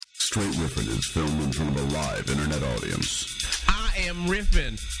Straight Riffin is filmed in front of a live internet audience. I am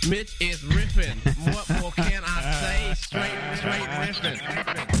riffing. Mitch is riffing. What more can I say? Straight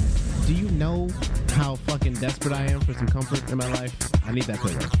riffing. Do you know how fucking desperate I am for some comfort in my life? I need that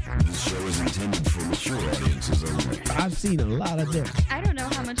pillow. This show is intended for mature audiences only. I've seen a lot of dicks. I don't know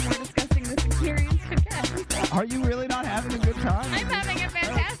how much more disgusting this experience could get. Are you really not having a good time? I'm having a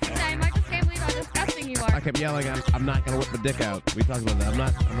fantastic time. I just can't believe how disgusting you are. I kept yelling, I'm not going to whip my dick out. We talked about that. I'm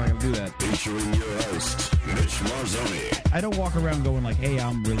not going to do that. Featuring your host, Mitch Marzoni. I don't walk around going like, hey,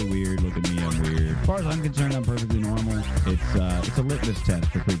 I'm really weird. Look at me, I'm weird. As far as I'm concerned, I'm perfectly normal. It's a litmus test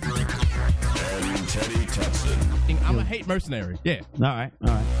for freakiness. And Teddy Tutson. I'm a hate mercenary. Yeah. All right.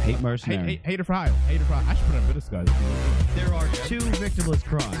 Hate mercenary. Hater for hire. Hater for hire. I should put on a disguise. There are two victimless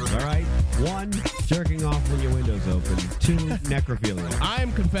crimes, all right? One, jerking off when your window's open. Two, necrophilia.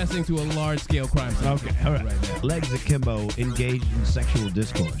 I'm confessing to a large-scale crime. Okay, all right. Right now. Legs akimbo, engaged in sexual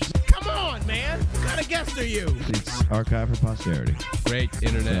discourse. Come on, man. What kind of guest are you? It's archived for posterity. Great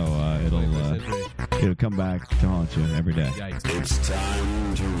internet. So it'll come back to haunt you every day. Yikes. It's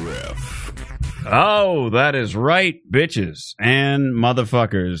time to riff. Oh, that is right, bitches and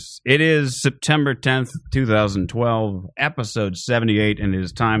motherfuckers. It is September 10th, 2012, episode 78, and it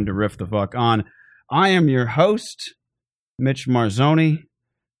is time to riff the fuck on. I am your host, Mitch Marzoni,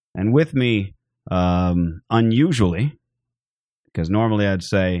 and with me, unusually, because normally I'd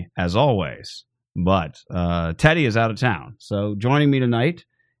say, as always, but Teddy is out of town. So joining me tonight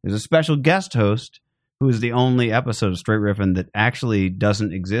is a special guest host who is the only episode of Straight Riffin' that actually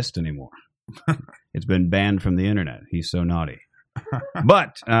doesn't exist anymore. It's been banned from the internet. He's so naughty.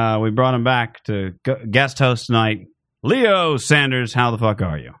 But we brought him back to guest host tonight. Leo Sanders, how the fuck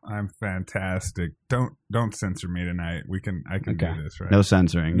are you? I'm fantastic. Don't censor me tonight. I can do this, right? No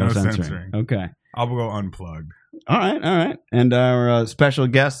censoring. No censoring. Okay. I'll go unplugged. All right. And our special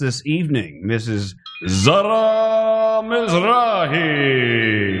guest this evening, Mrs. Zara Mizrahi.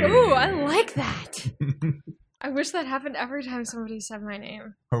 Ooh, I like that. I wish that happened every time somebody said my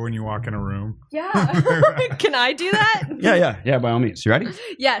name. Or when you walk in a room. Yeah. Can I do that? Yeah, by all means. You ready?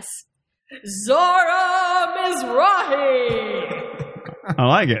 Yes. Zara Mizrahi. I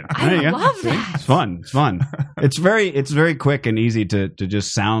like it. There you go. love See? that. It's fun. It's very quick and easy to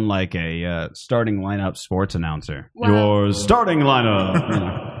just sound like a starting lineup sports announcer. Wow. Your starting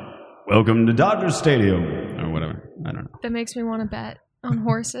lineup. Welcome to Dodger Stadium or whatever. I don't know. That makes me want to bet on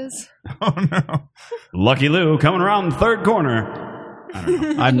horses. Oh, no. Lucky Lou coming around the third corner. I don't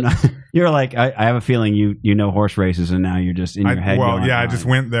know. I'm not. You're like I have a feeling you know horse races and now you're just in your head. I just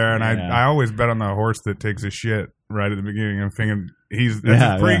went there and Yeah. I always bet on the horse that takes a shit right at the beginning. I'm thinking that's his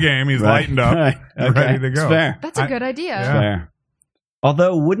pregame. He's Right. lightened up, Right. Okay. ready to go. It's fair. That's a good idea. Yeah. Fair.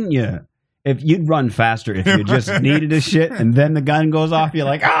 Although, wouldn't you? If you'd run faster if you just needed a shit and then the gun goes off, you're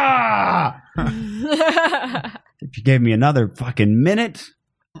like, ah! If you gave me another fucking minute,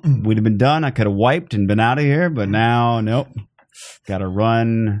 we'd have been done. I could have wiped and been out of here, but now, nope. Got to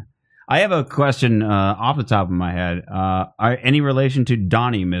run. I have a question off the top of my head. Are any relation to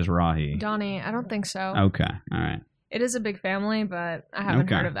Donnie Mizrahi? Donnie, I don't think so. Okay, all right. It is a big family, but I haven't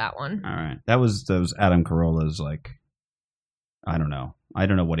Okay. heard of that one. All right. That was Adam Carolla's, like, I don't know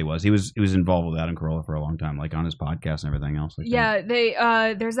what he was. He was involved with Adam Carolla for a long time, like on his podcast and everything else. Like Yeah,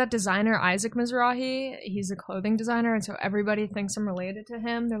 there's that designer, Isaac Mizrahi. He's a clothing designer, and so everybody thinks I'm related to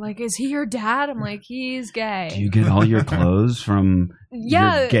him. They're like, is he your dad? I'm like, he's gay. Do you get all your clothes from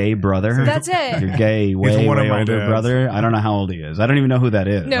your gay brother? That's it. Your gay, one of way my older dads. brother? I don't know how old he is. I don't even know who that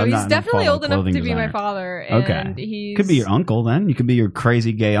is. No, I'm he's not definitely a old enough to clothing be my designer. father. And Okay. he's Could be your uncle then. You could be your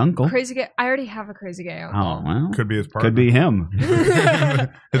crazy gay uncle. crazy gay. I already have a crazy gay uncle. Oh, well. Could be his partner. Could be him.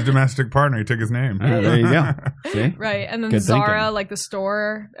 His domestic partner. He took his name. There you go. See? Right, and then Good Zara, thinking. like the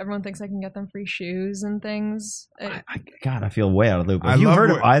store, everyone thinks I can get them free shoes and things. God, I feel way out of the loop. I Have you love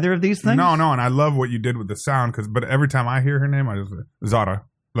heard of what- either of these things? No, and I love what you did with the sound, but every time I hear her name, I just say, Zara.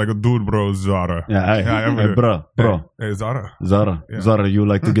 Like a dude, bro, Zara. Yeah, hey, I hey, bro. Hey, Zara. Zara, Yeah. Zara, you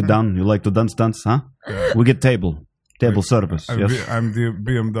like to get down? You like to dance, huh? Yeah. We get table service. Yes. I'm the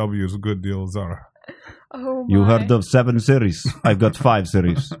BMW's good deal, Zara. Oh my. You heard of 7 series? I've got 5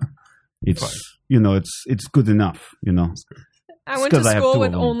 series. It's it's good enough. I went to 'cause I have school 2 with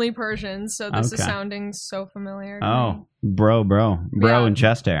of them. only Persians, so this is Okay. sounding so familiar. To Oh, me. bro, Yeah. and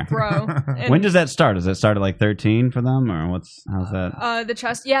chest hair. Bro. And, When does that start? Does that start at like 13 for them, or how's that? the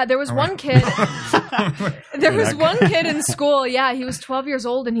chest? Yeah, there was one kid. There was one kid in school. Yeah, he was 12 years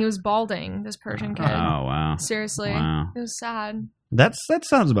old and he was balding. This Persian kid. Oh wow, Seriously, Wow. it was sad. that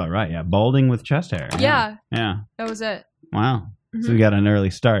sounds about right. Yeah, balding with chest hair. Yeah, Yeah. that was it. Wow. So Mhm. he got an early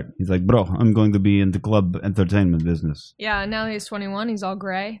start. He's like, bro, I'm going to be in the club entertainment business. Yeah, now he's 21. He's all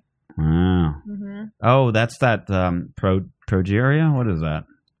gray. Oh, that's that progeria. What is that?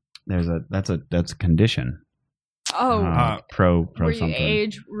 That's a condition. Pro where something. you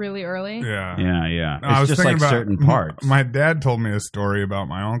age really early. Yeah. Yeah. No, It's I was just thinking like about certain parts. My dad told me a story about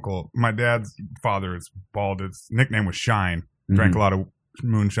my uncle. My dad's father is bald. His nickname was Shine. Drank a lot of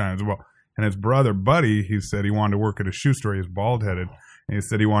moonshine as well. And his brother, Buddy, he said he wanted to work at a shoe store. He was bald-headed. And he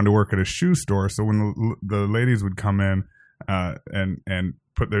said he wanted to work at a shoe store. So when the ladies would come in and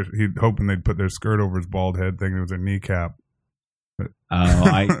he'd hoping they'd put their skirt over his bald head, thinking it was a kneecap.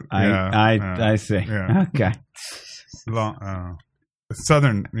 I see. Yeah. Okay.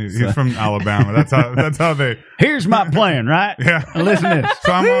 Southern. He's from Alabama. That's how they. Here's my plan, right? Yeah. Listen to this.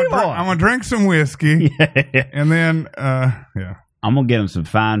 So I'm gonna drink some whiskey, and then I'm gonna get him some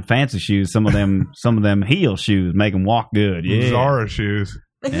fine fancy shoes. Some of them heel shoes make them walk good. Yeah. Zara shoes.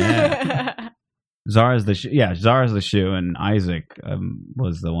 Yeah. Zara's the shoe. Yeah, Zara's the shoe, and Isaac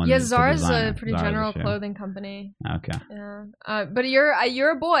was the one. Yeah, that's the Zara's designer. a pretty Zara's general the shoe. clothing company. Okay. Yeah, but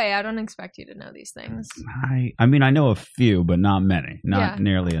you're a boy. I don't expect you to know these things. I mean, I know a few, but not many. Not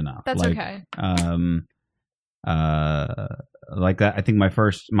nearly enough. That's okay. Like that. I think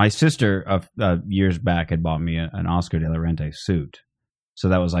my sister years back had bought me an Oscar de la Renta suit. So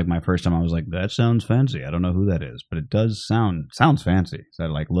that was like my first time. I was like, that sounds fancy. I don't know who that is, but it does sounds fancy. So I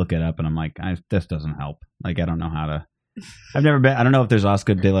like look it up, and I'm like, this doesn't help. Like, I don't know how to. I've never been. I don't know if there's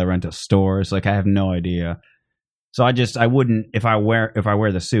Oscar de la Renta stores. Like, I have no idea. So I wouldn't if I wear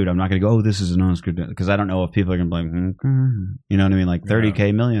the suit. I'm not going to go. Oh, this is an Oscar because I don't know if people are going to be like, you know what I mean? Like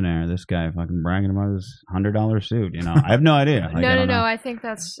 $30K millionaire. This guy fucking bragging about his $100 suit. You know, I have no idea. Like, no. I think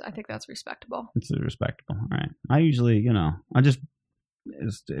that's respectable. It's respectable. All right. I usually,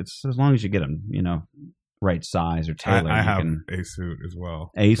 it's as long as you get them, right size or tailor. I have a suit as well.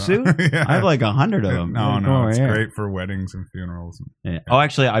 A suit? Yeah. I have like 100 of them. No, it's great for weddings and funerals. Yeah. Oh,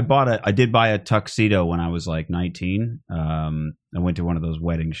 actually, I did buy a tuxedo when I was like 19. I went to one of those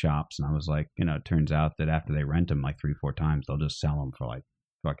wedding shops, and I was like, it turns out that after they rent them like 3-4 times, they'll just sell them for like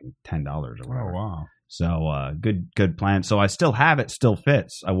fucking $10 or whatever. Oh, wow. So good plan. So I still have it, still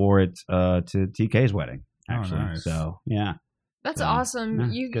fits. I wore it to TK's wedding, actually. Oh, nice. So, yeah. That's awesome.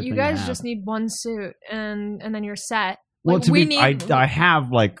 Yeah, you guys just need one suit, and then you're set. Well, Like,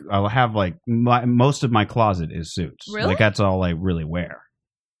 I'll have most of my closet is suits. Really? Like, that's all I really wear.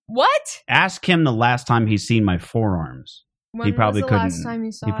 What? Ask him the last time he's seen my forearms. When he probably was the couldn't. last time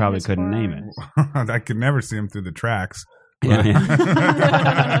you saw he probably his couldn't name forearms? it. I could never see him through the tracks. Yeah.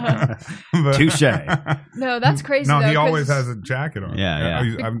 Touche. No, that's crazy. No, though, he always 'cause- has a jacket on. Yeah.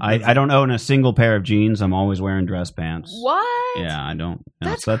 I I don't own a single pair of jeans. I'm always wearing dress pants. What? Yeah, I don't.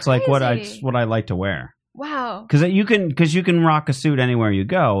 That's so that's like what crazy. I like to wear. Wow. Because you can rock a suit anywhere you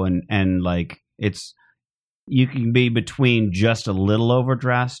go, and like you can be between just a little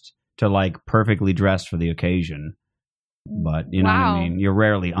overdressed to like perfectly dressed for the occasion. But you know what I mean? You're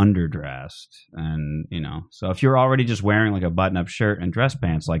rarely underdressed. And, so if you're already just wearing like a button-up shirt and dress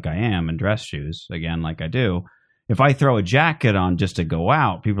pants like I am and dress shoes, again, like I do, if I throw a jacket on just to go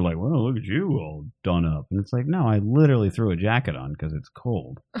out, people are like, well, look at you all done up. And it's like, no, I literally threw a jacket on because it's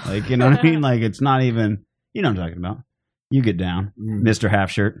cold. Like, you know what I mean? Like, it's not even, you know what I'm talking about. You get down, Mr.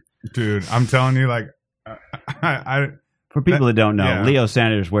 Half Shirt. Dude, I'm telling you, like, For people that don't know, yeah. Leo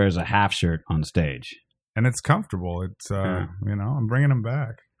Sanders wears a half shirt on stage. And it's comfortable. It's, I'm bringing them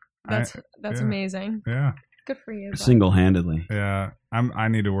back. That's amazing. Yeah. Good for you. Single-handedly. Yeah. I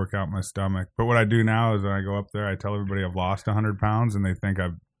need to work out my stomach. But what I do now is when I go up there, I tell everybody I've lost 100 pounds, and they think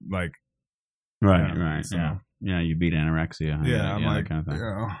I've, like... Right. So, Yeah, you beat anorexia. Yeah, I'm like, that kind of thing.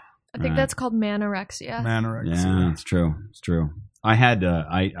 I think that's called manorexia. Yeah, it's true. It's true. I had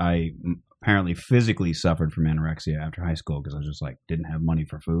I apparently physically suffered from anorexia after high school because I was just like didn't have money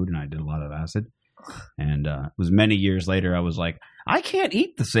for food, and I did a lot of acid. And it was many years later I was like, I can't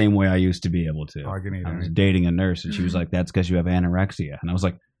eat the same way I used to be able to. I can eat. I was dating a nurse, and she was like, that's because you have anorexia. And I was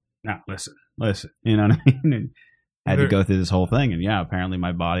like, no, listen. You know what I mean? And I had to go through this whole thing, and apparently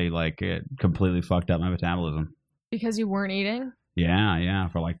my body it completely fucked up my metabolism. Because you weren't eating? Yeah.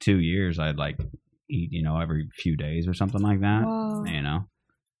 For like 2 years, I'd like eat, every few days or something like that. Whoa.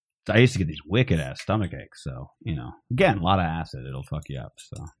 So I used to get these wicked ass stomach aches. So, again, a lot of acid, it'll fuck you up.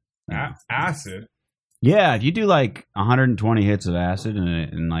 So acid? Yeah, if you do like 120 hits of acid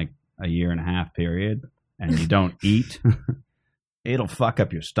in like a year and a half period, and you don't eat, it'll fuck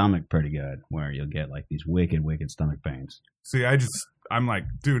up your stomach pretty good, where you'll get like these wicked stomach pains. See, I'm like,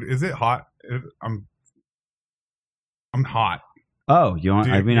 dude, is it hot? I'm hot. Oh, you want?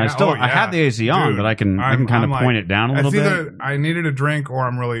 Do you- I mean, yeah, I have the AC on, Dude, but I can kind of like- point it down a little it's bit. either I needed a drink or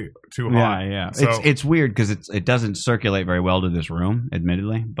I'm really too hot. Yeah. So, It's weird because it doesn't circulate very well to this room,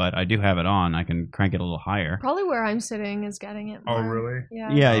 admittedly. But I do have it on. I can crank it a little higher. Probably where I'm sitting is getting it more. oh, really?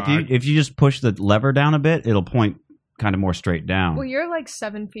 Yeah. Yeah, if you just push the lever down a bit, it'll point kind of more straight down. Well, you're like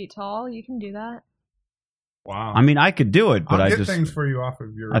 7 feet tall. You can do that. Wow. I mean, I could do it, but I'll I get just things for you off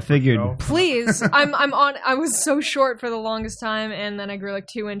of your. I figured- shelf. Please. I was so short for the longest time, and then I grew like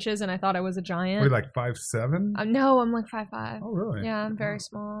 2 inches, and I thought I was a giant. We're like 5'7". No, I'm like 5'5". Oh, really? Yeah, I'm very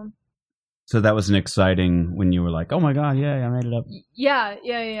small. so that was an exciting when you were like, oh my god, yeah, I made it up.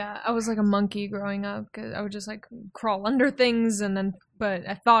 Yeah. I was like a monkey growing up because I would just like crawl under things, but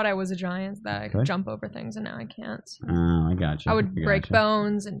I thought I was a giant that I could Okay. jump over things, and now I can't. Oh, I got you. I would break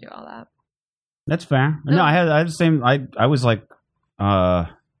bones and do all that. That's fair. No, I had the same. I was like, I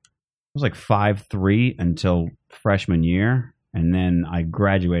was like 5'3" until freshman year, and then I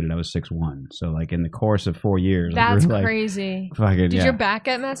graduated. I was 6'1". So like in the course of 4 years, I That's grew, like, crazy. fucking, Did your back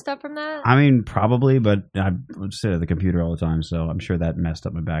get messed up from that? I mean, probably, but I would sit at the computer all the time, so I'm sure that messed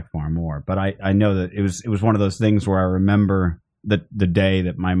up my back far more. But I know that it was one of those things where I remember the day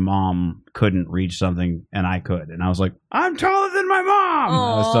that my mom couldn't reach something and I could, and I was like, I'm taller than my mom.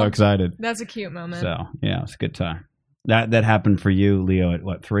 I was so Aw. excited. That's a cute moment. So yeah, it's a good time. That happened for you, Leo, at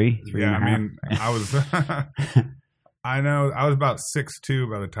what, 3? Yeah, and a I half? mean, I was. I know. I was about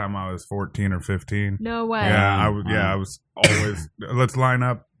 6'2" by the time I was 14 or 15. No way. Yeah, I was always. Let's line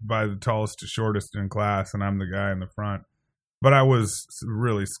up by the tallest to shortest in class, and I'm the guy in the front. But I was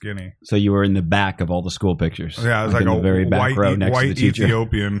really skinny. So you were in the back of all the school pictures. Yeah, I was like in a the very back row next to the white teacher.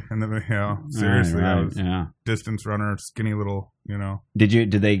 Ethiopian, and then seriously, Right, I was yeah. distance runner, skinny little,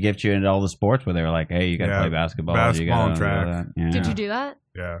 Did they gift you into all the sports where they were like, hey, you got to Yeah, play basketball, basketball you gotta and do track. that? Yeah. Did you do that?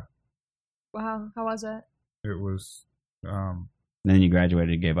 yeah. Wow. How was it? It was. And then you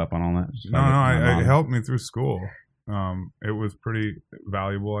graduated and gave up on all that? No, it helped me through school. It was pretty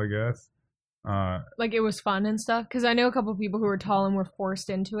valuable, I guess. Like it was fun and stuff? Because I know a couple people who were tall and were forced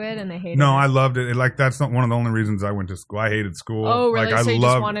into it and they hated No, it. I loved it. Like that's not one of the only reasons I went to school. I hated school. Oh, really? Like I So you just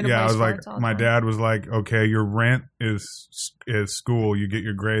loved. wanted to yeah, play I was like, sports all the my time? dad was like, okay, your rent is school. You get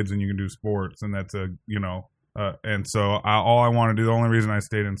your grades and you can do sports, and that's and so all I wanted to do. The only reason I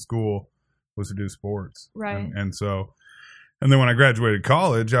stayed in school was to do sports. Right. And so, and then when I graduated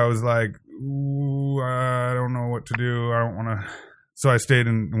college, I was like, ooh, I don't know what to do. I don't want to. So I stayed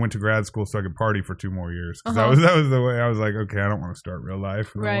and went to grad school so I could party for 2 more years. 'Cause that was the way I was like, okay, I don't want to start real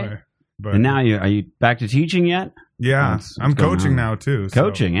life. No Right. way. But And now are you back to teaching yet? yeah, What's I'm going coaching on? now too. so,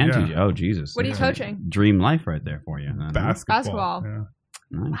 Coaching and yeah. teaching. Oh, Jesus. What are you That's a coaching? Dream life right there for you. Uh-huh. Basketball. Basketball. Yeah.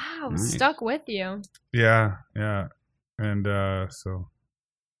 Nice, Wow. nice. Stuck with you. Yeah. And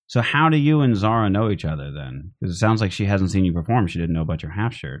So how do you and Zara know each other then? Because it sounds like she hasn't seen you perform. She didn't know about your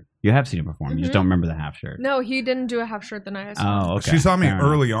half shirt. You have seen her perform. You just Mhm. don't remember the half shirt. No, he didn't do a half shirt the night I saw him. Oh, okay. she saw me Fair enough.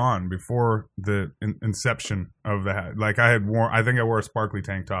 early on before the inception of the hat. Like I think I wore a sparkly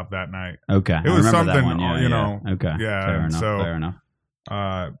tank top that night. Okay. It was I remember that something, one. Yeah, you yeah. know, Okay. yeah, Fair and enough. so- Fair enough.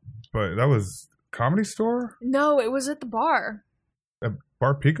 But that was Comedy Store? No, it was at the bar.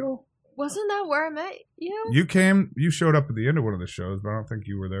 Bar Pico? Wasn't that where I met you? You showed up at the end of one of the shows, but I don't think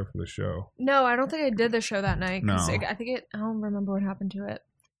you were there for the show. No, I don't think I did the show that night. 'Cause No. I don't remember what happened to it.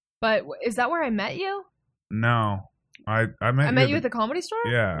 But is that where I met you? No. I met I met you at the Comedy Store?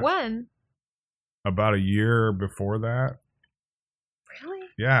 Yeah. When? about a year before that. Really?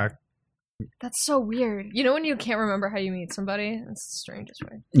 Yeah. That's so weird. You know when you can't remember how you meet somebody? It's the strangest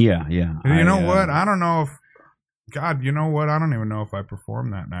way. Yeah, yeah. And you know what? I don't know if God, you know what? I don't even know if I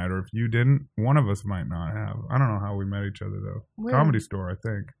performed that night or if you didn't. One of us might not have. I don't know how we met each other though. Weird. Comedy Store, I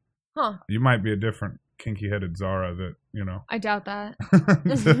think. Huh. You might be a different kinky-headed Zara that, I doubt that.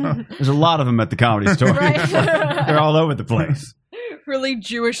 There's a lot of them at the Comedy Store. Right. They're all over the place. Really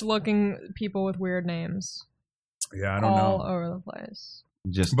Jewish-looking people with weird names. Yeah, I don't all know. over the place.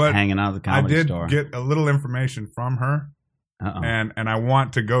 Just But hanging out at the I Comedy did Store. get a little information from her, Uh-oh. and I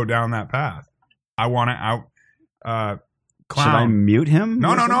want to go down that path. I want to Should I clown. mute him? No.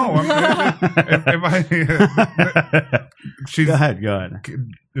 She's, Go ahead.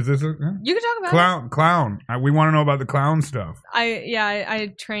 Is this a You can talk about clown? We want to know about the clown stuff. it.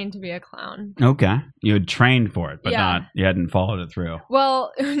 I trained to be a clown. Okay. You had trained for it, but Yeah. you hadn't followed it through.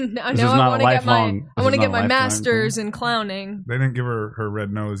 Well, is now I not want to get my lifelong- I this want is to get not a my lifetime master's in clowning. They didn't give her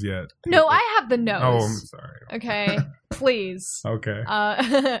red nose yet. No, I have the nose. Oh, I'm sorry. Okay, please. Okay.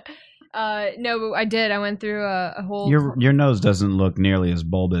 No, but I did. I went through a whole. Your nose doesn't look nearly as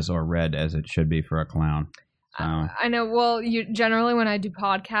bulbous or red as it should be for a clown. So. I know. Well, generally when I do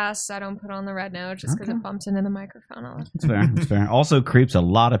podcasts, I don't put on the red note just because it bumps into the microphone. That's fair. That's fair. Also creeps a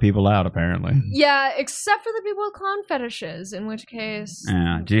lot of people out, apparently. Yeah, except for the people with clown fetishes, in which case.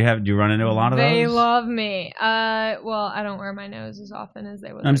 Yeah. Do you run into a lot of those? They love me. Well, I don't wear my nose as often as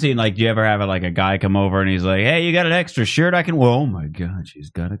they would. I'm seeing, like, do you ever have a guy come over and he's like, "Hey, you got an extra shirt I can?" Well, oh my God, she's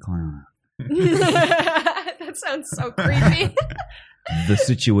got a clown. That sounds so creepy. The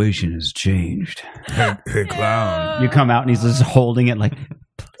situation has changed. Hey, clown. You come out and he's just holding it like,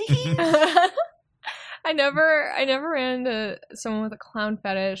 please. I never ran into someone with a clown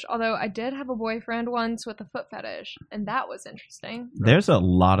fetish, although I did have a boyfriend once with a foot fetish, and that was interesting. There's a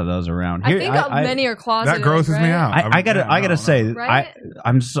lot of those around. I think many are closeted. That grosses me out. I gotta say, right?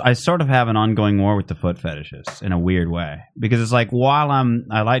 I sort of have an ongoing war with the foot fetishes in a weird way, because it's like, while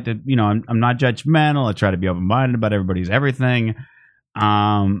I like to, I'm not judgmental. I try to be open minded about everybody's everything.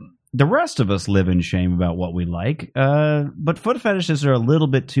 The rest of us live in shame about what we like, but foot fetishes are a little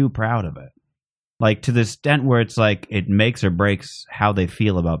bit too proud of it. Like, to the extent where it's like it makes or breaks how they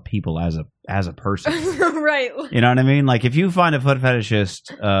feel about people as a person. Right. You know what I mean? Like, if you find a foot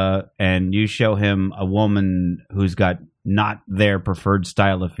fetishist and you show him a woman who's got not their preferred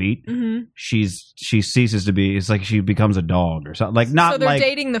style of feet, she ceases to be. It's like she becomes a dog or something. Like, not so they're like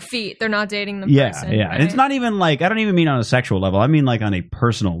dating the feet. They're not dating the person. Yeah. Right? And it's not even like, I don't even mean on a sexual level. I mean like on a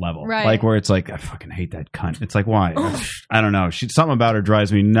personal level. Right. Like, where it's like, I fucking hate that cunt. It's like, why? I don't know. Something about her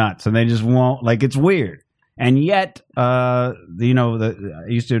drives me nuts, and they just won't. Like, it's weird. And yet, I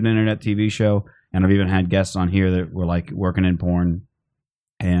used to do an internet TV show, and I've even had guests on here that were like working in porn,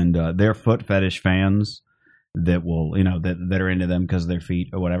 and they're foot fetish fans that will, that are into them because of their feet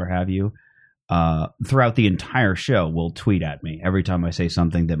or whatever have you. Throughout the entire show, will tweet at me every time I say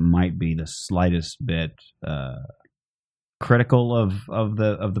something that might be the slightest bit critical of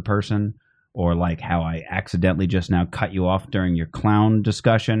the person, or like how I accidentally just now cut you off during your clown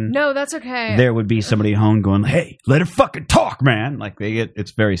discussion. No, that's okay. There would be somebody at home going, "Hey, let her fucking talk, man!" Like,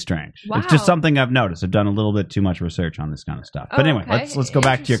 it's very strange. Wow. It's just something I've noticed. I've done a little bit too much research on this kind of stuff. But anyway, okay. let's go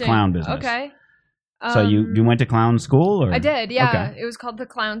back to your clown business. Okay. So you went to clown school, or I did, yeah. Okay. It was called the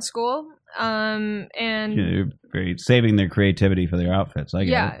Clown School, and You're very saving their creativity for their outfits. I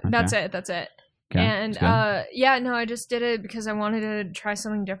get it. Okay. That's it. Okay, And that's I just did it because I wanted to try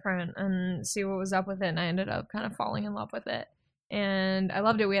something different and see what was up with it, and I ended up kind of falling in love with it, and I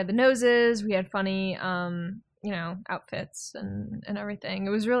loved it. We had the noses, we had funny outfits and everything.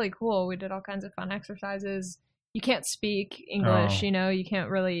 It was really cool. We did all kinds of fun exercises. You can't speak English, you can't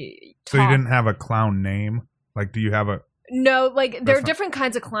really talk. So you didn't have a clown name? Like, do you have a... No, like, there are different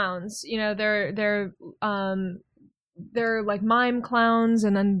kinds of clowns. They're like mime clowns,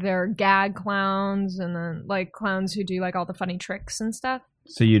 and then there are gag clowns, and then like clowns who do like all the funny tricks and stuff.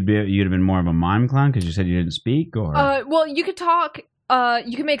 So you'd have been more of a mime clown because you said you didn't speak, or well, you could talk.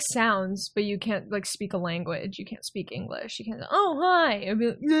 You can make sounds, but you can't like speak a language. You can't speak English. You can't. Oh, hi. It'd be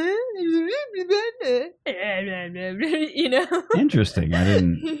like, Interesting. I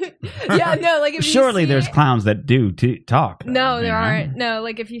didn't. Yeah, no. Like, if surely you see there's clowns that do talk. Though. No, there aren't. No,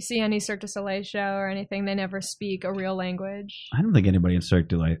 like if you see any Cirque du Soleil show or anything, they never speak a real language. I don't think anybody in Cirque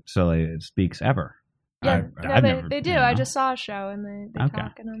du Soleil speaks ever. Yeah, I've never, they do. I just saw a show and they Okay.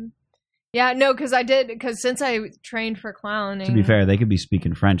 talk in them. Yeah, no, because since I trained for clowning. To be fair, they could be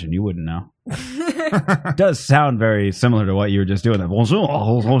speaking French and you wouldn't know. It does sound very similar to what you were just doing. Bonjour.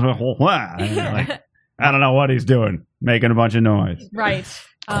 Like, I don't know what he's doing, making a bunch of noise. Right.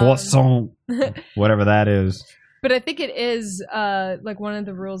 Croissant, whatever that is. But I think it is like one of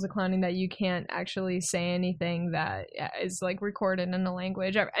the rules of clowning that you can't actually say anything that is like recorded in a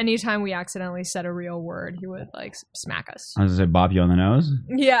language. Anytime we accidentally said a real word, he would like smack us. I was gonna say, bop you on the nose.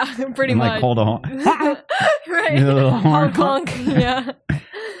 Yeah, pretty much. Like, hold a horn. Right. You little horn. Honk, honk. Yeah.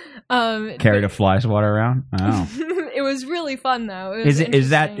 Carried a fly swatter around. Oh. It was really fun though. It was Is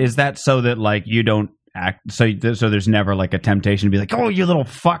that so that like you don't act so there's never like a temptation to be like, oh, you little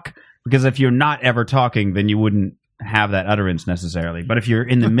fuck? Because if you're not ever talking, then you wouldn't have that utterance necessarily. But if you're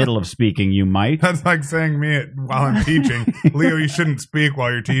in the middle of speaking, you might. That's like saying me while I'm teaching, Leo, you shouldn't speak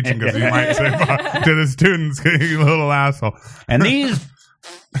while you're teaching because you might say to the students, you little asshole. And these...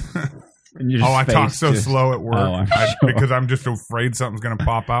 I talk so slow at work Sure. because I'm just afraid something's going to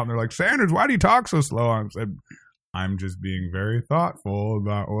pop out. And they're like, Sanders, why do you talk so slow? I said, I'm just being very thoughtful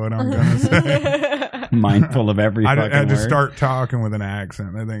about what I'm going to say. Mindful of every fucking word. I just start talking with an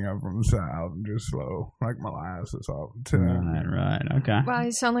accent. I think I'm from the South and just slow, like molasses all the time. Right, okay. Wow,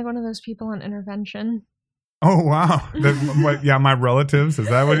 you sound like one of those people on Intervention. Oh, wow. My relatives. Is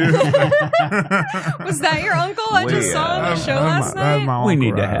that what you're saying? Was that your uncle I just saw on the show last night? We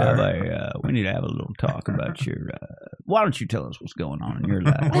need to have a little talk about your. Why don't you tell us what's going on in your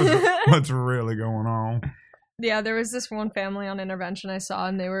life? What's really going on? Yeah, there was this one family on intervention I saw,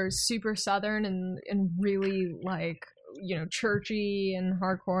 and they were super Southern and really like, churchy and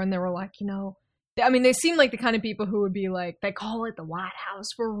hardcore, and they were like, I mean, they seem like the kind of people who would be like, they call it the White House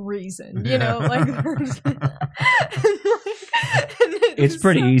for a reason, like. It's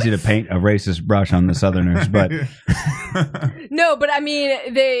pretty easy to paint a racist brush on the Southerners, but no, but I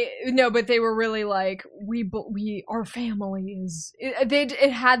mean, they were really like, our family is. They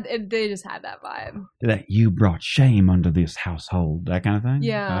just had that vibe. That you brought shame under this household, that kind of thing.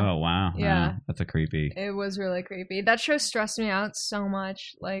 Yeah. Oh wow. Yeah. That's a creepy. It was really creepy. That show stressed me out so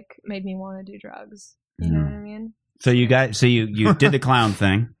much. Like, made me want to do drugs. You know what I mean? So you did the clown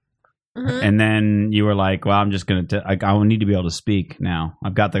thing. Mm-hmm. And then you were like, "Well, I'm just gonna. I will need to be able to speak now. I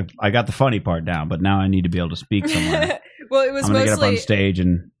got the funny part down, but now I need to be able to speak somewhere." Well, it was I'm gonna mostly get up on stage,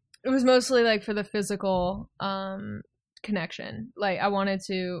 and it was mostly like for the physical connection. Like I wanted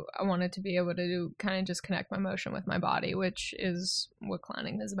to be able to kind of just connect my motion with my body, which is what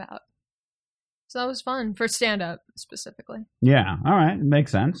clowning is about. So that was fun for stand up specifically. Yeah, all right, it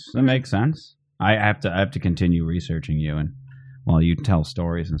makes sense. It makes sense. I have to continue researching you and. While you tell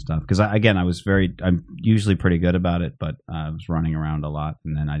stories and stuff, because I'm usually pretty good about it, but I was running around a lot,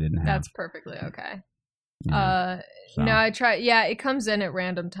 and then I didn't have. That's perfectly okay. So. No, I try. Yeah, it comes in at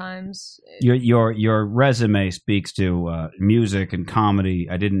random times. Your resume speaks to music and comedy.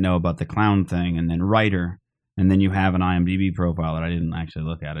 I didn't know about the clown thing, and then writer, and then you have an IMDb profile that I didn't actually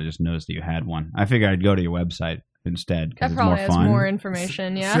look at. I just noticed that you had one. I figured I'd go to your website instead because that it's more probably fun. has more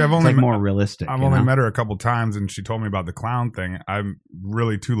information. Yeah, See, it's more realistic. I've only met her a couple times, and she told me about the clown thing. I'm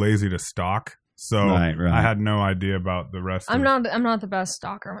really too lazy to stalk, so right. I had no idea about the rest. I'm not the best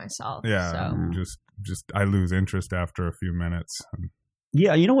stalker myself. Yeah, so. just I lose interest after a few minutes.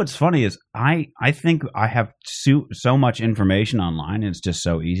 Yeah, you know what's funny is I think I have so much information online. And it's just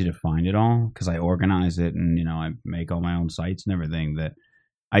so easy to find it all because I organize it and I make all my own sites and everything that.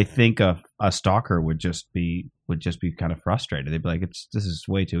 I think a stalker would just be kind of frustrated. They'd be like, this is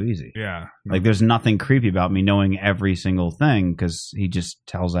way too easy. Yeah. No. Like there's nothing creepy about me knowing every single thing because he just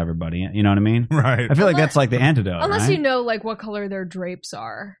tells everybody. You know what I mean? Right. I feel like that's like the antidote. Unless right? you know like what color their drapes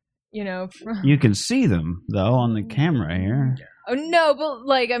are. You can see them though on the camera here. Oh no, but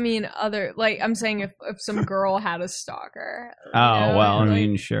like I mean, I'm saying if some girl had a stalker. Well, I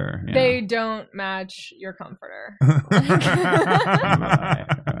mean, sure. Yeah. They don't match your comforter. right.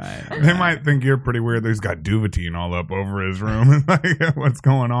 They might think you're pretty weird. He's got Duvetine all up over his room. Like, what's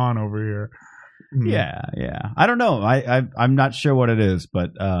going on over here? Yeah. I don't know. I'm not sure what it is, but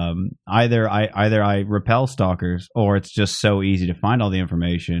either I repel stalkers, or it's just so easy to find all the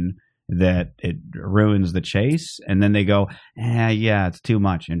information that it ruins the chase, and then they go, it's too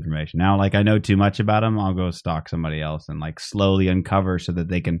much information. Now, like I know too much about them, I'll go stalk somebody else and like slowly uncover so that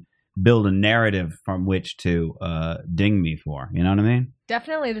they can build a narrative from which to ding me for. You know what I mean?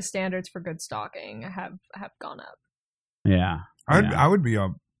 Definitely, the standards for good stalking have gone up. Yeah, I would be a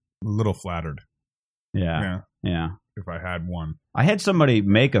little flattered. Yeah. If I had one, I had somebody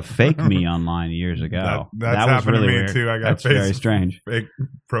make a fake me online years ago. That's that was happened really to me weird. too. I got that's very strange. Fake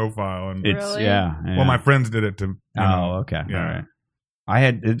profile, and It's Really? yeah. well, my friends did it to. Okay. Yeah. All right. I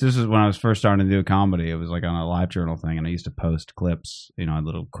had this is when I was first starting to do comedy. It was like on a live journal thing, and I used to post clips,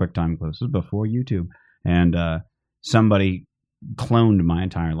 little QuickTime clips. This was before YouTube, and somebody cloned my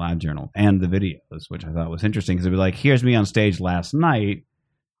entire live journal and the videos, which I thought was interesting because it'd be like, "Here's me on stage last night."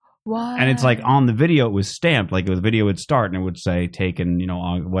 What? And it's like on the video, it was stamped. Like the video would start and it would say taken,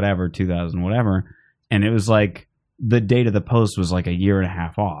 whatever, 2000, whatever. And it was like the date of the post was like a year and a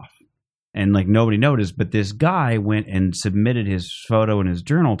half off. And like nobody noticed. But this guy went and submitted his photo in his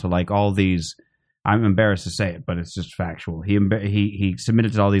journal to like all these. I'm embarrassed to say it, but it's just factual. He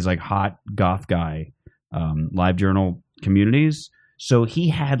submitted to all these like hot goth guy live journal communities. So he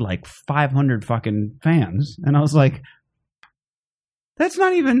had like 500 fucking fans. And I was like, that's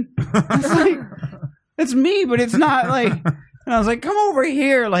not even, it's me, but it's not like, and I was like, come over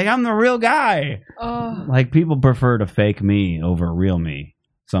here. Like, I'm the real guy. Oh. Like, people prefer to fake me over real me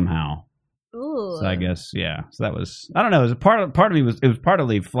somehow. Ooh. So I guess, yeah. So that was, I don't know. It was part of me it was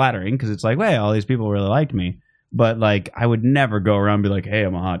partly flattering because it's like, hey, all these people really liked me. But like, I would never go around and be like, hey,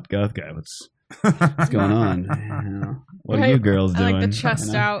 I'm a hot goth guy. What's going on? What are you girls doing? I like the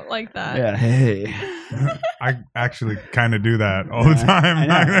chest out like that. Yeah, hey. I actually kind of do that all the time. I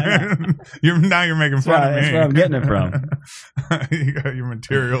know. You're making fun of me. That's where I'm getting it from. You got your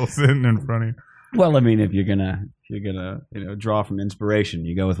material sitting in front of you. Well, I mean, if you're gonna draw from inspiration,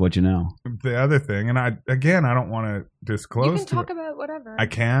 you go with what you know. The other thing, and I don't want to disclose. You can talk about whatever. I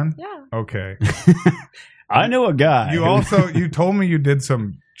can. Yeah. Okay. I know a guy. You told me you did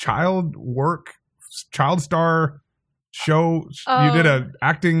some child star show. You did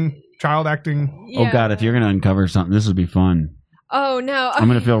child acting. Yeah. Oh God, if you're gonna uncover something, this would be fun. Oh no! I'm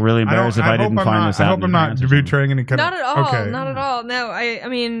gonna feel really embarrassed if I didn't find this out. I hope I'm not betraying any kind Not of... at all. Okay. Not at all. No, I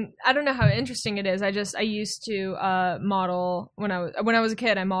mean, I don't know how interesting it is. I used to model when I was a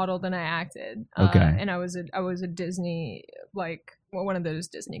kid. I modeled and I acted. Okay. And I was a Disney, like one of those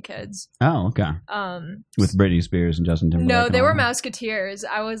Disney kids. Oh, okay. With Britney Spears and Justin Timberlake. No, they and all were that. Mouseketeers.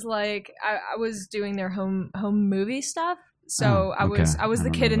 I was like, I was doing their home movie stuff. So Oh, okay. I was I the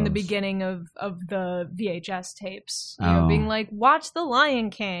don't kid know in the those. beginning of the VHS tapes, Oh. being like, "Watch The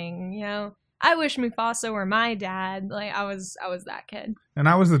Lion King," I wish Mufasa were my dad. Like I was that kid. And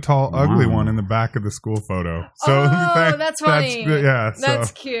I was the tall, ugly Wow. one in the back of the school photo. So That's funny.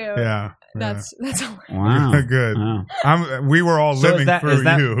 That's cute. Yeah. That's Wow. Good. Wow. We were all living through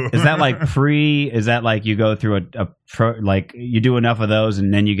you. Is that like is that like you go through like you do enough of those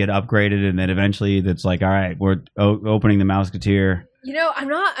and then you get upgraded and then eventually that's like, all right, we're opening the Mouseketeer. I'm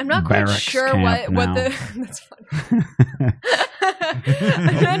not quite Barracks sure camp what now. that's funny.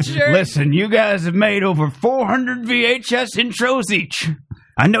 I'm not sure. Listen, you guys have made over 400 VHS intros each.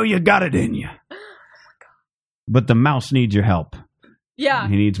 I know you got it in you. But the mouse needs your help. Yeah.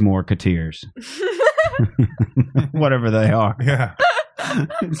 He needs more Kateers. Whatever they are. Yeah.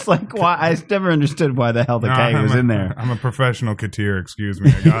 It's like, why? I never understood why the hell the K was in there. I'm a professional Katir. Excuse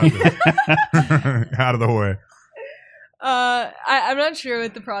me. I got this. Out of the way. I'm not sure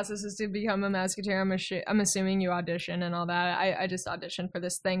what the process is to become a Mouseketeer. I'm assuming you audition and all that. I just auditioned for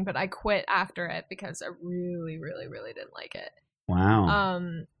this thing, but I quit after it because I really, really, really didn't like it. Wow.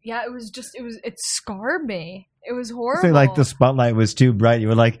 Yeah, it scarred me. It was horrible. So like the spotlight was too bright. You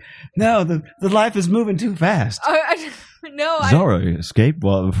were like, no, the life is moving too fast. Zara escaped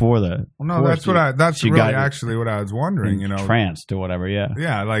before the. Well, no, that's really actually what I was wondering. Tranced or whatever. Yeah.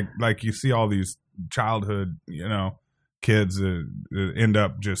 Yeah, like you see all these childhood, kids end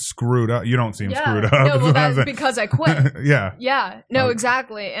up just screwed up. You don't see them screwed up. No, well, that's because I quit. Yeah. Yeah. No,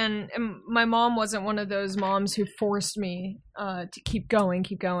 exactly. And my mom wasn't one of those moms who forced me to keep going.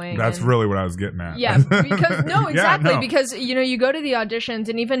 That's really what I was getting at. Yeah, because Yeah, because you go to the auditions,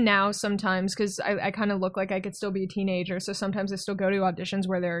 and even now sometimes, because I kind of look like I could still be a teenager, so sometimes I still go to auditions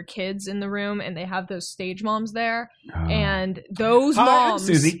where there are kids in the room and they have those stage moms there, and those moms.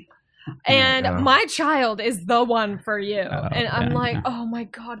 Susie. And my child is the one for you. And I'm like, oh my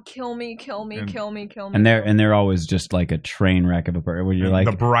God, kill me. And they're always just like a train wreck of a person where you're like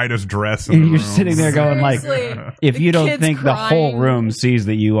the brightest dress in the you're room. sitting there going Seriously. like, if you don't think crying. the whole room sees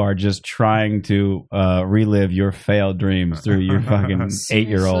that you are just trying to relive your failed dreams through your fucking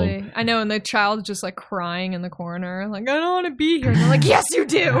 8-year-old. Seriously. I know, and the child's just like crying in the corner, like, I don't want to be here. And they're like, yes, you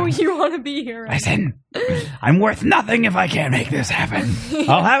do. You want to be here. Listen, I'm worth nothing if I can't make this happen.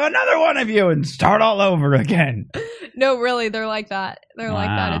 I'll have another one of you and start all over again. No, really, they're like that. They're like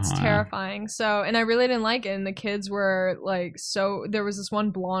that. It's Wow. terrifying. So, and I really didn't like it. And the kids were like, so there was this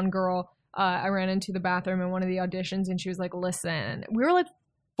one blonde girl. I ran into the bathroom in one of the auditions, and she was like, listen, we were like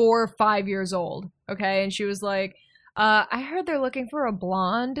 4 or 5 years old. Okay. And she was like, I heard they're looking for a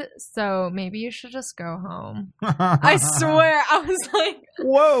blonde, so maybe you should just go home. I swear. I was like,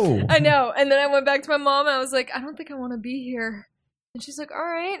 whoa. I know. And then I went back to my mom, and I was like, I don't think I want to be here. And she's like, all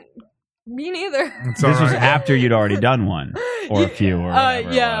right. Me neither. This was after you'd already done one or a few or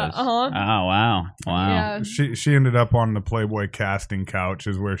whatever yeah, it was. Oh, wow. Yeah. She ended up on the Playboy casting couch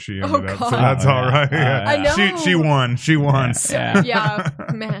is where she ended up. God. So that's all right. Yeah. I know. She won. She won. Yeah. Yeah,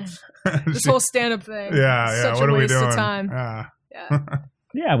 man. This whole stand-up thing. Yeah. Such What a are we waste doing? of time. Yeah.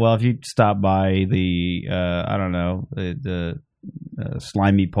 Yeah, well, if you stop by the, I don't know, the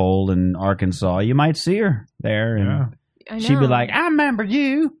slimy pole in Arkansas, you might see her there. And I know. she'd be like, I remember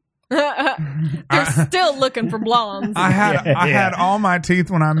you. They're still looking for blondes. I had all my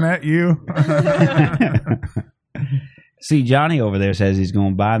teeth when I met you. See, Johnny over there says he's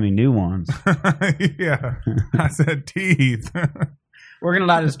going to buy me new ones. Yeah. I said teeth. We're going to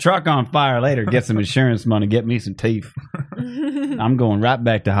light his truck on fire later, get some insurance money, get me some teeth. I'm going right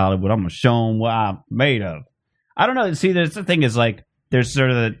back to Hollywood. I'm going to show them what I'm made of. I don't know. See, the thing is like, there's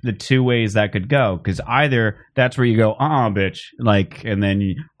sort of the two ways that could go. Because either that's where you go, bitch. Like, and then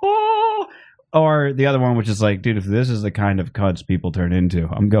you, or the other one, which is like, dude, if this is the kind of cunts people turn into,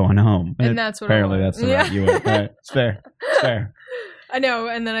 I'm going home. And that's what apparently I want. that's the right you went. Right. It's fair. It's fair. I know.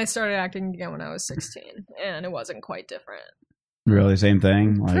 And then I started acting again when I was 16. And it wasn't quite different. Really, same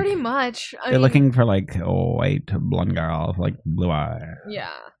thing. Like, Pretty much. they're looking for like white blonde girls, like blue eyes, Yeah.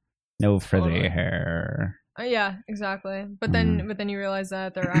 no frizzy Totally. hair. Yeah, exactly. But then you realize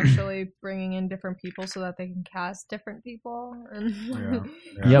that they're actually bringing in different people so that they can cast different people. And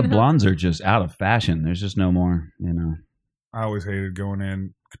Yeah, blondes are just out of fashion. There's just no more, I always hated going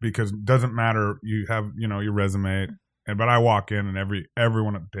in because it doesn't matter. You have, your resume, but I walk in and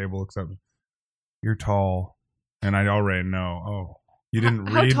everyone at the table except you're tall, and I already know. Oh, you didn't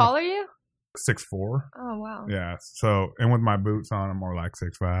read. How tall are you? 6'4". Oh wow. Yeah. So, and with my boots on, I'm more like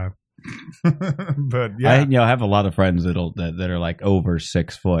 6'5". But yeah, I have a lot of friends that are like over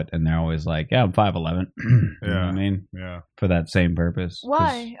 6 foot, and they're always like, "Yeah, I'm 5'11". You know what I mean? Yeah. For that same purpose.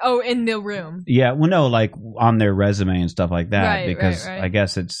 Why? Oh, in the room. Yeah, well, no, like on their resume and stuff like that, Right, because right. I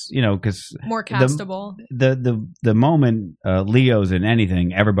guess it's because More castable. the moment Leo's in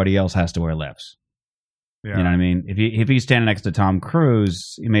anything, everybody else has to wear lifts. Yeah. You know what I mean? If he's standing next to Tom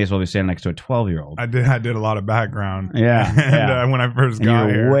Cruise, he may as well be standing next to a 12-year-old. I did a lot of background. Yeah, and yeah. When I first And got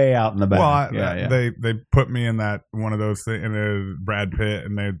you're here, way out in the back. Well, they put me in that one of those things, and it was Brad Pitt,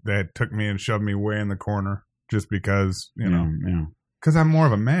 and they took me and shoved me way in the corner just because because I'm more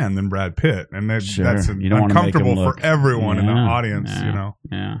of a man than Brad Pitt, and that's You don't wanna make him uncomfortable look- for everyone in the Yeah, audience,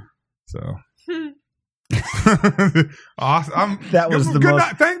 yeah. So. Awesome. That was the good most.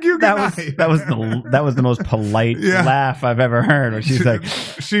 night. Thank you. Good night. That was the most polite Yeah. laugh I've ever heard. Where she's like,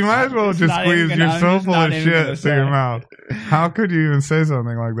 she might as well just not even squeeze. gonna- You're I'm so just full not of even gonna shit say to your it. mouth. How could you even say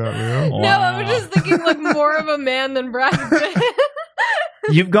something like that, Leo? No, I was just thinking like more of a man than Brad Pitt.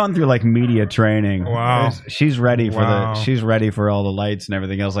 You've gone through like media training. Wow. She's ready for Wow. she's ready for all the lights and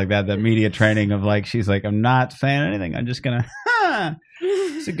everything else like that. That media training of like, she's like, I'm not saying anything. I'm just gonna.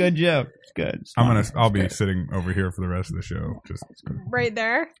 It's a good joke. It's good. It's funny. I'll It's be great. sitting over here for the rest of the show. Just Right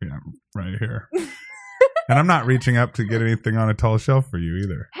there. right here. And I'm not reaching up to get anything on a tall shelf for you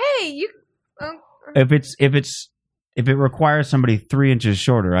either. Hey, you. Oh, If it requires somebody 3 inches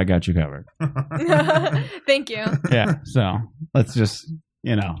shorter, I got you covered. thank you. Yeah. So let's just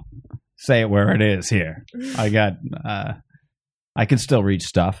say it where it is here. I got. I can still reach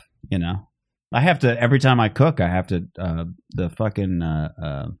stuff. I have to every time I cook. I have to the fucking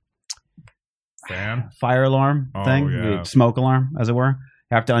Fan? fire alarm thing, yeah. the smoke alarm, as it were.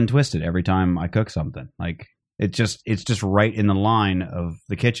 I have to untwist it every time I cook something. Like it's just right in the line of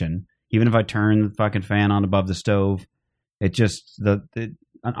the kitchen. Even if I turn the fucking fan on above the stove, it just an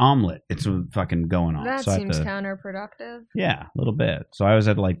omelet. It's fucking going on. That So I have seems to- counterproductive. Yeah, a little bit. So I always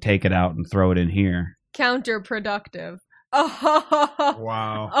had to like take it out and throw it in here. Counterproductive. Oh.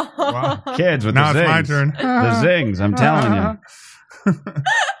 Wow. Wow. Kids with Now the it's zings. my turn. The zings, I'm telling you.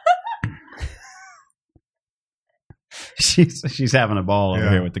 She's having a ball over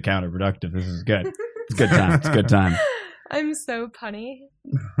Yeah. here with the counterproductive. This is good. It's a good time. It's a good time. I'm so punny.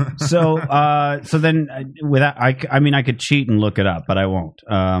 So then without I mean I could cheat and look it up, but I won't.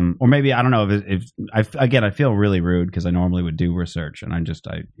 Or maybe I don't know if I feel really rude because I normally would do research, and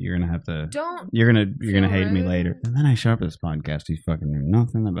you're gonna have to. You're gonna hate me rude. later. And then I show up at this podcast. He fucking knew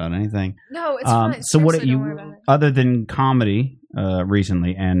nothing about anything. No, it's fine. So what Seriously, don't worry about it. other than comedy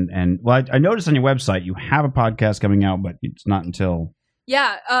recently and well I noticed on your website you have a podcast coming out, but it's not until.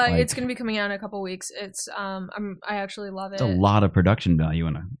 Yeah, Like- it's going to be coming out in a couple weeks. It's I actually love it. It's a lot of production value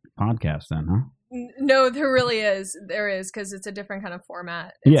in a podcast, then, huh? No, there really is. There is because it's a different kind of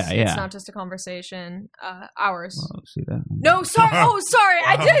format. Yeah, yeah. It's not just a conversation. Ours. Well, see that? No, sorry. Oh, sorry.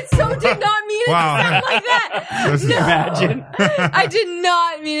 I did not mean it Wow. to sound like that. This is- No. Imagine. I did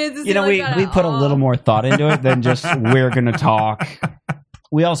not mean it to sound like that we at put a all. little more thought into it than just we're going to talk.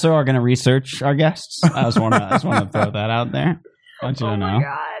 We also are going to research our guests. I just want to throw that out there. I want you Oh to my know.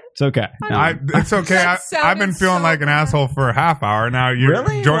 god. It's okay. No. It's okay. That I've been sounded feeling so like an bad. asshole for a half hour now. You're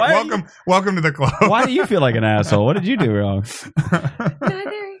Really? Why are you- welcome to the club. Why do you feel like an asshole? What did you do wrong?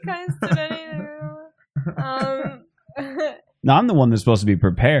 Neither you guys did anything. No, I'm the one that's supposed to be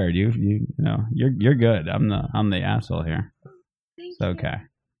prepared. You're good. I'm the asshole here. It's okay.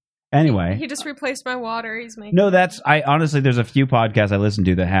 Anyway, He just replaced my water. He's making. no, I honestly, there's a few podcasts I listen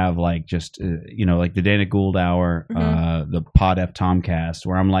to that have like just like the Dana Gould Hour, Mm-hmm. the Pod F Tomcast,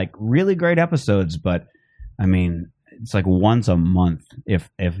 where I'm like really great episodes, but I mean it's like once a month, if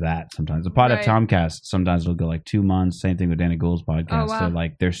that. Sometimes the Pod F Right. Tomcast sometimes it'll go like 2 months. Same thing with Dana Gould's podcast. Oh, wow. They're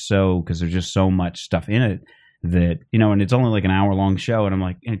like because there's just so much stuff in it that and it's only like an hour long show, and I'm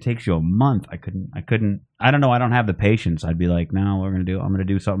like, and it takes you a month. I couldn't. I don't know. I don't have the patience. I'd be like, no, I'm gonna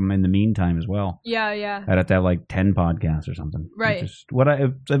do something in the meantime as well. Yeah. I'd have to have like 10 podcasts or something. Right.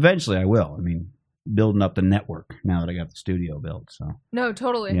 Eventually I will. I mean, building up the network now that I got the studio built. So No,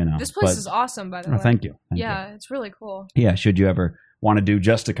 totally. You know, This place but- is awesome, by the oh, way. thank you. Thank you. Yeah, it's really cool. Yeah. Should you ever want to do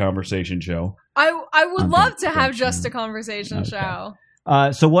just a conversation show? I would Okay, love to have okay. just a conversation Okay. show.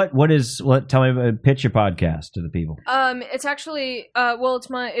 So tell me, pitch your podcast to the people. It's actually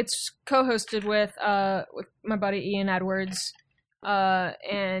it's co-hosted with my buddy Ian Edwards,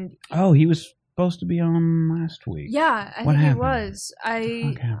 and Oh, he was supposed to be on last week. yeah, I What think he happened? was.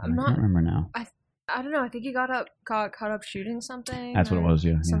 Okay, I'm I not. can't remember now. I don't know. I think he got caught up shooting something. That's what it or was.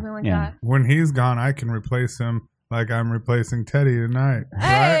 Yeah, something like yeah. that. When he's gone, I can replace him like I'm replacing Teddy tonight.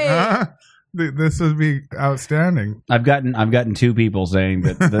 Hey! Right? Huh? This would be outstandanding. I've gotten two people saying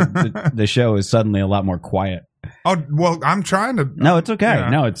that the show is suddenly a lot more quiet. Oh well, I'm trying to. No, it's okay. Yeah.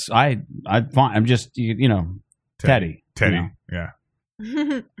 No, it's I'm fine. I'm just Teddy. Teddy. you know. Yeah.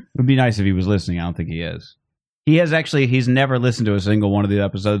 It would be nice if he was listening. I don't think he is. He's never listened to a single one of the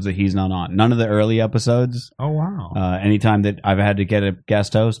episodes that he's not on. None of the early episodes. Oh wow. Anytime that I've had to get a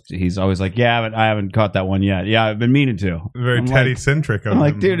guest host, he's always like, "Yeah, but I haven't caught that one yet. Yeah, I've been meaning to." Very I'm Teddy like- centric. I'm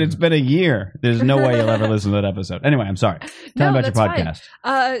like, dude, it's been a year. There's no way you'll ever listen to that episode. Anyway, I'm sorry. Tell me about your that's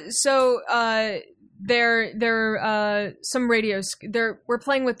podcast. So they're some radio. We're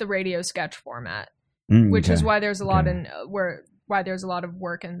playing with the radio sketch format, which is why there's a lot why there's a lot of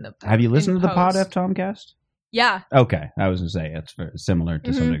work in the. Have you listened to in the Pod post. F Tomcast? Yeah. Okay, I was gonna say it's very similar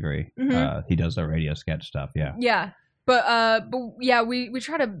to some Mhm. degree. Mhm. He does the radio sketch stuff. Yeah. Yeah, but yeah, we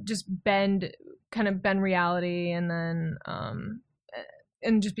try to just bend reality, and then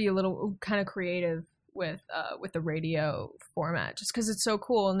and just be a little kind of creative with the radio format, just because it's so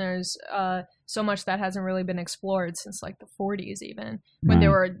cool, and there's so much that hasn't really been explored since like the 40s, even when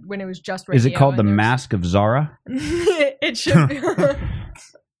it was just radio. Is it called The and there's- Mask of Zara? It should be.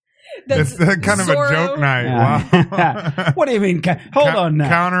 It's kind of Zorro. a joke night. Yeah. Wow. What do you mean? Hold on now.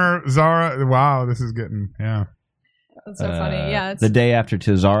 Counter Zara. Wow, this is getting That's so funny. Yeah, it's The day after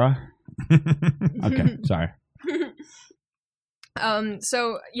to Zara. Okay, sorry.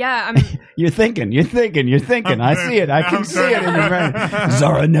 So yeah, I mean, You're thinking. I see it. I can see it in your brain.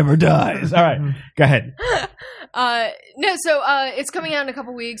 Zara never dies. All right, go ahead. no, so it's coming out in a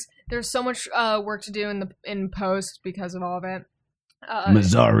couple weeks. There's so much work to do in post because of all of it.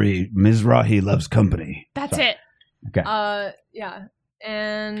 Mizrahi loves company. That's Sorry. it. Okay. Yeah,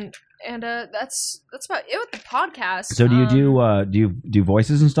 and that's about it with the podcast. So do you do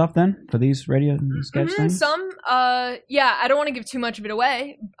voices and stuff then for these radio sketch things? Some, yeah. I don't want to give too much of it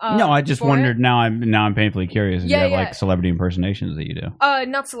away. No, I just for wondered. it. Now I'm painfully curious if you Yeah, have yeah. like celebrity impersonations that you do.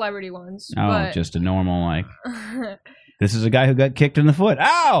 Not celebrity ones. Oh, but just a normal like. This is a guy who got kicked in the foot.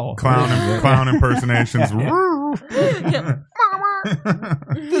 Ow! clown impersonations.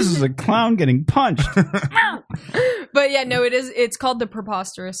 This is a clown getting punched. But yeah, no, it's called the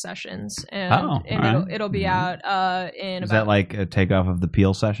Preposterous Sessions, and all right. it'll be out in Is about that like a takeoff of the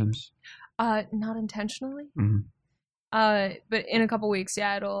Peel sessions? not intentionally. Mhm. But in a couple weeks,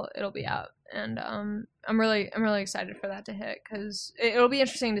 yeah, it'll be out, and I'm really excited for that to hit, because it'll be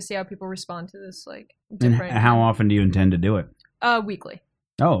interesting to see how people respond to this like And different. how often do you intend to do it? Weekly.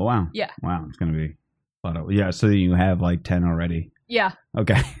 Oh wow! Yeah. Wow, it's gonna be a lot of So you have like 10 already. Yeah.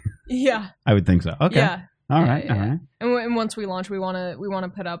 Okay, Yeah. I would think so. Okay. Yeah. All right. Yeah, All yeah. right. And once we launch, we want to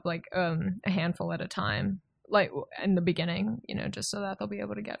put up like a handful at a time, like in the beginning, just so that they'll be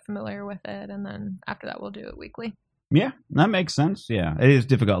able to get familiar with it, and then after that, we'll do it weekly. Yeah, that makes sense. Yeah, it is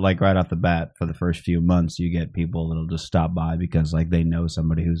difficult. Like right off the bat, for the first few months, you get people that'll just stop by because like they know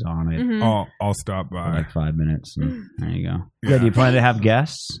somebody who's on it. Mhm. I'll stop For by. like 5 minutes, and there you go. Yeah. Yeah. Do you plan to have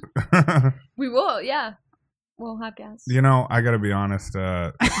guests? We will, yeah. We'll have guests. I got to be honest.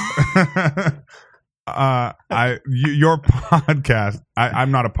 Your podcast.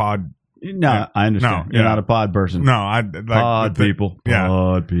 I'm not a pod. No, Yeah. I understand. No, You're yeah. not a pod person. No, I like pod people. Yeah.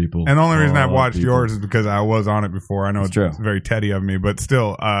 Pod people. And the only reason I Pod watched people. yours is because I was on it before. I know It's it's true. very Teddy of me, but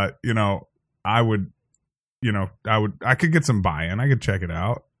still, I would, I could get some buy-in. I could check it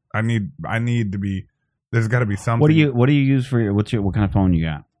out. I need to be. There's got to be something. What do you use for your? What kind of phone you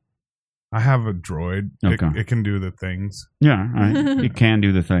got? I have a Droid. Okay. It can do the things. Yeah, all right. It can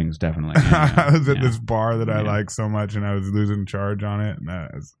do the things definitely. Yeah, I was at yeah. this bar that I Yeah. like so much, and I was losing charge on it. And I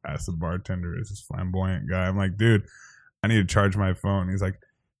asked the bartender, "Is this flamboyant guy?" I'm like, "Dude, I need to charge my phone." He's like,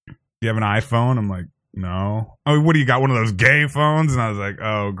 "Do you have an iPhone?" I'm like, "No." "Oh, what do you got? One of those gay phones?" And I was like,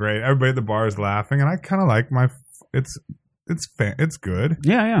 "Oh, great!" Everybody at the bar is laughing, and I kind of like my. It's good.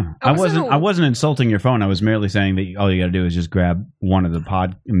 Yeah, yeah. I Also- wasn't insulting your phone. I was merely saying that all you got to do is just grab one of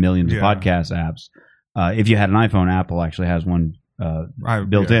the millions of Yeah. podcast apps. If you had an iPhone, Apple actually has one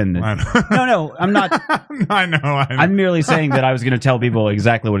built in. I know. No, I'm not. I know. I'm merely saying that I was going to tell people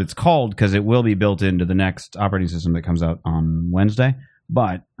exactly what it's called because it will be built into the next operating system that comes out on Wednesday.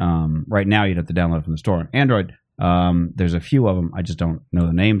 But right now, you'd have to download it from the store. Android, there's a few of them. I just don't know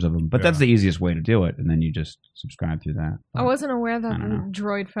the names of them. But that's the easiest way to do it. And then you just subscribe through that. I wasn't aware that the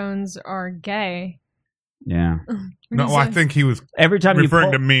Droid phones are gay. Yeah. No, I think he was every time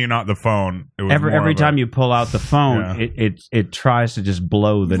referring to me, not the phone. It was every time you pull out the phone, it tries to just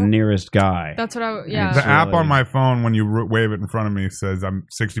blow the nearest guy. That's what I. The app on my phone, when you wave it in front of me, says I'm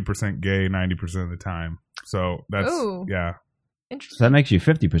 60% gay 90% of the time. So that's interesting. So that makes you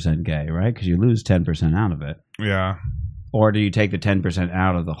 50% gay, right? Because you lose 10% out of it. Yeah. Or do you take the 10%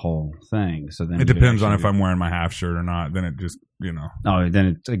 out of the whole thing? So then it depends on if I'm wearing my half shirt or not. Then it just, Oh,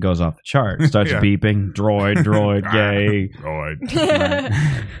 then it goes off the chart. It starts beeping. Droid, gay. Droid.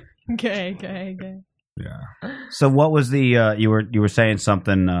 Gay. Yeah. So what was the you were saying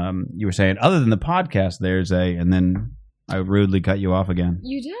something? You were saying other than the podcast, there's and then I rudely cut you off again.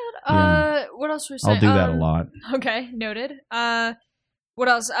 You did. Yeah. What else were you saying? I'll do that a lot. Okay, noted. What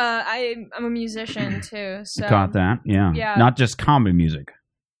else? I'm a musician too. So Got that? Yeah. Not just comedy music,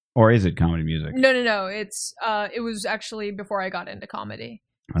 or is it comedy music? No. It's it was actually before I got into comedy.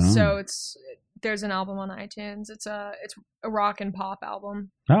 Oh. So there's an album on iTunes. It's a rock and pop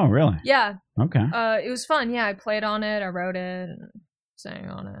album. Oh, really? Yeah. Okay. It was fun. Yeah, I played on it. I wrote it, and sang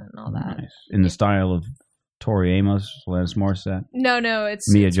on it, and all that. Nice. In the style of Tori Amos, Alanis Morissette. No,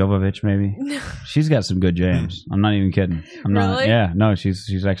 it's Mia Jovovich, maybe. She's got some good jams. I'm not even kidding. I'm not. Really? Yeah, no,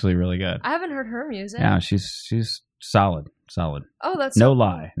 she's actually really good. I haven't heard her music. Yeah, she's solid. Oh, that's no so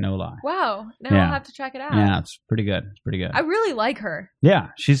lie. Wow. Now I'll have to check it out. Yeah, it's pretty good. I really like her. Yeah,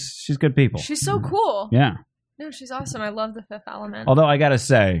 she's good people. She's so cool. Yeah. No, she's awesome. I love The Fifth Element. Although I gotta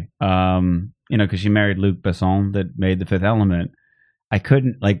say, because she married Luc Besson that made The Fifth Element. I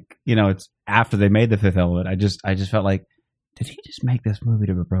couldn't it's after they made The Fifth Element. I just felt like, did he just make this movie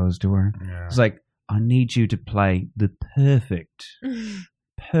to propose to her? Yeah. It's like, I need you to play the perfect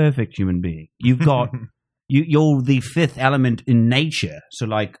human being. You've got you're the fifth element in nature. So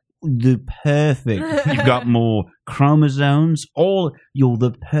like the perfect. You've got more chromosomes. You're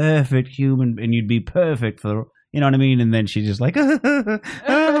the perfect human, and you'd be perfect for. You know what I mean? And then she's just like, is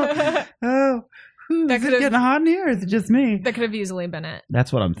it getting hot in here? Or is it just me? That could have easily been it.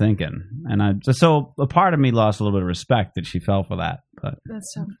 That's what I'm thinking. And so a part of me lost a little bit of respect that she fell for that. But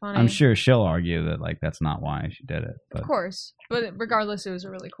that's so funny. I'm sure she'll argue that that's not why she did it. But, of course. But regardless, it was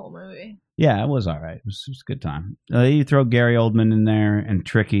a really cool movie. Yeah, it was all right. It was a good time. You throw Gary Oldman in there and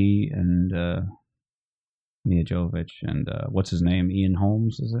Tricky and Mia Jovovich and what's his name? Ian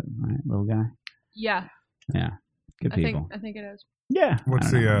Holmes, is it? Right, little guy? Yeah. Yeah. Good people. I think it is. Yeah. What's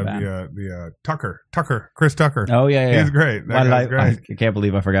the Tucker, Chris Tucker? Oh yeah. He's great. That guy's great. I can't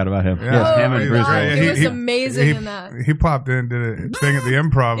believe I forgot about him. Yeah. Yes, him and Bruce God, Willis. he was amazing in that. He popped in, did a thing at the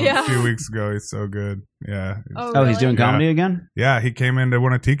Improv a few weeks ago. He's so good. Yeah. Oh, he's doing comedy again? Yeah, he came into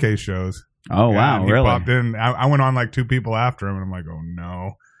one of TK's shows. Oh wow, he really? Popped in. I went on like two people after him, and I'm like, oh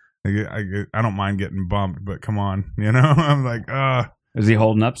no. I don't mind getting bumped, but come on, I'm like, Is he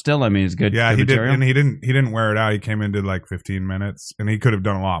holding up still? I mean, it's good. Yeah, good he material? did, and he didn't wear it out. He came in, did like 15 minutes, and he could have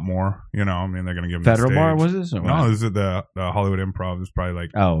done a lot more. I mean, they're going to give him Federal the Bar, stage. was this? Or No, what? this is at the Hollywood Improv. It was probably like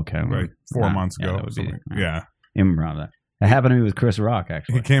okay, 4 months ago. That would be, yeah, Improv. That happened to me with Chris Rock.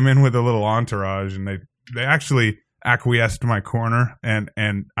 Actually, he came in with a little entourage, and they actually acquiesced to my corner, and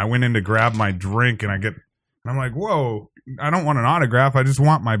I went in to grab my drink, and I'm like, whoa. I don't want an autograph. I just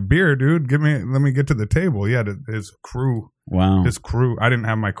want my beer, dude. Let me get to the table. He had his crew. Wow. His crew. I didn't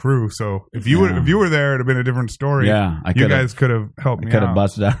have my crew, so if you were there, it'd have been a different story. Yeah, you guys could have helped me. Could have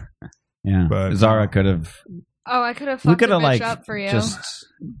busted out. Yeah, but Zara could have. Oh, I could have fucked the bitch up for you. Just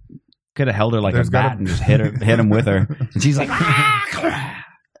could have held her like a bat and just hit him with her, and she's like,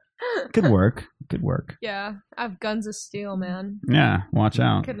 Good work. Yeah, I have guns of steel, man. Yeah, watch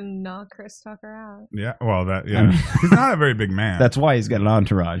out. Could have knocked Chris Tucker out. Yeah, well, he's not a very big man. That's why he's got an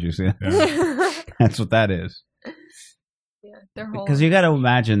entourage, you see. Yeah. That's what that is. Yeah, they're whole. Because you got to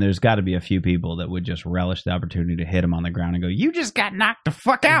imagine there's got to be a few people that would just relish the opportunity to hit him on the ground and go, "You just got knocked the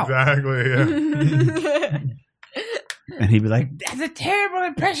fuck out." Exactly, yeah. And he'd be like, "That's a terrible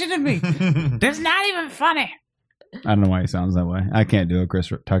impression of me. That's not even funny." I don't know why he sounds that way. I can't do a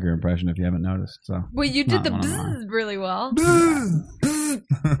Chris Tucker impression if you haven't noticed. So, well, you did the bzzz really well. Yeah,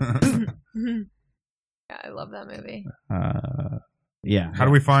 I love that movie. Yeah. How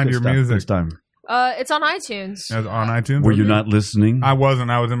do we find your music? This time. It's on iTunes. It's on iTunes. Were you not listening? I wasn't.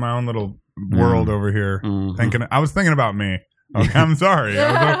 I was in my own little world over here, I was thinking about me. Okay, I'm sorry.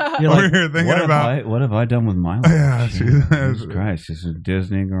 I was You're over like, here thinking about. what have I done with my life? Yeah, Jesus Christ, she's a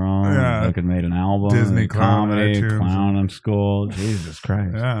Disney girl. Yeah. Fucking made an album. Disney clown, comedy, iTunes. clown in school. Jesus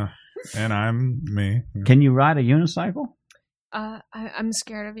Christ. Yeah, and I'm me. Can you ride a unicycle? I'm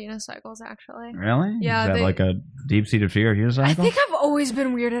scared of unicycles, actually. Really? Yeah, Is that they- like a deep-seated fear of unicycle? I think I've always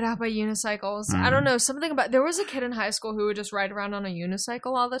been weirded out by unicycles. I Mm. don't know, something about... There was a kid in high school who would just ride around on a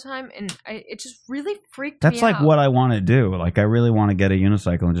unicycle all the time, and it just really freaked me That's like out. what I want to do. Like, I really want to get a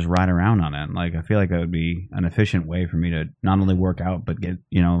unicycle and just ride around on it. Like, I feel like that would be an efficient way for me to not only work out, but get,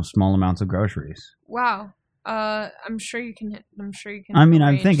 small amounts of groceries. Wow. I'm sure you can. I mean, I'm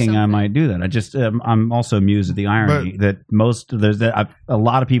arrange thinking I something. might do that. I just, I'm also amused at the irony that a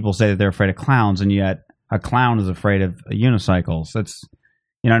lot of people say that they're afraid of clowns, and yet a clown is afraid of unicycles. That's,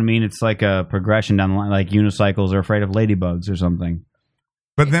 you know what I mean? It's like a progression down the line. Like unicycles are afraid of ladybugs or something.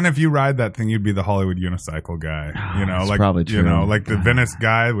 But then if you ride that thing, you'd be the Hollywood unicycle guy. That's like probably true. Like the Venice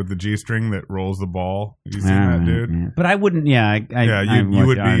guy with the G-string that rolls the ball. You seen that dude? Yeah. But I wouldn't. Yeah, you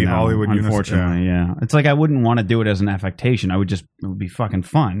would be Hollywood unicycle. Unfortunately, yeah. It's like I wouldn't want to do it as an affectation. It would be fucking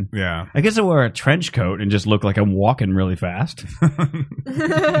fun. Yeah. I guess I wear a trench coat and just look like I'm walking really fast.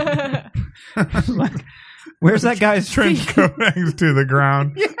 Like, where's that guy's Trench coat hangs to the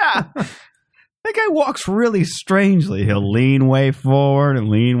ground. Yeah. That guy walks really strangely. He'll lean way forward and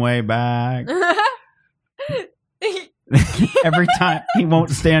lean way back. Every time he won't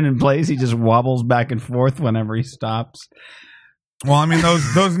stand in place, he just wobbles back and forth whenever he stops. Well, I mean,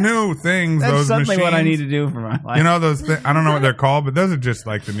 those new things, That's those suddenly machines, what I need to do for my life. those things, I don't know what they're called, but those are just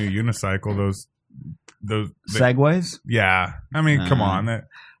like the new unicycle. Segways? Yeah. I mean, come on.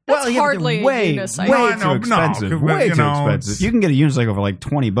 That's yeah, but hardly they're way, a unicycle. way No, I too know, expensive. no, way you too know, expensive. it's- You can get a unicycle for like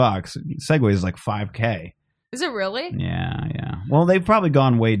 $20. Segway is like $5,000. Is it really? Yeah. Well, they've probably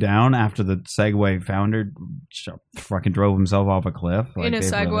gone way down after the Segway founder fucking drove himself off a cliff. Like, In a they've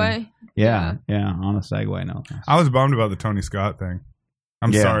Segway? really- yeah, on a Segway. No, I was bummed about the Tony Scott thing.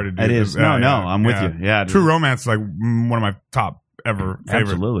 I'm Yeah, sorry to do it this. is. No, I'm with you. Yeah, True Romance is like one of my top ever favorite.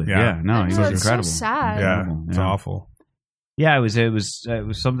 absolutely. Yeah, no, he Oh, was it's incredible. so sad. Yeah, Incredible, it's yeah. awful. Yeah, it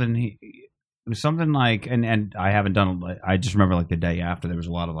was something. It was something like, and I haven't done. I just remember like the day after there was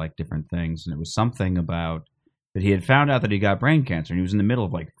a lot of like different things, and it was something about that he had found out that he got brain cancer, and he was in the middle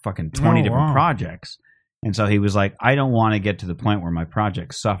of like fucking 20 different wow. projects, and so he was like, I don't want to get to the point where my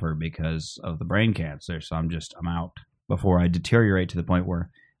projects suffer because of the brain cancer, so I'm out before I deteriorate to the point where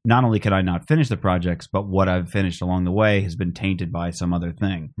not only can I not finish the projects, but what I've finished along the way has been tainted by some other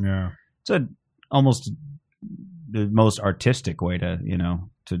thing. Yeah. It's almost the most artistic way to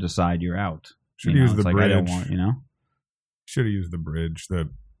decide you're out. Should use the it's like, bridge. I don't want, Should have used the bridge, the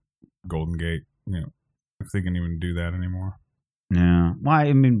Golden Gate. If they can even do that anymore. Yeah. Well,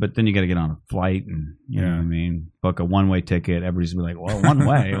 I mean, but then you got to get on a flight and you know Yeah. what I mean, book a one-way ticket. Everybody's gonna be like, well, one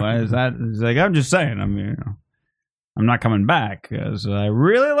way. Why is that? It's like, I'm just saying. I mean, I'm not coming back because I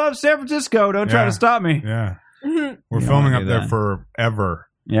really love San Francisco. Don't try Yeah. to stop me. Yeah. You We're don't filming wanna up do there that. forever.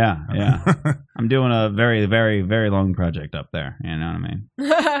 Yeah. I'm doing a very, very, very long project up there. You know what I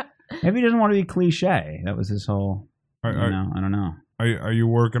mean? Maybe he doesn't want to be cliche. That was his whole. I don't know. Are you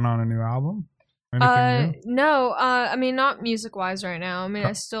working on a new album? Anything new? No. I mean, not music wise right now. I mean,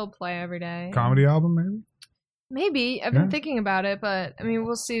 I still play every day. Comedy album, maybe? Maybe. I've been thinking about it, but I mean,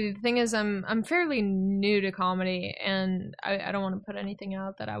 we'll see. The thing is, I'm fairly new to comedy, and I don't want to put anything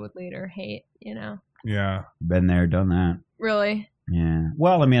out that I would later hate. Yeah. Been there, done that. Really. Yeah.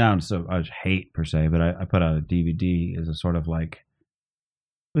 Well, I mean, I don't hate per se, but I put out a DVD as a sort of like.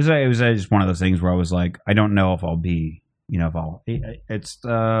 It was just one of those things where I was like, I don't know if I'll be, if I'll. It's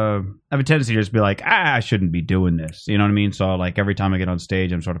I have a tendency to just be like, I shouldn't be doing this. You know what I mean? So like every time I get on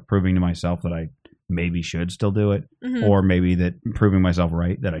stage, I'm sort of proving to myself that I maybe should still do it, Mhm. or maybe that proving myself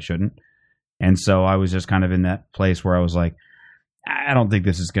right that I shouldn't. And so I was just kind of in that place where I was like, I don't think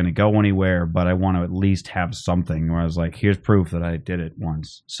this is going to go anywhere, but I want to at least have something where I was like, here's proof that I did it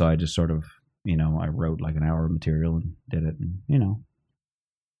once. So I just sort of, I wrote like an hour of material and did it. And,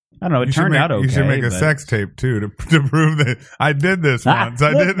 I don't know. It turned out okay. You should make a but- sex tape, too, to prove that I did this once.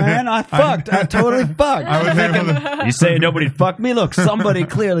 I look, did man, I fucked. I totally fucked. I was able to. You say nobody fucked me? Look, somebody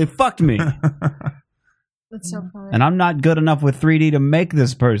clearly fucked me. That's so funny. And I'm not good enough with 3D to make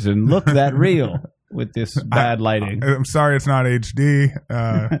this person look that real with this bad lighting. I'm sorry it's not HD.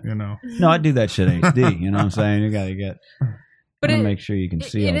 No, I do that shit HD. You know what I'm saying? You got to get. But to it- make sure you can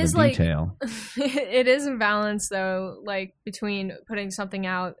see it all is the like- detail. It is a balance though, like between putting something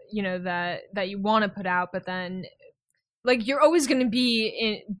out, that you want to put out, but then like you're always going to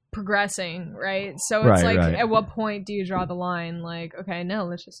be progressing, right? So it's Right, like, right. at what point do you draw the line? Like, okay, no,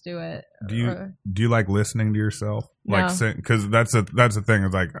 let's just do it. Do you like listening to yourself? No. Like sing? Because that's the thing.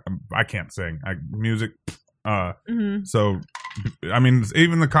 Is like I can't sing. Music. So I mean,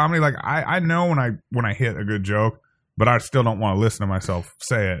 even the comedy. Like I know when I hit a good joke, but I still don't want to listen to myself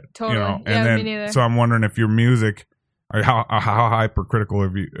say it. Totally. You know? Yeah, And then, me neither. so I'm wondering if your music, or how hypercritical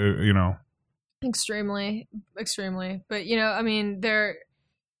of you, you know. Extremely. But I mean, there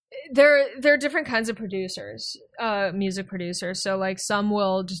are different kinds of producers, music producers. So like some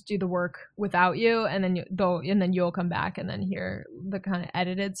will just do the work without you, and then you'll come back and then hear the kind of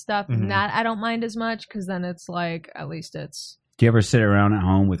edited stuff. Mhm. And that I don't mind as much, because then it's like, at least it's. Do you ever sit around at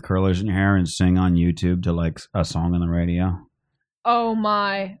home with curlers in your hair and sing on YouTube to like a song on the radio? Oh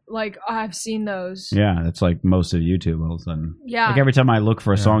my! Like, I've seen those. Yeah, it's like most of YouTube all of a sudden. Yeah. Like every time I look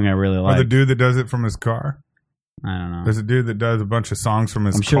for a song I really Or like, the dude that does it from his car. I don't know. There's a dude that does a bunch of songs from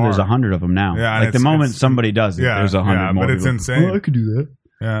his I'm car. sure there's 100 of them now. Yeah, like the it's- moment it's- somebody does it, there's 100 more. but it's people. insane. Oh, I could do that.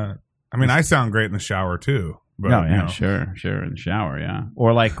 Yeah. I mean, I sound great in the shower too. But, Oh yeah, you know. sure, in the shower, yeah,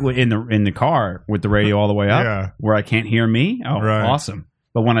 or like in the car with the radio all the way up, Yeah. where I can't hear me. Oh, Right. awesome!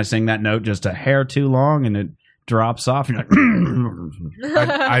 But when I sing that note just a hair too long and it drops off, you're like,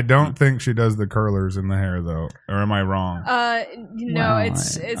 I don't think she does the curlers in the hair though, or am I wrong? No, Wow,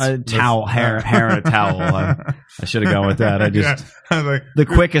 it's a towel, hair in a towel. I should have gone with that. I just Yeah. I was like, the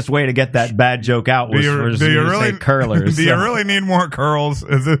quickest way to get that bad joke out was for do you you to really say curlers. Do you really need more curls?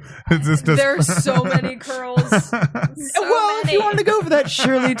 Is this just? There's so many curls. So well, if many. you wanted to go for that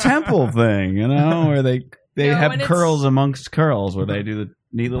Shirley Temple thing, where they No, have when it's- curls amongst curls, where they do the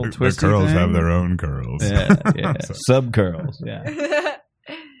neat little The twisty curls thing. have their own curls. Yeah, So- sub curls. Yeah,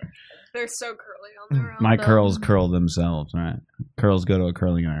 They're so curly on their own. my though. curls curl themselves. Right, curls go to a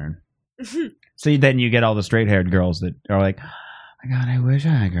curling iron. See, then you get all the straight-haired girls that are like, "Oh my God, I wish I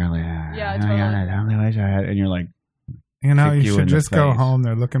had curly hair. Yeah, oh my God, I totally. totally wish I had." And you're like, You know, Kick you you in should the just go face. home.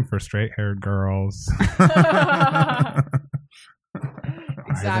 They're looking for straight-haired girls.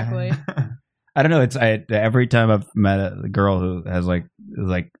 Exactly. I don't know. It's every time I've met a girl who has like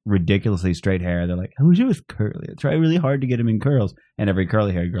ridiculously straight hair, they're like, "I wish it was curly." I try really hard to get him in curls, and every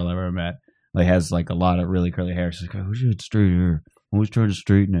curly haired girl I've ever met like has like a lot of really curly hair. She's like, "I wish it had straight hair. I always trying to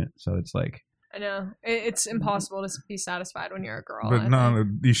straighten it." So it's like, I know. It's impossible to be satisfied when you're a girl. But I no, think.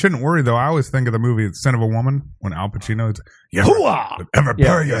 you shouldn't worry though. I always think of the movie "Son of a Woman" when Al Pacino is, "You ever Yeah.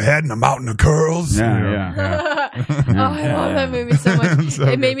 bury your head in a mountain of curls?" Yeah, You know? yeah. Oh, I love that movie so much. So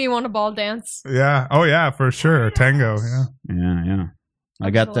it good. made me want to ball dance. Yeah. Oh yeah, for sure. Tango. Yeah. yeah. I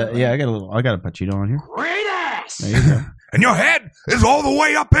got the Absolutely. I got a Pacino on here. Great ass. There you go. And your head is all the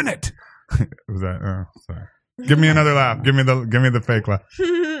way up in it. Was that? Oh, sorry. Give me another laugh. Give me the fake laugh.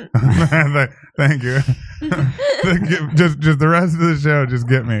 Thank you. just the rest of the show. Just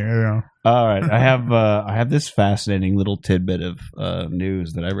get me. You know. All right, I have this fascinating little tidbit of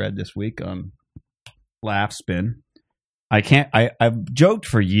news that I read this week on Laugh Spin. I've joked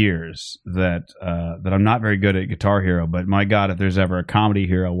for years that I'm not very good at Guitar Hero, but my God, if there's ever a comedy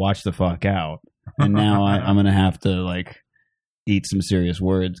hero, watch the fuck out. And now I'm gonna have to like eat some serious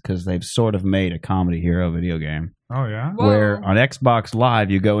words because they've sort of made a comedy hero video game Oh yeah. Whoa. where on Xbox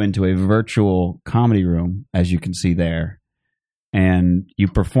Live you go into a virtual comedy room, as you can see there, and you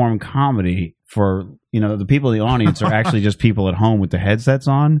perform comedy for the people in the audience are actually just people at home with the headsets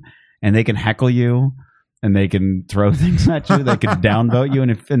on, and they can heckle you. And they can throw things at you. They can downvote you.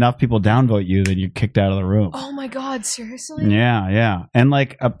 And if enough people downvote you, then you're kicked out of the room. Oh my God! Seriously? Yeah. And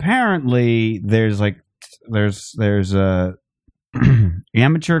like apparently there's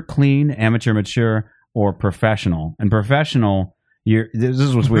amateur clean, amateur mature, or professional. And professional, this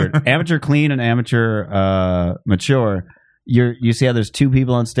is what's weird. Amateur clean and amateur mature. You see how there's two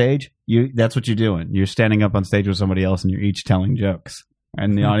people on stage? That's what you're doing. You're standing up on stage with somebody else, and you're each telling jokes.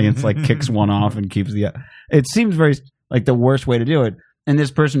 And the audience like kicks one off and keeps the. It seems very like the worst way to do it. And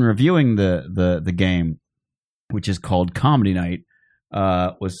this person reviewing the game, which is called Comedy Night,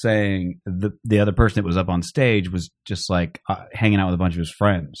 was saying the other person that was up on stage was just like hanging out with a bunch of his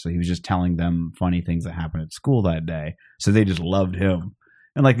friends. So he was just telling them funny things that happened at school that day. So they just loved him.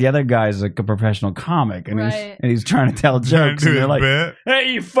 And like the other guy's like a professional comic, and Right. he's trying to tell jokes, and they're like, bit.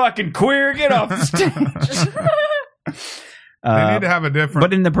 "Hey, you fucking queer, get off the stage." They need to have a different.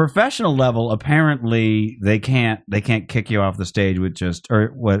 But in the professional level, apparently they can't kick you off the stage with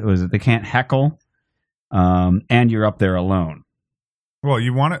what was it? They can't heckle, and you're up there alone. Well,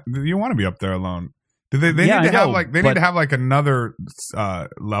 you want to be up there alone. Do they? They Yeah, need to I have know, like they but- need to have like another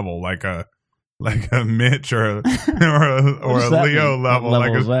level, like a Mitch or a does that Leo mean? level, What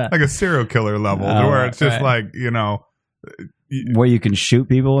level is that? like a serial killer level, to Oh, where it's just right. like Where you can shoot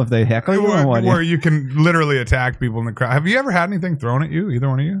people if they heckle you, or what? Where you can literally attack people in the crowd. Have you ever had anything thrown at you? Either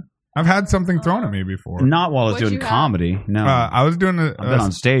one of you? I've had something thrown at me before. Not while I was What'd doing you comedy. No, I was doing. I've been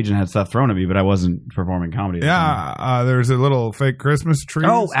on stage and had stuff thrown at me, but I wasn't performing comedy. at the time. Yeah, there's a little fake Christmas tree.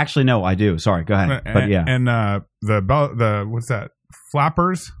 Oh, actually, no, I do. Sorry, go ahead. But yeah, and the what's that?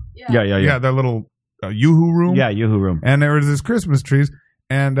 Flappers. yeah. That little yoo-hoo room. Yeah, Yoo-hoo room. And there was this Christmas trees,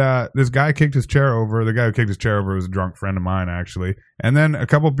 and this guy kicked his chair over. The guy who kicked his chair over was a drunk friend of mine, actually. And then a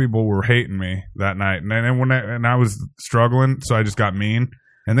couple people were hating me that night, and then when I was struggling, so I just got mean,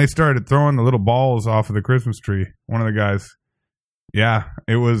 and they started throwing the little balls off of the Christmas tree. One of the guys, yeah,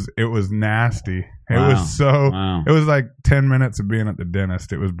 it was nasty. It Wow. was so. Wow. It was like 10 minutes of being at the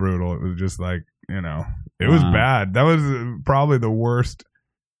dentist. It was brutal. It was just like, it was Wow. bad. That was probably the worst.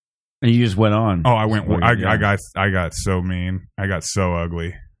 And you just went on. Oh, I went. I Yeah. got so mean. I got so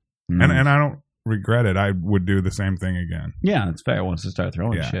ugly, Mm. and I don't regret it. I would do the same thing again. Yeah, it's fair once to start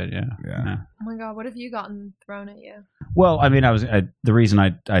throwing Yeah. shit. Yeah. Yeah. Oh my god, what have you gotten thrown at you? Well, I mean, the reason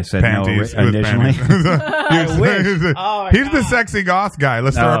I said Panties. no It was initially. panties. I wish. Oh, my He's the God. sexy goth guy.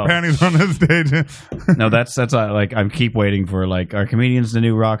 Let's throw No. our panties on the stage. No, that's like I keep waiting for like are comedians the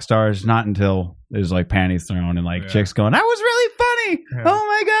new rock stars? Not until there's like panties thrown and like Yeah. chicks going, "That was really funny." Yeah. Oh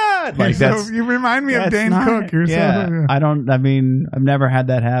my god! Like You're that's so, you remind me of that's Dane not- Cook. You're yeah, so. I don't. I mean, I've never had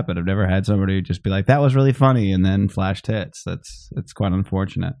that happen. I've never had somebody just be like, "That was really funny," and then flash tits. That's quite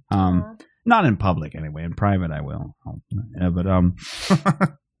unfortunate. Aw. Not in public anyway. In private, I will. Yeah, but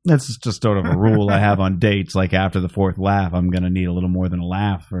that's just sort of a rule I have on dates. Like after the fourth laugh, I'm going to need a little more than a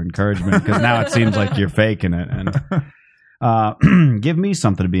laugh for encouragement because now it seems like you're faking it. And give me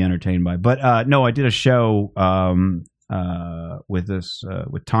something to be entertained by. But no, I did a show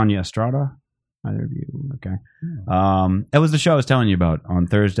with Tanya Estrada. Either of you, okay? It was the show I was telling you about on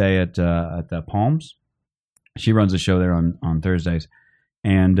Thursday at the Palms. She runs a show there on Thursdays,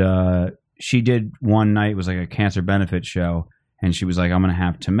 and she did one night. It was like a cancer benefit show. And she was like, I'm going to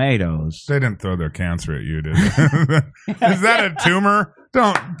have tomatoes. They didn't throw their cancer at you, did they? Is that a tumor?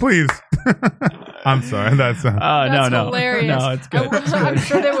 Don't, please. I'm sorry. That's That's no. hilarious. No, it's good. I'm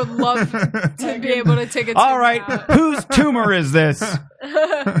sure they would love to be able to take a All tumor right. out. Whose tumor is this?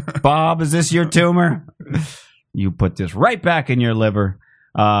 Bob, is this your tumor? You put this right back in your liver.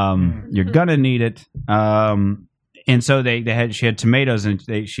 You're going to need it. And so she had tomatoes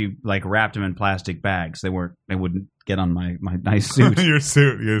and she like wrapped them in plastic bags. They wouldn't get on my nice suit. your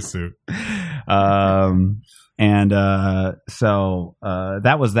suit. So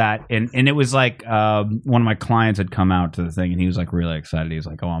that was that. And it was like, one of my clients had come out to the thing and he was like really excited. He was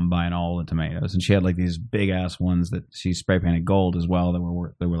like, oh, I'm buying all the tomatoes. And she had like these big ass ones that she spray painted gold as well.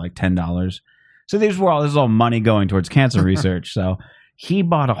 They were like $10. So this is all money going towards cancer research. So he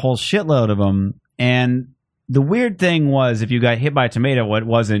bought a whole shitload of them. And the weird thing was, if you got hit by a tomato, it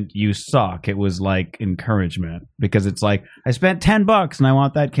wasn't "you suck." It was like encouragement, because it's like, I spent $10 and I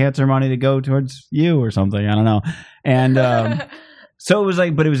want that cancer money to go towards you or something. I don't know. And so it was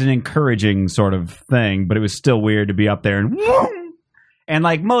like, but it was an encouraging sort of thing. But it was still weird to be up there and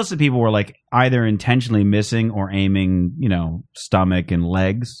like most of the people were like either intentionally missing or aiming, stomach and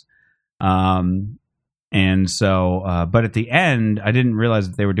legs. And so, but at the end, I didn't realize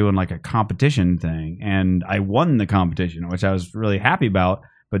that they were doing like a competition thing, and I won the competition, which I was really happy about.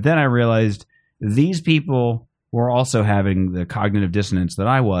 But then I realized these people were also having the cognitive dissonance that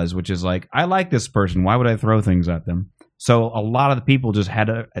I was, which is like, I like this person. Why would I throw things at them? So a lot of the people just had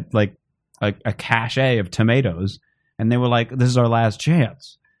a cachet of tomatoes, and they were like, this is our last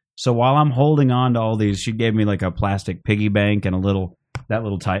chance. So while I'm holding on to all these, she gave me like a plastic piggy bank and that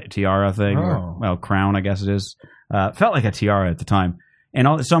little tiara thing, or crown, I guess it is. Felt like a tiara at the time.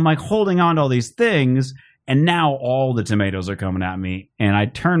 And so I'm like holding on to all these things, and now all the tomatoes are coming at me. And I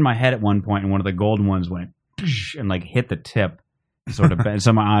turned my head at one point, and one of the golden ones went and like hit the tip, sort of.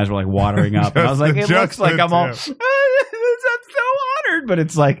 So my eyes were like watering up. And I was like, it looks like I'm all, I'm so honored. But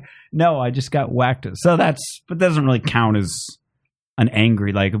it's like, no, I just got whacked. So but that doesn't really count as an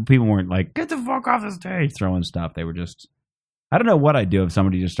angry, like people weren't like, get the fuck off the stage throwing stuff. They were just, I don't know what I'd do if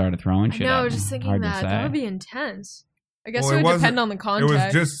somebody just started throwing shit. No, at I was me. just thinking Hard to that say. would be intense. I guess Well, it it would wasn't- depend on the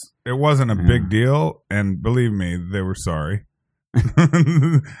context. It wasn't a big deal, and believe me, they were sorry.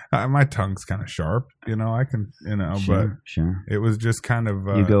 My tongue's kind of sharp, I can, but Sure. it was just kind of.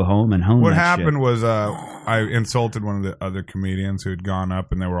 You go home and home. What that happened shit. was I insulted one of the other comedians who had gone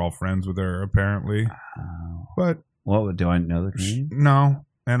up, and they were all friends with her apparently. But What do I know the comedian? no,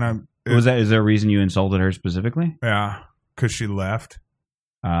 and Is there a reason you insulted her specifically? yeah, because she left.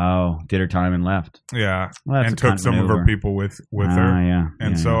 Oh, did her time and left. Yeah, Well, that's and a took cunt some of her maneuver. people with her. Yeah.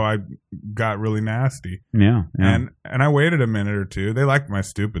 And so I got really nasty. Yeah. And I waited a minute or two. They liked my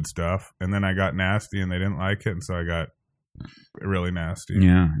stupid stuff, and then I got nasty, and they didn't like it, and so I got really nasty.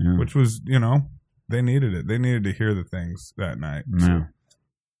 Yeah. Which was, they needed it. They needed to hear the things that night. Yeah. So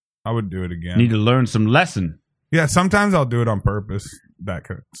I would do it again. Need to learn some lesson. Yeah, sometimes I'll do it on purpose.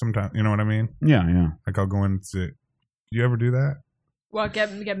 Sometimes, you know what I mean? Yeah. Like I'll go in and sit. Do you ever do that? What,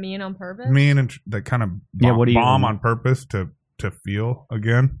 get mean on purpose? Mean and that kind of bomb on purpose to feel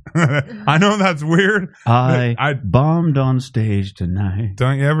again. I know that's weird. I bombed on stage tonight.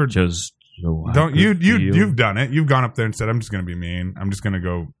 Don't you ever Just so I don't could you feel. you've done it. You've gone up there and said, I'm just gonna be mean. I'm just gonna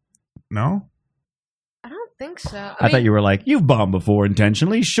go. No? I don't think so. I thought you were like, you've bombed before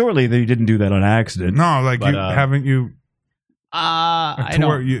intentionally. Surely you didn't do that on accident. No, like But, you haven't you I to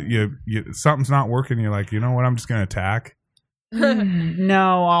where you something's not working, you're like, you know what, I'm just gonna attack.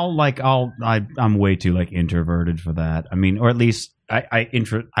 No, I'm way too like introverted for that. I mean, or at least I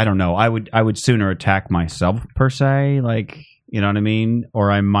don't know. I would sooner attack myself per se, like, you know what I mean? Or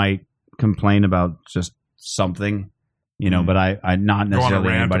I might complain about just something, but I not Go on a necessarily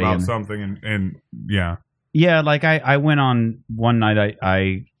rant anybody. about something and yeah. Yeah, like I went on one night.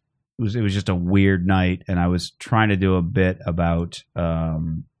 It was just a weird night, and I was trying to do a bit about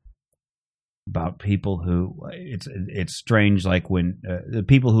people who it's strange, like when the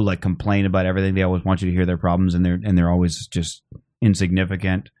people who like complain about everything, they always want you to hear their problems, and they're always just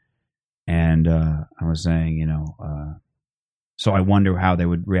insignificant. And I was saying, so I wonder how they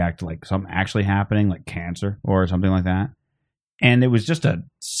would react to like something actually happening, like cancer or something like that. And it was just a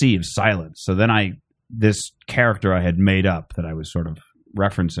sea of silence. So then this character I had made up that I was sort of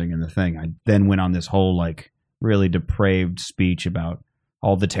referencing in the thing, I then went on this whole like really depraved speech about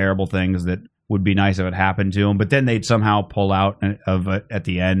all the terrible things that would be nice if it happened to them, but then they'd somehow pull out of it at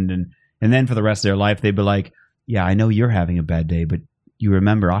the end, and then for the rest of their life they'd be like, yeah, I know you're having a bad day, but you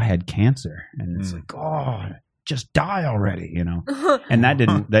remember I had cancer. And it's like, oh, just die already, and that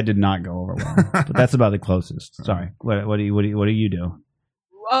did not go over well. But that's about the closest. Sorry, what do you do?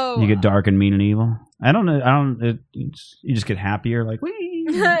 Oh, You get dark and mean and evil. I don't know. You just get happier, like, wee.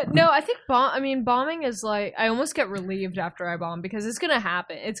 no, I think bombing is like, I almost get relieved after I bomb because it's gonna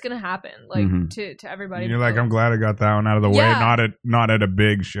happen. It's gonna happen, like to everybody. You're like, I'm glad I got that one out of the way. Not at a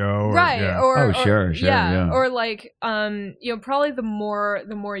big show, right? Yeah. Sure, yeah. Or like, probably the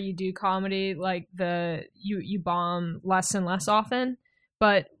more you do comedy, like you bomb less and less often.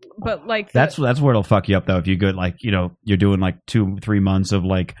 But like that's where it'll fuck you up though. If you go like, you're doing like 2-3 months of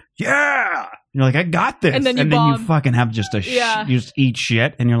like, yeah, you're like, I got this, and then you fucking have just you just eat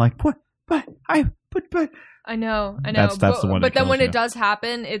shit, and you're like, but I know. That's the one. But then when it does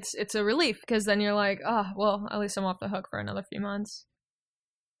happen, it's a relief because then you're like, oh well, at least I'm off the hook for another few months.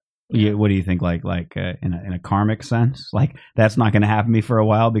 Yeah, what do you think? Like in a karmic sense, like that's not going to happen to me for a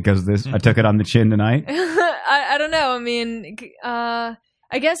while because I took it on the chin tonight. I don't know. I mean,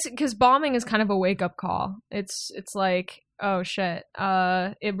 I guess because bombing is kind of a wake up call. It's like, oh shit.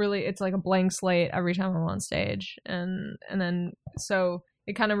 It's like a blank slate every time I'm on stage, and then so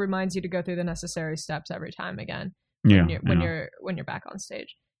it kind of reminds you to go through the necessary steps every time again. When you're back on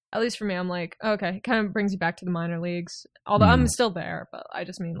stage. At least for me, I'm like, okay, it kind of brings you back to the minor leagues. Although I'm still there, but I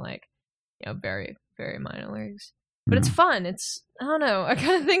just mean like, very, very minor leagues. But it's fun. It's, I don't know. I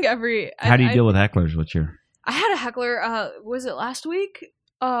kind of think how do you deal with hecklers? I had a heckler. Was it last week?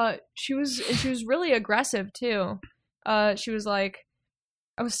 She was really aggressive too. She was like,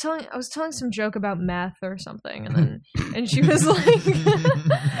 I was telling some joke about meth or something, and she was like,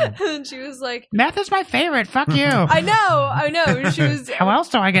 meth is my favorite. Fuck you. I know. She was. How else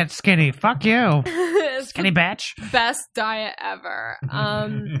do I get skinny? Fuck you, skinny bitch. Best diet ever.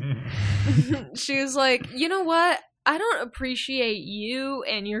 She was like, you know what? I don't appreciate you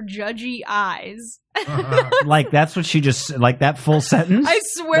and your judgy eyes. Like that's what she just like that full sentence. I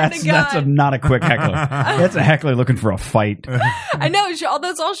swear to God, that's not a quick heckler. That's a heckler looking for a fight. I know.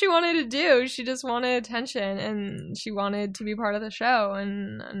 That's all she wanted to do. She just wanted attention, and she wanted to be part of the show.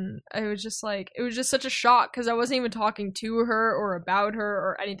 And I was just like, it was just such a shock because I wasn't even talking to her or about her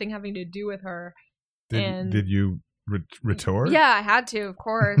or anything having to do with her. Did you retort? Yeah, I had to, of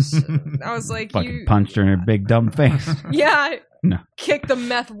course. I was like, fucking punched her in her big dumb face. Yeah, No. kick the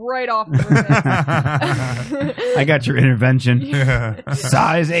meth right off the I got your intervention. Yeah.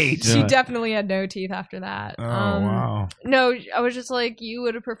 Size 8. She definitely had no teeth after that. Oh, wow. No, I was just like, you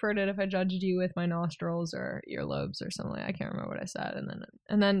would have preferred it if I judged you with my nostrils or earlobes or something. I can't remember what I said.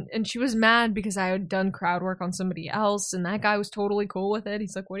 And she was mad because I had done crowd work on somebody else, and that guy was totally cool with it.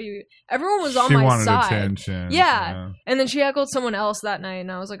 He's like, what are you... Everyone was on She my wanted side. attention. Yeah. And then she heckled someone else that night,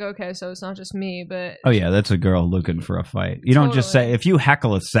 and I was like, okay, so it's not just me, but... Oh, yeah, that's a girl looking for a fight. You don't just Totally. say, if you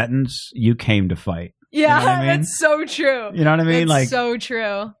heckle a sentence, you came to fight. Yeah, You know what I mean? that's so true. You know what I mean? That's Like, so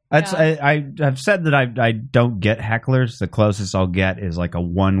true. that's Yeah. I've said that I don't get hecklers. The closest I'll get is like a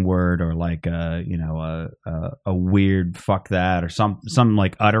one word or like a weird fuck that or some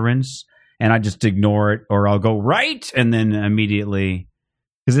like utterance, and I just ignore it, or I'll go right and then immediately,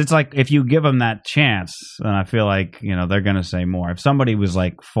 because it's like if you give them that chance, then I feel like they're gonna say more. If somebody was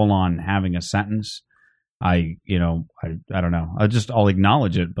like full on having a sentence, I don't know. I'll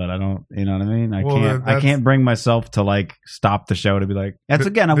acknowledge it, but I don't, you know what I mean? I can't bring myself to like stop the show to be like,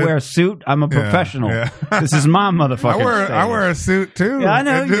 I wear a suit. I'm a professional. Yeah. This is my motherfucking I wear a suit too. Yeah, I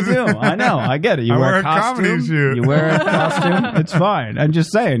know you do. I know. I get it. You I wear wear a a costume. comedy suit. You wear a costume. It's fine. I'm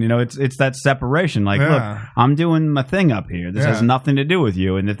just saying, it's that separation. Like, look, I'm doing my thing up here. This has nothing to do with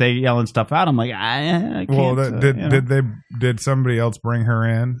you. And if they yelling stuff out, I'm like, I can't. Well, did somebody else bring her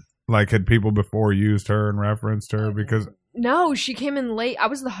in? Like, had people before used her and referenced her? Because No, she came in late. I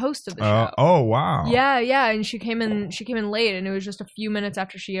was the host of the show. Oh, wow. Yeah, and she came in late, and it was just a few minutes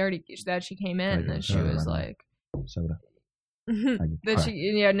after she came in, and then she was like, soda.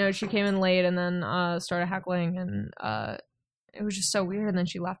 she came in late and then started heckling, and it was just so weird, and then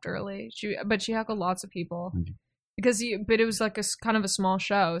she left early. But she heckled lots of people. But it was like a kind of a small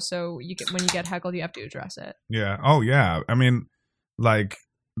show, so when you get heckled, you have to address it. Yeah. Oh, yeah. I mean, like,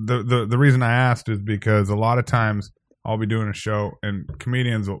 the reason I asked is because a lot of times I'll be doing a show and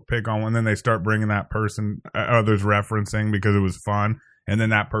comedians will pick on one, and then they start bringing that person others referencing because it was fun, and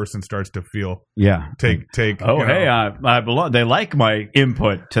then that person starts to feel take. Oh, hey, I belong. They like my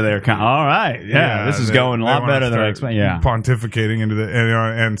input to their all right, this is going a lot better than I expected. Yeah, pontificating into the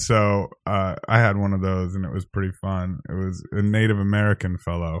and so I had one of those, and it was pretty fun. It was a Native American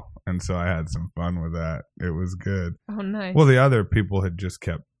fellow, and so I had some fun with that. It was good. Oh, nice. Well, the other people had just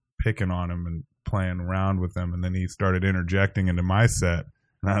kept picking on him and playing around with him, and then he started interjecting into my set,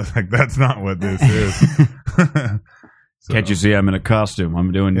 and I was like, that's not what this is. So, can't you see I'm in a costume?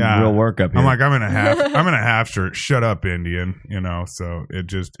 I'm doing real work up here. I'm like, I'm in a half shirt. Shut up, Indian. So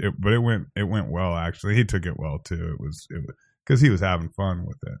but it went well, actually. He took it well too. It was because he was having fun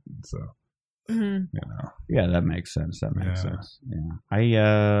with it. And so yeah, that makes sense. Sense. Yeah,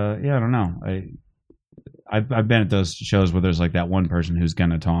 I don't know. I've been at those shows where there's like that one person who's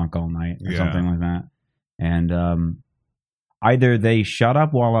gonna talk all night or something like that, and either they shut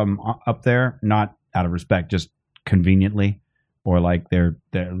up while I'm up there, not out of respect, just conveniently, or like they're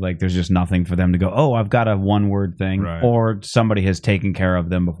like there's just nothing for them to go, oh, I've got a one word thing, or somebody has taken care of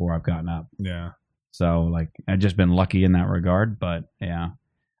them before I've gotten up. So like I've just been lucky in that regard. But yeah,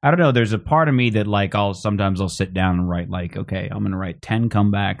 I don't know, there's a part of me that like I'll sit down and write like, okay, I'm gonna write 10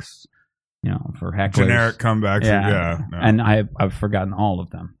 comebacks for hecklers. Generic comebacks. No. And I've forgotten all of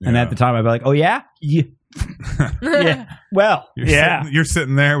them. And at the time I'd be like, oh yeah? Well, you're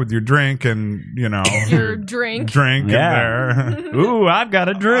sitting there with your drink and your drink in there. Ooh, I've got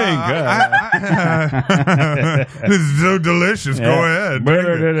a drink. This is so delicious. Go ahead.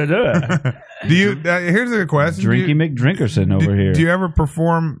 Do you? Here's a question. Drinky McDrinkerson over here. Do you ever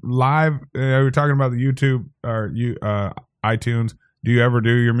perform live? We were talking about the YouTube or iTunes. Do you ever do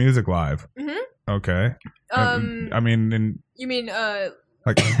your music live? Mm-hmm. Okay. I mean, you mean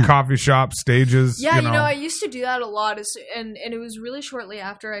like coffee shop stages? Yeah, I used to do that a lot, and it was really shortly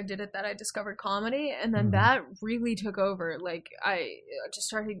after I did it that I discovered comedy, and then that really took over. Like I just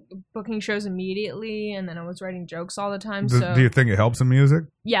started booking shows immediately, and then I was writing jokes all the time. So do you think it helps in music?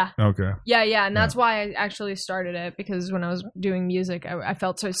 Yeah. Okay. Yeah, and that's why I actually started it, because when I was doing music, I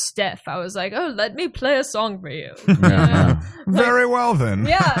felt so stiff. I was like, oh, let me play a song for you. Very well then.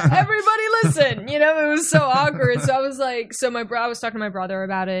 Yeah, everybody listen. It was so awkward. So I was like, I was talking to my brother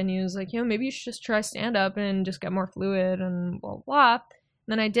about it, and he was like, maybe you should just try stand up and just get more fluid and blah blah. And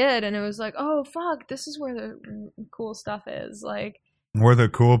then I did, and it was like, oh fuck, this is where the cool stuff is. Like, where the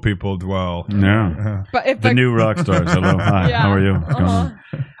cool people dwell. Yeah. But if the new rock stars. Hello. Hi. How are you? What's going on?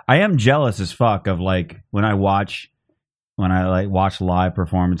 I am jealous as fuck of like when I watch live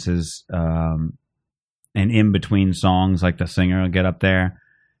performances, and in between songs, like the singer will get up there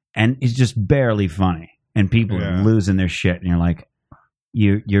and it's just barely funny, and people are losing their shit, and you're like,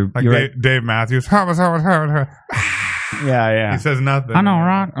 you're like Dave Matthews. Yeah. He says nothing. I know,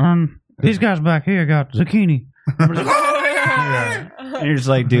 right? These guys back here got zucchini. Yeah. And you're just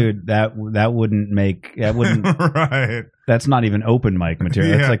like, dude, that wouldn't Right. that's not even open mic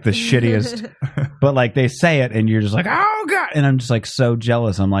material. It's Yeah. like the shittiest. But like they say it and you're just like, oh God. And I'm just like so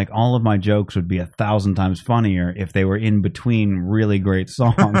jealous. I'm like, all of my jokes would be 1,000 times funnier if they were in between really great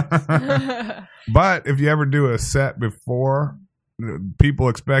songs. But if you ever do a set before people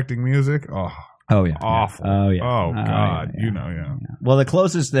expecting music, Oh yeah. awful. Oh yeah. Oh God. Yeah. Yeah. Well, the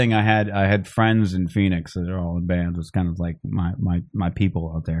closest thing I had friends in Phoenix that are all in bands. Was kind of like my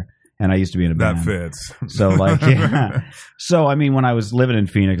people out there, and I used to be in a band. That fits. So like, yeah. So I mean, when I was living in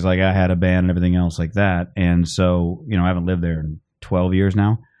Phoenix, like I had a band and everything else like that, and so I haven't lived there in 12 years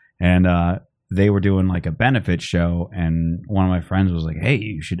now, and they were doing like a benefit show, and one of my friends was like, "Hey,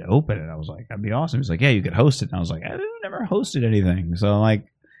 you should open it." I was like, "That'd be awesome." He's like, "Yeah, you could host it." And I was like, "I've never hosted anything, so like."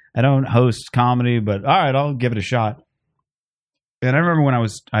 I don't host comedy, but all right, I'll give it a shot. And I remember when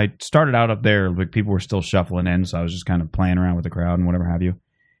I started out up there, like people were still shuffling in, so I was just kind of playing around with the crowd and whatever have you.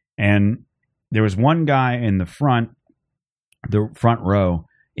 And there was one guy in the front row,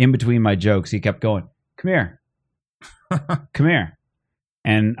 in between my jokes. He kept going, "Come here, come here,"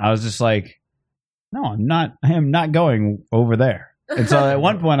 and I was just like, "No, I'm not. I am not going over there." And so at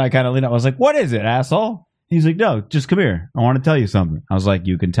one point, I kind of leaned up. I was like, "What is it, asshole?" He's like, "No, just come here. I want to tell you something." I was like,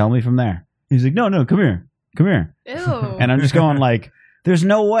 "You can tell me from there." He's like, No, come here. Come here. Ew. And I'm just going like, there's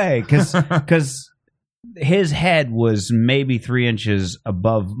no way. Because his head was maybe 3 inches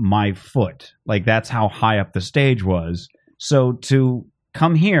above my foot. Like that's how high up the stage was. So to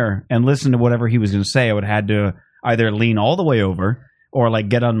come here and listen to whatever he was going to say, I would have had to either lean all the way over or like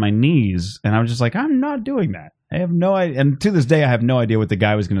get on my knees. And I was just like, I'm not doing that. I have no idea. And to this day, I have no idea what the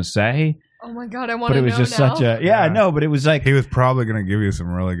guy was going to say. Oh my God, I want But to it know was just now. such a no. But it was like He was probably going to give you some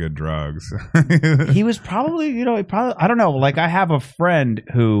really good drugs. he was probably I don't know. Like I have a friend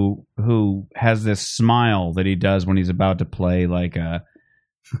who has this smile that he does when he's about to play like a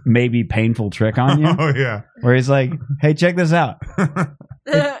maybe painful trick on you, Oh yeah. where he's like, "Hey, check this out.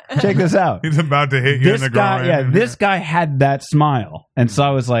 Check this out." He's about to hit you in the groin. This guy had that smile, and so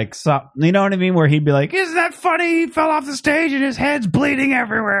I was like, you know what I mean? Where he'd be like, Isn't that funny? He fell off the stage and his head's bleeding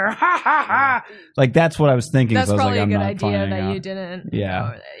everywhere. Ha ha ha. like that's what I was thinking. That's so I was probably like, a I'm good not idea finding that out. you didn't. Yeah. Go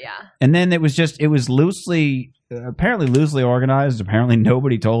over there. Yeah. And then it was loosely, apparently loosely organized. Apparently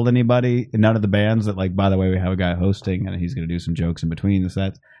nobody told anybody, none of the bands that like, by the way, we have a guy hosting and he's going to do some jokes in between the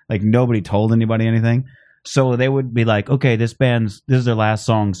sets. Like nobody told anybody anything. So they would be like, okay, this is their last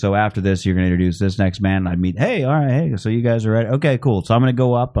song. So after this, you're going to introduce this next band. And I'd meet, hey, all right, hey, so you guys are ready? Okay, cool. So I'm going to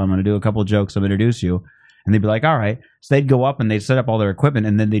go up. I'm going to do a couple of jokes. I'm going to introduce you. And they'd be like, all right. So they'd go up and they'd set up all their equipment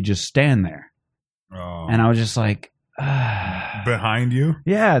and then they'd just stand there. Oh. And I was just like, Behind you?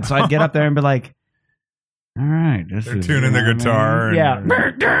 yeah. So I'd get up there and be like, all right. They're tuning the guitar. And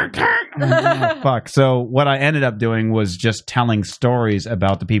Yeah. Oh, fuck. So what I ended up doing was just telling stories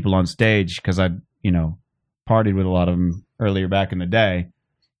about the people on stage because I, partied with a lot of them earlier back in the day.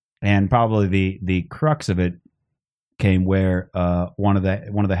 And probably the crux of it came where one of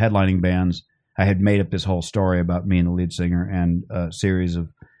the headlining bands, I had made up this whole story about me and the lead singer and a series of,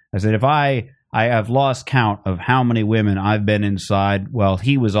 I said, if I have lost count of how many women I've been inside. Well,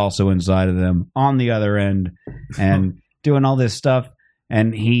 he was also inside of them on the other end and doing all this stuff.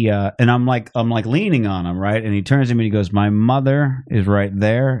 And he and I'm like leaning on him, right? And he turns to me and he goes, "My mother is right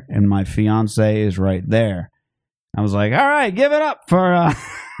there, and my fiance is right there." I was like, "All right, give it up for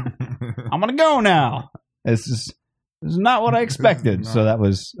I'm gonna go now." This is not what I expected, so that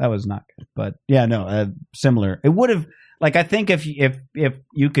was not good. But yeah, no, similar. It would have. Like, I think if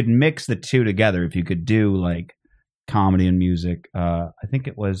you could mix the two together, if you could do like comedy and music, I think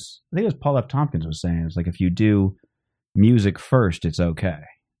it was Paul F. Tompkins was saying, it's like if you do music first, it's okay.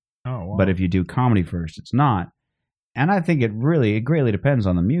 Oh, wow. But if you do comedy first, it's not. And I think it greatly depends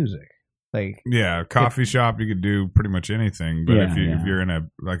on the music. Like, yeah, coffee shop, you could do pretty much anything. But Yeah, if you're in a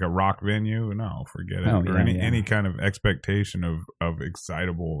rock venue, no, forget it. Oh, or yeah, any kind of expectation of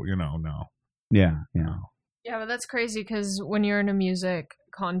excitable, no. yeah. Yeah, but that's crazy because when you're in a music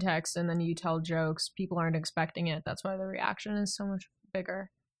context and then you tell jokes, people aren't expecting it. That's why the reaction is so much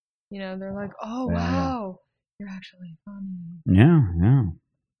bigger. They're like, "Oh, wow, you're actually funny." Yeah.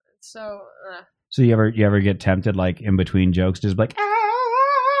 So, So you ever get tempted, like in between jokes, just like,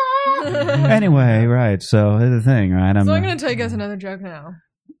 anyway, right? So here's the thing, right? I'm going to tell you guys another joke now.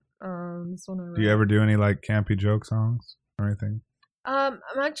 This one I wrote. Do you ever do any like campy joke songs or anything? I'm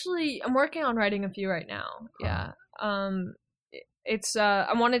working on writing a few right now. Yeah. It's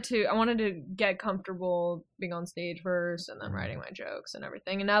I wanted to get comfortable being on stage first and then writing my jokes and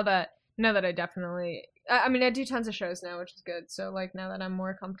everything. And now that I definitely I mean, I do tons of shows now, which is good. So like now that I'm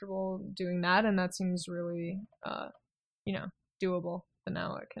more comfortable doing that, and that seems really, doable. So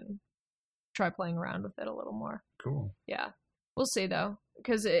now I can try playing around with it a little more. Cool. Yeah, we'll see though,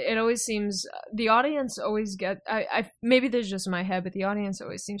 because it always seems the audience always get. I maybe there's just in my head, but the audience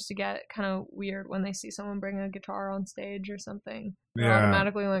always seems to get kind of weird when they see someone bring a guitar on stage or something. They're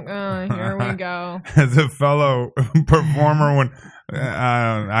automatically like, oh, here we go. As a fellow performer, when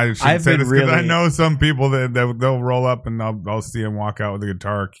I should say this because I know some people that they'll roll up and I'll see them walk out with a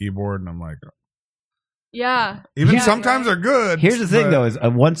guitar or keyboard, and I'm like. Yeah. Even sometimes they're good. Here's the thing, though, is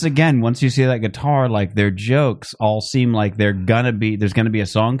once you see that guitar, like their jokes all seem like there's gonna be a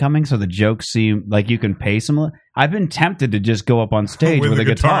song coming, so the jokes seem like you can pace them. I've been tempted to just go up on stage with a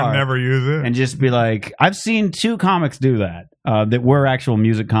guitar and never use it, and just be like, I've seen 2 comics do that. That were actual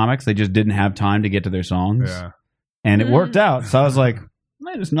music comics. They just didn't have time to get to their songs, and it worked out. So I was like,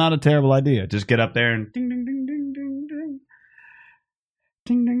 it's not a terrible idea. Just get up there and ding ding ding ding ding ding.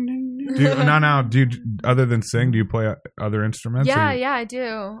 Ding, ding, ding, ding. Other than sing, do you play other instruments? Yeah, I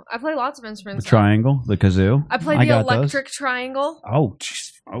do. I play lots of instruments. The triangle, the kazoo. I play the electric triangle. Oh,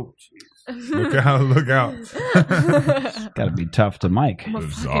 jeez. Look out. It's got to be tough to mic. I'm a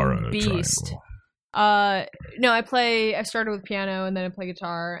Zara beast. No, I started with piano, and then I play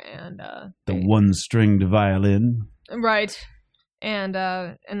guitar and the one-stringed violin. Right. And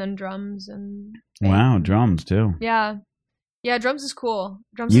then drums and wow, drums too. Yeah, drums is cool.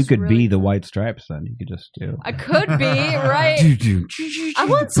 You could be the White Stripes then. You could just do. I could be, right? I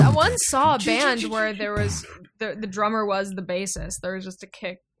once saw a band where there was the drummer was the bassist. There was just a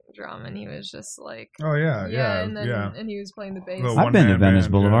kick drum, and he was just like, oh yeah, and he was playing the bass. I've been to Venice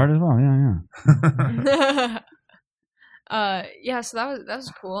Boulevard as well. Yeah. So that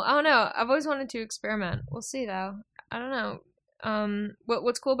was cool. I don't know. I've always wanted to experiment. We'll see though. I don't know.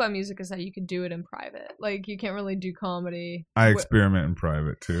 What's cool about music is that you can do it in private. Like you can't really do comedy. I experiment in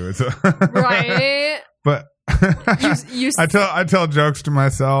private too. It's right. But I tell jokes to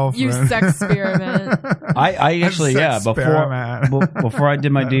myself. You sex experiment. I actually before I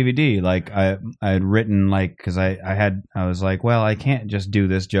did my DVD, like I had written like because I was like, well, I can't just do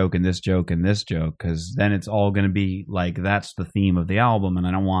this joke and this joke and this joke because then it's all going to be like that's the theme of the album and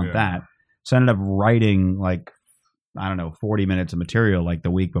I don't want that. So I ended up writing like. I don't know, 40 minutes of material like the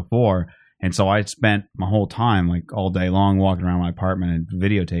week before. And so I spent my whole time, like all day long, walking around my apartment and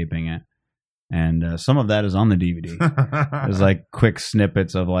videotaping it. And some of that is on the DVD. There's like quick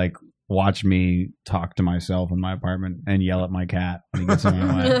snippets of like, watch me talk to myself in my apartment and yell at my cat when he gets in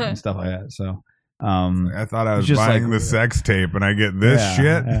my way and stuff like that. So I thought I was just buying the sex tape and I get this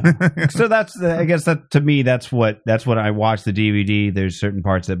shit. Yeah. So I guess that to me, that's what I watch the DVD. There's certain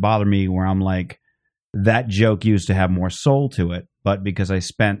parts that bother me where I'm like, that joke used to have more soul to it, but because I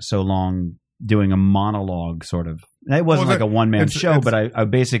spent so long doing a monologue sort of, it wasn't like a one-man show, but I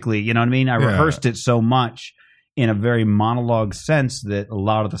basically, you know what I mean? I rehearsed it so much in a very monologue sense that a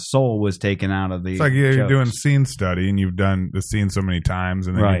lot of the soul was taken out of the It's like you're doing scene study and you've done the scene so many times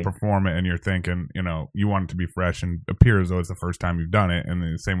and then you perform it and you're thinking, you want it to be fresh and appear as though it's the first time you've done it. And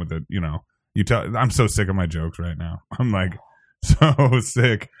the same with I'm so sick of my jokes right now. I'm like so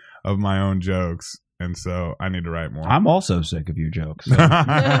sick of my own jokes. And so I need to write more. I'm also sick of your jokes. So.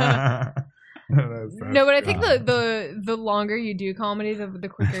 No, but I think the longer you do comedy, the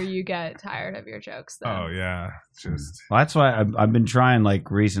quicker you get tired of your jokes. Though. Oh yeah, well, that's why I've been trying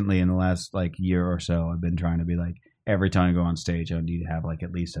like recently in the last like year or so. I've been trying to be like every time I go on stage, I need to have like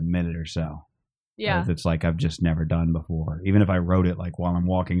at least a minute or so. Yeah, if it's like I've just never done before. Even if I wrote it like while I'm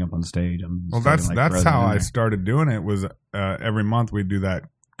walking up on stage, that's how I started doing it. Was every month we'd do that.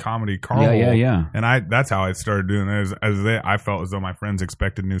 Comedy Carl. Yeah. And that's how I started doing it. I felt as though my friends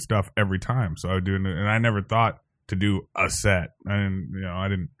expected new stuff every time. So I would do it, and I never thought to do a set. And I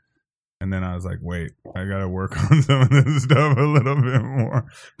didn't. And then I was like, wait, I got to work on some of this stuff a little bit more.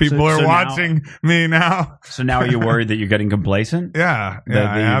 People are watching me now. So now are you worried that you're getting complacent? Yeah.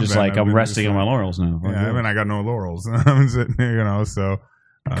 You're just like, I'm resting on my laurels now. Yeah, I mean, I got no laurels. I'm sitting here, so.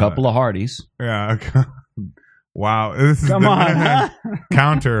 A couple of Hardys. Yeah. Wow, this is Come on.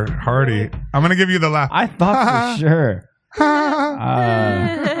 Counter Hardy. I'm gonna give you the laugh. I thought for sure.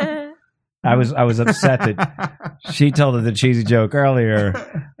 I was upset that she told the cheesy joke earlier,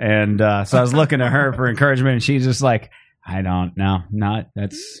 and so I was looking at her for encouragement, and she's just like, "I don't know,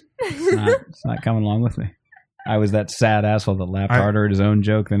 it's not coming along with me." I was that sad asshole that laughed harder at his own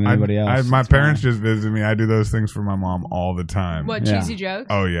joke than anybody else. My parents just visited me. I do those things for my mom all the time. What, Yeah. cheesy jokes?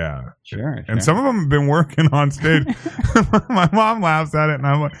 Oh yeah, Sure. and some of them have been working on stage. My mom laughs at it, and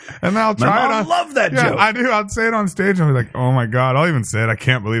I'm like, and then I'll try it on. love that Yeah, joke. I do. I'll say it on stage, and I'll be like, "Oh my god!" I'll even say it. I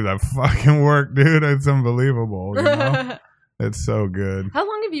can't believe that fucking worked, dude. It's unbelievable. You know? It's so good. How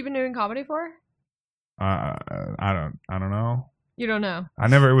long have you been doing comedy for? I don't know. You don't know.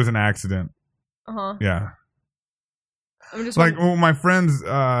 It was an accident. Uh-huh. Yeah. I'm just Like, well, my friends,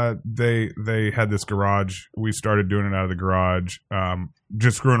 they had this garage. We started doing it out of the garage,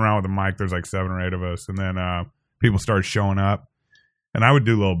 just screwing around with the mic. There's like 7 or 8 of us, and then people started showing up, and I would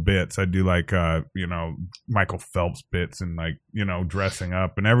do little bits. I'd do like Michael Phelps bits and like dressing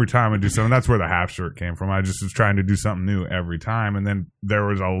up. And every time I do something, that's where the half shirt came from. I just was trying to do something new every time, and then there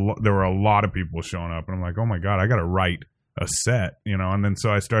were a lot of people showing up, and I'm like, oh my god, I got to write a set, And then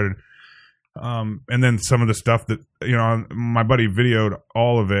so I started. And then some of the stuff that, my buddy videoed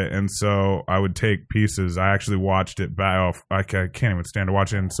all of it. And so I would take pieces. I actually watched it back. I can't even stand to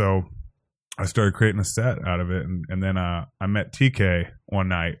watch it. And so I started creating a set out of it. And then, I met TK one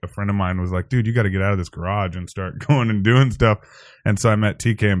night. A friend of mine was like, dude, you got to get out of this garage and start going and doing stuff. And so I met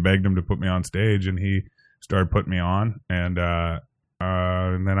TK and begged him to put me on stage, and he started putting me on. And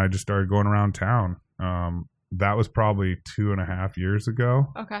then I just started going around town. That was probably 2.5 years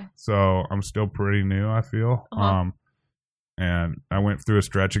ago. Okay. So I'm still pretty new, I feel. Uh-huh. And I went through a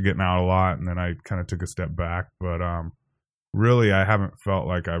stretch of getting out a lot, and then I kind of took a step back. But really, I haven't felt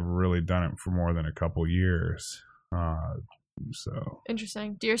like I've really done it for more than a couple years. So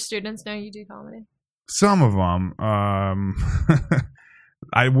Interesting. Do your students know you do comedy? some of them,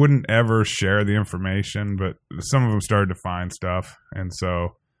 I wouldn't ever share the information, but some of them started to find stuff, and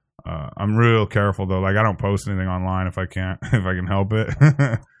so. I'm real careful though. Like I don't post anything online if I can help it.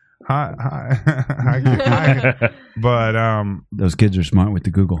 Hi. But Those kids are smart with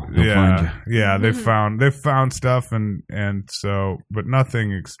the Google. They'll find you. yeah, they found stuff and so, but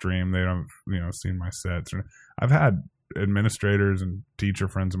nothing extreme. They don't, seen my sets. I've had administrators and teacher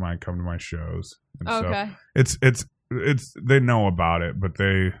friends of mine come to my shows. And Okay. So it's they know about it, but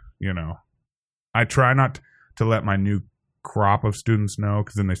they, I try not to let my new crop of students know,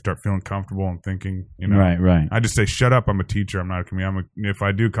 because then they start feeling comfortable and thinking, Right. I just say, shut up, I'm a teacher, I'm not a comedian. If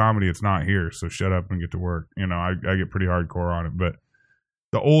I do comedy, it's not here, so shut up and get to work. I get pretty hardcore on it. But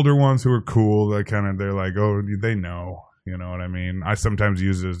the older ones who are cool, they're like, oh, they know, you know what I mean? I sometimes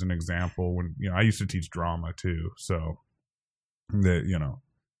use it as an example when, I used to teach drama too, so that,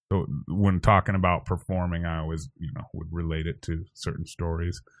 so when talking about performing, I always, would relate it to certain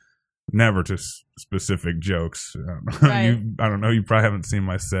stories. Never to specific jokes. Right. I don't know. You probably haven't seen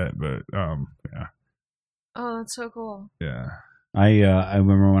my set, but yeah. Oh, that's so cool. Yeah. I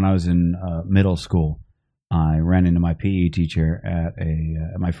remember when I was in middle school, I ran into my PE teacher at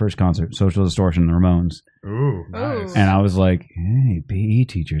my first concert, Social Distortion, the Ramones, Ooh, nice. and I was like, "Hey, PE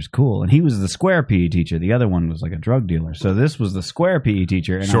teacher's cool." And he was the square PE teacher. The other one was like a drug dealer. So this was the square PE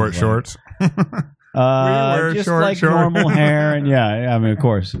teacher. And Short shorts. Wear just short like shorts. normal hair, and I mean, of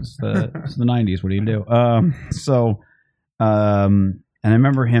course, it's the 90s. What do you do? And I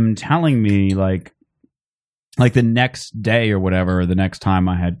remember him telling me like the next day or whatever, or the next time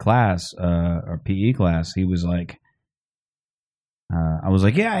I had class, or PE class, he was like, I was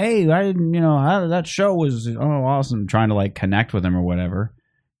like, yeah, hey, that show was awesome, trying to like connect with him or whatever.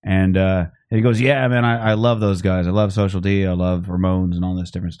 And he goes, yeah, man, I love those guys. I love Social D. I love Ramones and all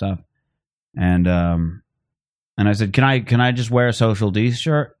this different stuff. And I said, can I just wear a Social D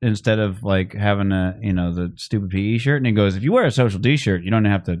shirt instead of like having the stupid PE shirt? And he goes, if you wear a Social D shirt, you don't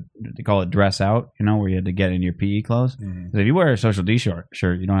have to, they call it dress out, where you had to get in your PE clothes. Mm-hmm. If you wear a Social D shirt,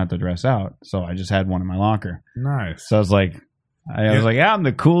 you don't have to dress out. So I just had one in my locker. Nice. So I was like, I'm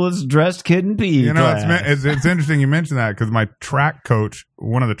the coolest dressed kid in PE class. It's interesting you mentioned that, because my track coach,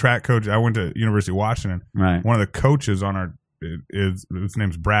 one of the track coaches, I went to University of Washington. Right. One of the coaches on his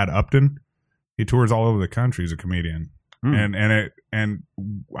name's Brad Upton. He tours all over the country as a comedian, and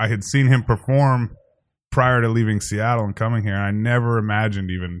I had seen him perform prior to leaving Seattle and coming here. And I never imagined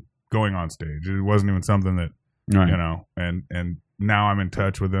even going on stage. It wasn't even something that and now I'm in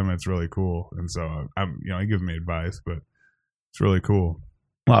touch with him. It's really cool, and so he gives me advice, but it's really cool.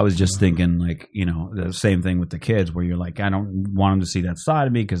 Well, I was just thinking, like, the same thing with the kids, where you're like, I don't want them to see that side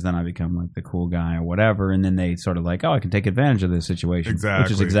of me, because then I become like the cool guy or whatever, and then they sort of like, oh, I can take advantage of this situation, exactly.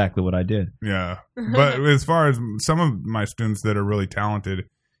 Which is exactly what I did. Yeah, but as far as some of my students that are really talented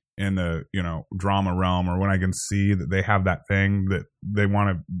in the drama realm, or when I can see that they have that thing that they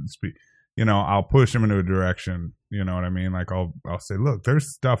want to speak, I'll push them into a direction You know what I mean? Like I'll say, look,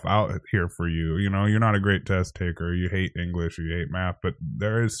 there's stuff out here for you. You know, you're not a great test taker. You hate English or you hate math, but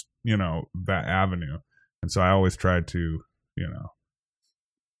there is, you know, that avenue. And so I always try to, you know.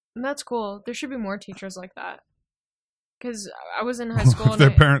 And that's cool. There should be more teachers like that. Because I was in high school. If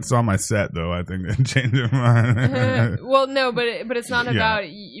their parents saw my set, though, I think they'd change their mind. Well, no, but it's not about.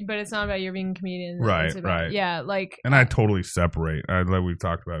 But it's not about you being a comedian. Right, about, right. Yeah, like. And I totally separate. Like we've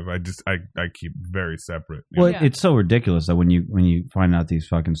talked about. I keep very separate. Well, it's so ridiculous that when you find out these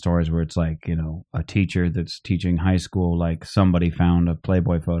fucking stories where it's like, you know, a teacher that's teaching high school, like somebody found a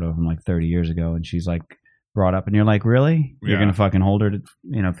Playboy photo from like 30 years ago, and she's like brought up, and you're like, really? You're gonna fucking hold her to,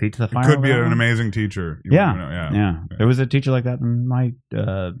 you know, feet to the fire? Could be an amazing teacher. Yeah. There was a teacher like that in my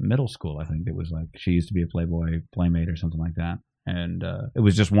middle school. I think it was like she used to be a Playboy playmate or something like that, and it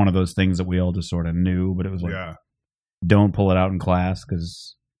was just one of those things that we all just sort of knew. But it was like, don't pull it out in class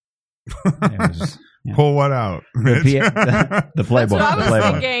because it was. Yeah. Pull what out? The Playboy. That's what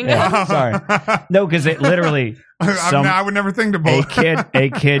I was thinking. Yeah, sorry. No, because it literally. I would never think to pull. A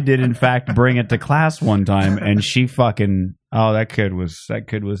kid did in fact bring it to class one time, and she fucking. Oh, that kid was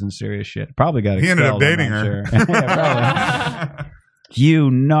in serious shit. Probably got expelled. He ended up dating her. Sure. Yeah, probably. You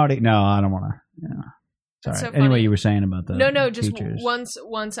naughty. No, I don't want to. Yeah. Sorry. So anyway, funny. you were saying about the Just teachers.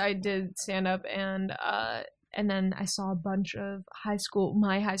 once I did stand up and then I saw a bunch of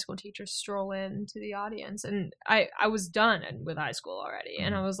my high school teachers stroll into the audience, and I was done with high school already,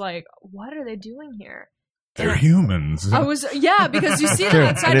 and I was like, what are they doing here? They're humans. I was, because you see that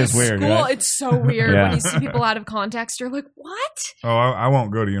outside of school. Weird, It's so weird when you see people out of context. You're like, what? Oh, I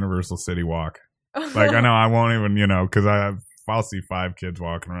won't go to Universal City Walk. Like, I know I won't even, you know, because I'll see 5 kids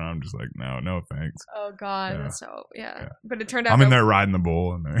walking around. I'm just like, no thanks. Oh, God. Yeah. That's so, But it turned out I'm in there riding the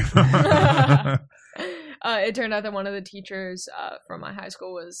bull. And it turned out that one of the teachers from my high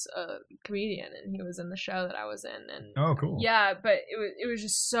school was a comedian, and he was in the show that I was in. And oh, cool. Yeah, but it was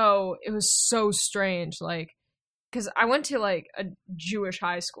just so strange, like, because I went to like a Jewish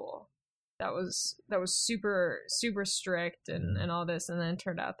high school that was super super strict and all this, and then it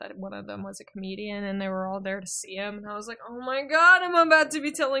turned out that one of them was a comedian, and they were all there to see him, and I was like, oh my God, I'm about to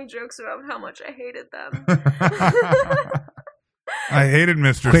be telling jokes about how much I hated them. I hated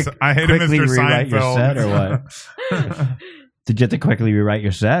Mr. Quickly Mr. rewrite Seinfeld. your set or what? Did you have to quickly rewrite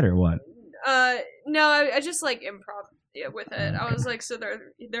your set or what? No, I just like improv with it. I was like, so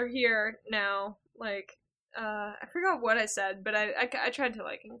they're here now. Like, I forgot what I said, but I tried to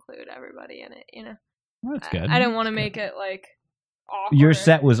like include everybody in it. You know, Well, that's good. I didn't want to make it like awkward. Your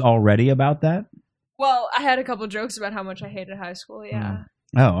set was already about that? Well, I had a couple jokes about how much I hated high school. Yeah.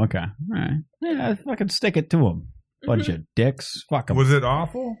 Oh, okay. All right. Yeah, fucking stick it to them. Bunch of dicks. Fuck them. Was it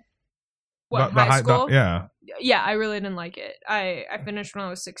awful? What, high school? Yeah. Yeah, I really didn't like it. I finished when I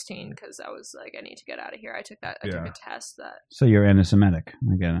was 16 because I was like, I need to get out of here. I took a test that. So you're anti-Semitic.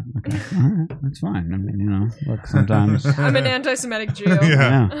 I get it. Okay. All right. That's fine. I mean, you know, look, sometimes. I'm an anti-Semitic Jew.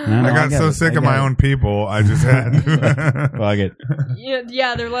 Yeah. I got so sick of my own people, I just had to. Fuck it.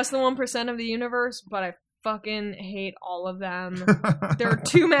 Yeah, they're less than 1% of the universe, but I fucking hate all of them. There are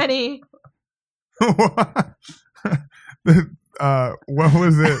too many. What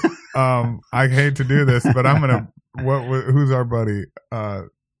was it? I hate to do this, but I'm gonna. Who's our buddy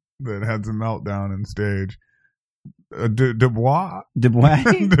that had some meltdown on stage? Dubois.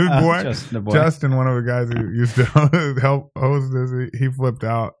 Justin, one of the guys who used to help host this, he flipped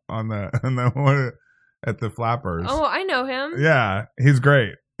out on the one at the Flappers. Oh, I know him. Yeah, he's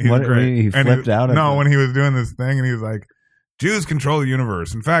great. He's great. He flipped out. When he was doing this thing, and he was like, "Jews control the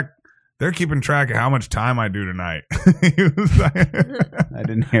universe. In fact, they're keeping track of how much time I do tonight." He was like, I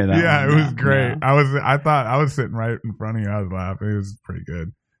didn't hear that. Yeah, one. it was great. No. I thought I was sitting right in front of you. I was laughing. It was pretty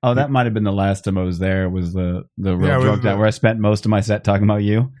good. Oh, that might have been the last time I was there. Was the real joke that where I spent most of my set talking about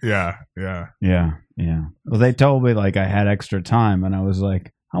you? Yeah. Well, they told me like I had extra time, and I was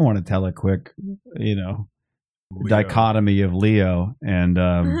like, I want to tell a quick, Leo. Dichotomy of Leo, and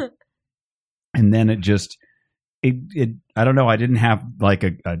and then it just. It I don't know. I didn't have like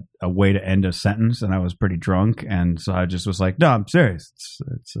a way to end a sentence, and I was pretty drunk, and so I just was like, "No, I'm serious.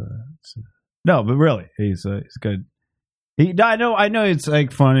 It's no, but really, he's good. I know it's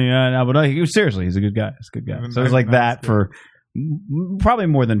like funny, but seriously, he's a good guy. He's a good guy." So it was like that for probably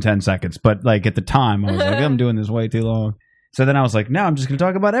more than 10 seconds, but like at the time, I was like, "I'm doing this way too long." So then I was like, "No, I'm just going to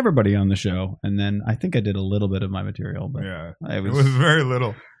talk about everybody on the show," and then I think I did a little bit of my material, but yeah, it was very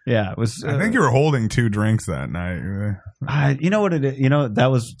little. Yeah, it was. I think you were holding 2 drinks that night. You know what it is?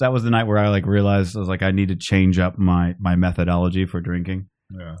 That was the night where I like realized I was like I need to change up my methodology for drinking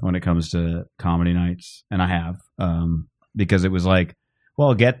when it comes to comedy nights, and I have because it was like, well,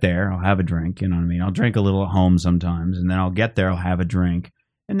 I'll get there, I'll have a drink, you know what I mean? I'll drink a little at home sometimes, and then I'll get there, I'll have a drink,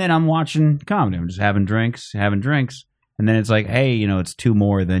 and then I'm watching comedy. I'm just having drinks, and then it's like, hey, you know, it's 2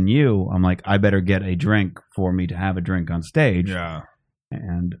 more than you. I'm like, I better get a drink for me to have a drink on stage. Yeah.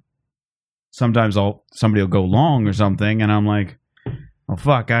 And sometimes somebody will go long or something, and I'm like, oh,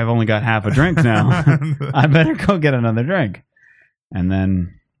 fuck, I've only got half a drink now. I better go get another drink. And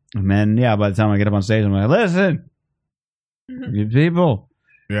then, yeah, by the time I get up on stage, I'm like, listen, you people.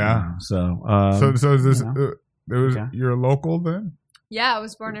 Yeah. So is this, Okay. you're a local then? Yeah, I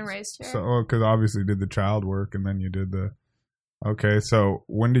was born and raised here. So, because obviously did the child work and then you did okay, so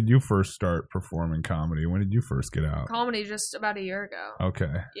when did you first start performing comedy? When did you first get out? Comedy just about a year ago.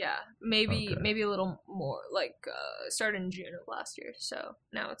 Okay. Yeah, maybe a little more. Like started in June of last year, so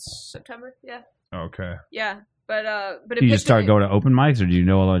now it's September. Yeah. Okay. Yeah, but it did you just picked start up- going to open mics, or did you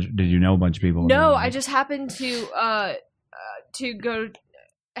know a bunch of people? No, I just happened to go.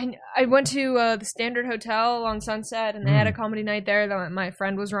 And I went to the Standard Hotel on Sunset, and they had a comedy night there that my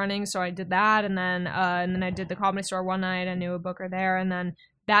friend was running, so I did that, and then I did the Comedy Store one night. I knew a booker there, and then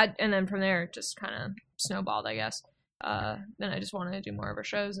from there it just kind of snowballed, I guess. Then I just wanted to do more of our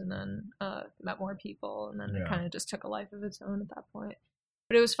shows, and then met more people, and then it kind of just took a life of its own at that point.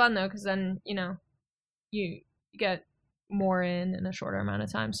 But it was fun though, because then you get more in a shorter amount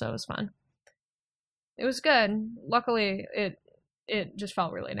of time, so it was fun. It was good. Luckily, it just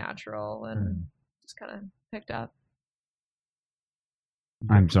felt really natural and just kind of picked up.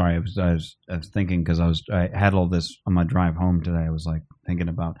 I'm sorry. I was thinking because I had all this on my drive home today. I was like thinking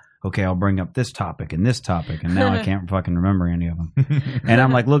about, okay, I'll bring up this topic, and now I can't fucking remember any of them. And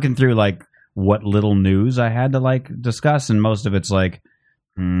I'm like looking through like what little news I had to like discuss, and most of it's like,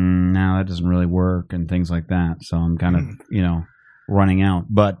 no, that doesn't really work, and things like that. So I'm kind of running out.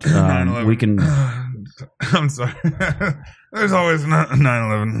 But we can. I'm sorry. There's always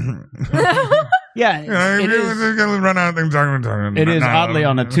 9/11. Yeah, it is. Run out of things talking. It is oddly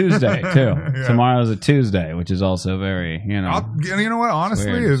on a Tuesday too. Yeah. Tomorrow's a Tuesday, which is also very you know what?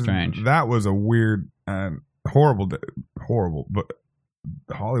 Honestly, weird, strange. That was a weird and horrible day. Horrible, but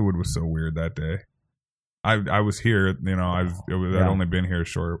Hollywood was so weird that day. I was here. I'd only been here a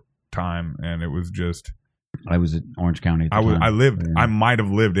short time, and it was just. I was at Orange County at the time. I lived. I might have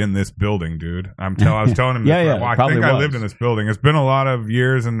lived in this building, dude. I was telling him. This, I think I lived in this building. It's been a lot of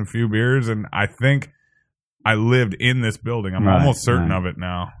years and a few beers, and I think I lived in this building. I'm almost certain of it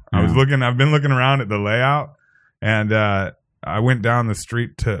now. Yeah. I've been looking around at the layout, and I went down the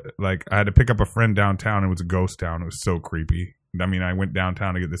street to I had to pick up a friend downtown. It was a ghost town. It was so creepy. I mean, I went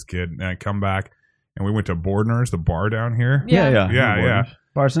downtown to get this kid, and I come back, and we went to Bordner's, the bar down here. Yeah.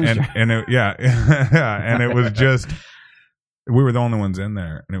 Parsons. And it was just, we were the only ones in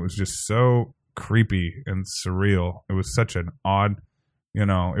there, and it was just so creepy and surreal. It was such an odd, it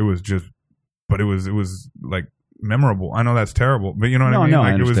was just, but it was like memorable. I know that's terrible, but you know what I mean? No,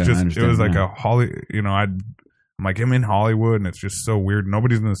 like it was just, it was like a I'm like, I'm in Hollywood, and it's just so weird.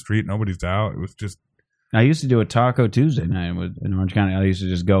 Nobody's in the street. Nobody's out. It was just. I used to do a Taco Tuesday night in Orange County. I used to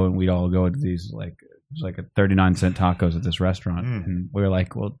just go, and we'd all go to these like a 39-cent tacos at this restaurant, and we were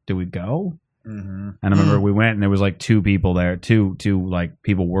like, well, do we go? Mm-hmm. And I remember we went, and there was like 2 people there, two like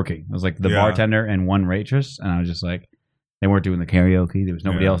people working. It was like the bartender and 1 waitress, and I was just like, they weren't doing the karaoke. There was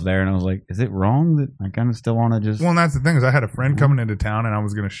nobody else there, and I was like, is it wrong that I kind of still want to just? Well, and that's the thing is, I had a friend coming into town, and I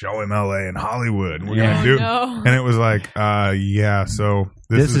was going to show him L.A. and Hollywood. And we're going to do, and it was like, So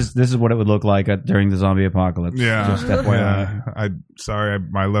this is what it would look like during the zombie apocalypse. Yeah, just FYI.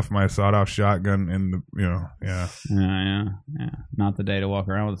 I left my sawed-off shotgun in the Yeah. Not the day to walk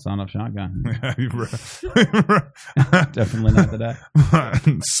around with a sawed-off shotgun. Definitely Definitely not the day.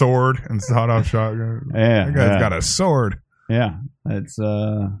 Sword and sawed-off shotgun. Yeah, that guy's got a sword. Yeah, it's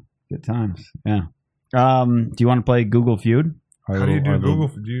good times. Yeah. Do you want to play Google Feud? How do you do Google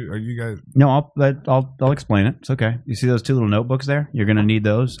Feud? Are you guys? No, I'll explain it. It's okay. You see those 2 little notebooks there? You're going to need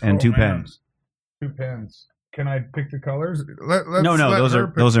those and 2 pens. 2 pens. Can I pick the colors? No.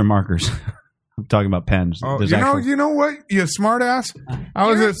 Those are markers. I'm talking about pens. Oh, you know what? You smart ass.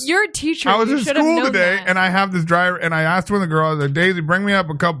 You're a teacher. I was you at school today, and I have this driver, and I asked one of the girls, Daisy, bring me up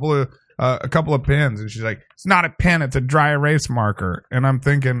a couple of pens, and she's like, it's not a pen, it's a dry erase marker. And I'm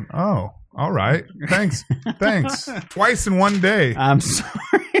thinking, oh, all right, thanks. Twice in one day. I'm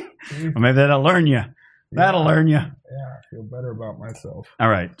sorry. Well, maybe that'll learn you. That'll learn you. Yeah, I feel better about myself. All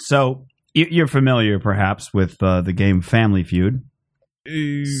right, so you're familiar perhaps with the game Family Feud.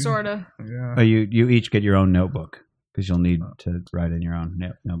 Sort of. Yeah. You each get your own notebook because you'll need to write in your own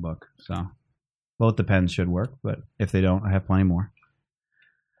notebook. So both the pens should work, but if they don't, I have plenty more.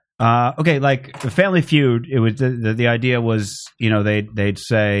 Okay, like the Family Feud, it was the idea was, they'd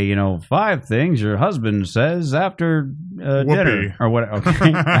say, 5 things your husband says after dinner or what?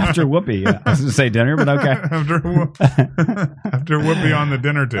 Okay, after whoopee. Yeah. I was gonna say dinner, but okay. after whoopee on the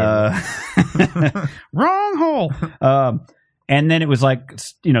dinner table. Wrong hole. And then it was like,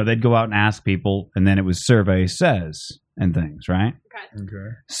 they'd go out and ask people, and then it was survey says and things, right?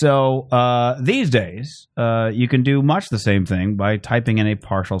 Okay. So these days, you can do much the same thing by typing in a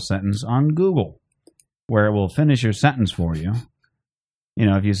partial sentence on Google, where it will finish your sentence for you.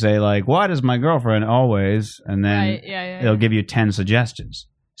 If you say, like, why does my girlfriend always, and then it'll give you 10 suggestions.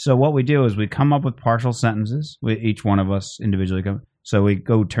 So what we do is we come up with partial sentences. Each one of us individually come. So we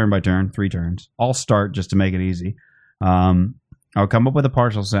go turn by turn, 3 turns. I'll start just to make it easy. I'll come up with a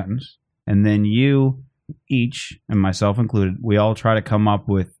partial sentence, and then you each, and myself included, we all try to come up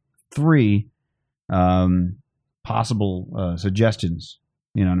with 3 possible suggestions.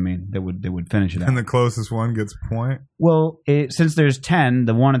 You know what I mean? That would finish it out. And the closest one gets a point? Well, since there's 10,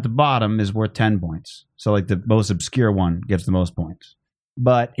 the one at the bottom is worth 10 points. So like the most obscure one gets the most points.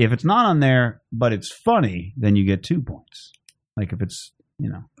 But if it's not on there, but it's funny, then you get 2 points. Like if it's,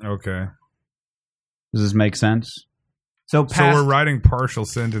 Okay. Does this make sense? So we're writing partial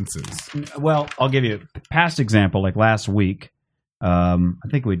sentences. Well, I'll give you a past example. Like last week, I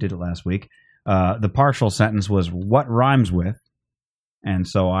think we did it last week. The partial sentence was what rhymes with, and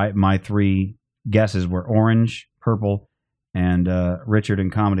so my 3 guesses were orange, purple, and Richard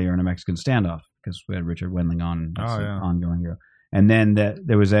and comedy are in a Mexican standoff because we had Richard Wendling on. Ongoing hero. And then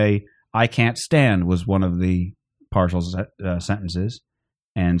there was I can't stand was one of the partial sentences,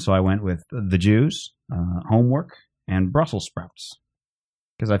 and so I went with the Jews, homework, and Brussels sprouts.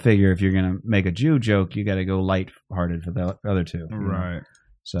 Because I figure if you're going to make a Jew joke, you got to go light-hearted for the other 2. Right.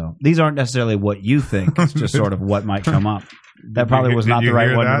 So these aren't necessarily what you think. It's just sort of what might come up. That probably was not the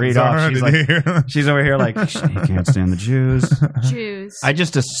right one to read off. She's over here like, you can't stand the Jews. Jews. I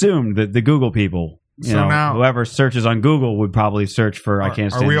just assumed that the Google people, now, whoever searches on Google would probably search for I can't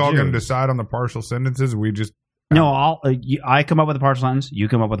stand the Jews. Are we all going to decide on the partial sentences? We just... No, I come up with a partial sentence. You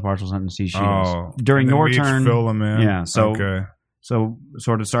come up with a partial sentence. She does. During your turn, fill them in. Yeah. So, okay. So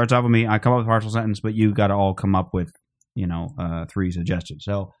sort of starts off with me. I come up with a partial sentence, but you got to all come up with 3 suggestions.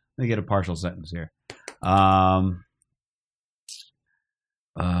 So let me get a partial sentence here. Let's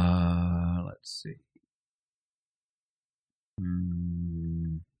see.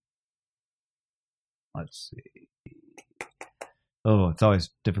 Let's see. Oh, it's always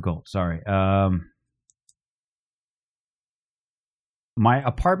difficult. Sorry. My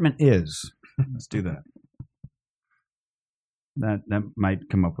apartment is. Let's do that. That might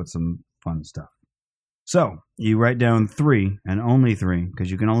come up with some fun stuff. So you write down 3 and only 3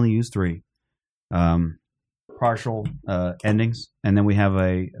 because you can only use 3 partial endings, and then we have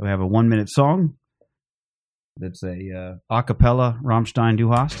a 1-minute song. That's a cappella Rammstein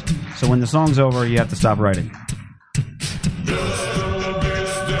Du Hast. So when the song's over, you have to stop writing.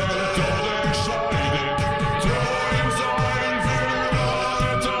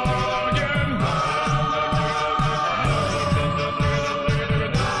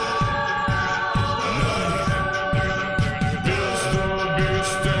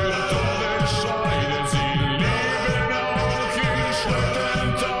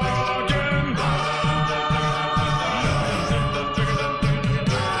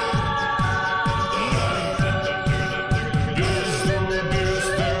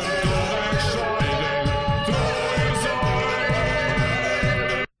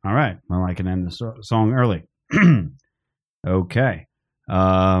 All right. Well, I can end the song early. Okay.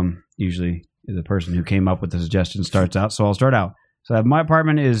 Usually the person who came up with the suggestion starts out, so I'll start out. So my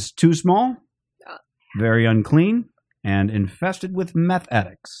apartment is too small, very unclean, and infested with meth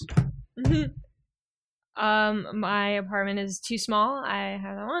addicts. My apartment is too small. I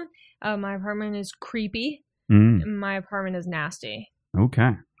have that one. My apartment is creepy. My apartment is nasty.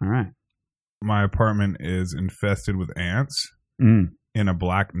 Okay. All right. My apartment is infested with ants in a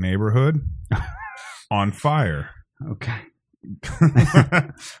black neighborhood on fire. Okay.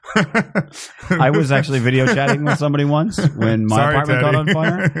 I was actually video chatting with somebody once when my apartment caught on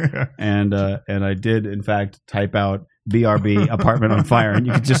fire, and I did in fact type out BRB apartment on fire, and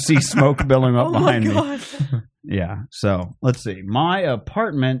you could just see smoke billowing up behind me. Yeah. So let's see. My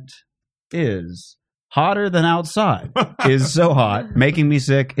apartment is hotter than outside. Is so hot, making me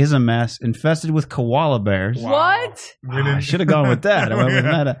sick. Is a mess. Infested with koala bears. Wow. What? I should have gone with that. I went with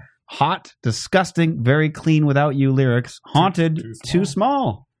that. Hot, disgusting, very clean without you lyrics. Haunted, too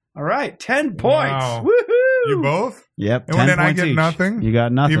small. All right, 10 points. Wow. Woohoo! You both? Yep. And 10 then I points get each. nothing? You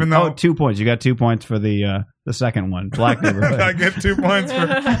got nothing. Even though- 2 points. You got 2 points for the second one, Black Neighborhood. I get 2 points for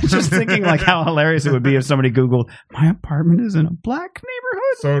Just thinking like how hilarious it would be if somebody Googled, my apartment is in a black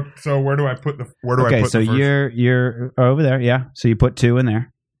neighborhood. So where do I put the I put Okay, the so first? you're over there, yeah. So you put 2 in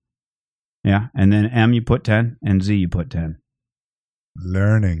there. Yeah. And then M you put 10 and Z you put 10.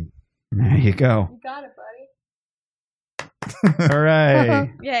 Learning. There you go. You got it, buddy.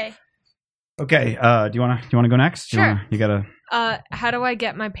 Hooray. Yay. Okay, do you wanna go next? Sure. You gotta How do I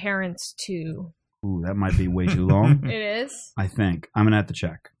get my parents to? ooh, that might be way too long. It is. I think. I'm gonna have to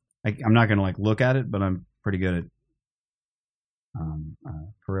check. I'm not gonna like look at it, but I'm pretty good at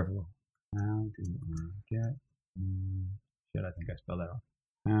peripheral. How do I get shit, I think I spelled that wrong.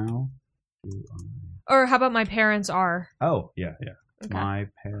 How do I Or how about my parents are? Oh, yeah. Okay. My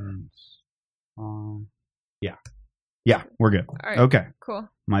parents yeah, we're good. All right. Okay. Cool.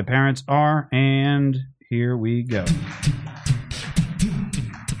 My parents are, and here we go.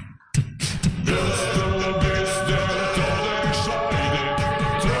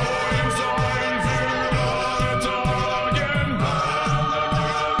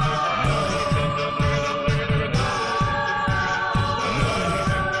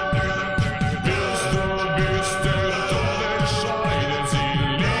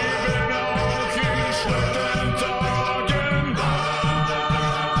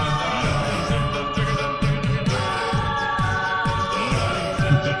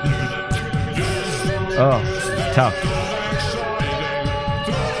 Oh, it's tough.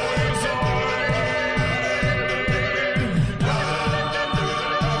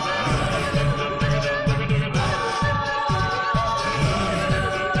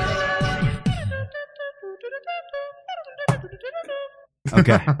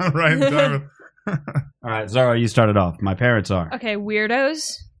 Okay. Right. in time. All right, Zara, you started off. My parents are. Okay,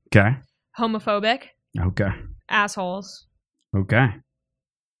 weirdos, Okay. homophobic, Okay. assholes. Okay.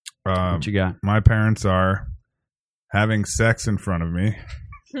 What you got? My parents are having sex in front of me,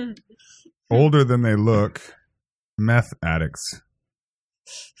 older than they look, meth addicts.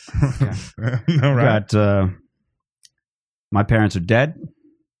 No, right? Got my parents are dead.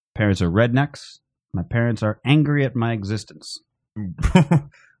 Parents are rednecks. My parents are angry at my existence.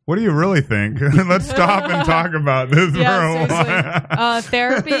 What do you really think? Let's stop and talk about this Yeah, for a seriously. while.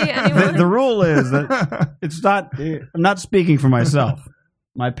 Therapy, anyone? The rule is that it's not. I'm not speaking for myself.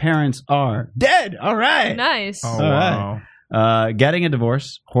 My parents are dead. All right. Nice. Oh, All right. wow. Getting a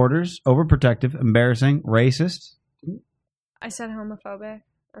divorce. Hoarders. Overprotective. Embarrassing. Racist. I said homophobic.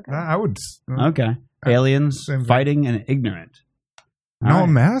 Okay. I would. Okay. Aliens. Same thing. Fighting and ignorant. No All right.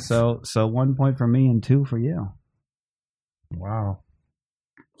 meth? So 1 point for me and 2 for you. Wow.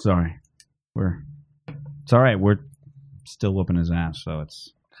 Sorry. It's all right. We're still whooping his ass, so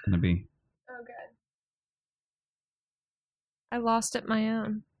it's gonna be. Oh, good. I lost at my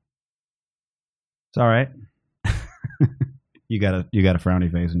own. It's all right. You got a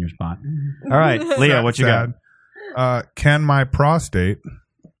frowny face in your spot. All right, Leo, what you Sad. Can my prostate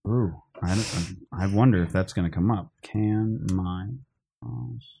got? Ooh, I wonder if that's gonna come up. Can my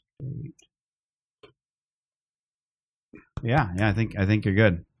prostate? Yeah. I think you're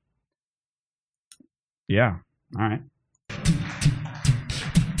good. Yeah. All right.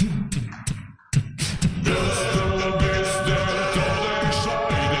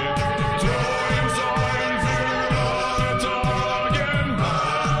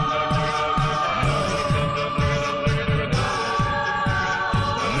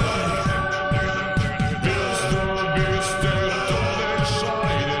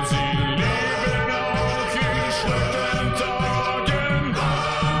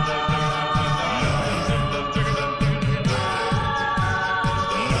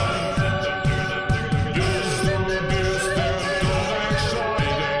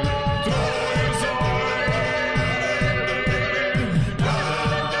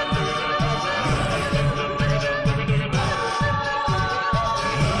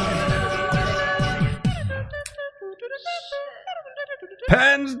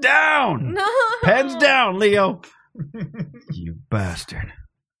 Pens down. No. Pens down, Leo. You bastard.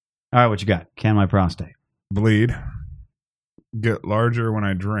 All right, what you got? Can my prostate? bleed, get larger when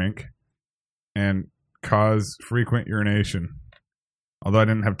I drink, and cause frequent urination? Although I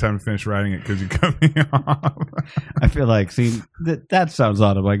didn't have time to finish writing it because you cut me off. I feel like, see, that sounds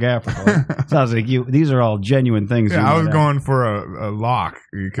autobiographical. Sounds like these are all genuine things. Yeah, I was going for a lock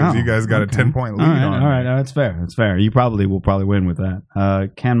because you guys got a 10-point lead on all right, that's fair. That's fair. You will probably win with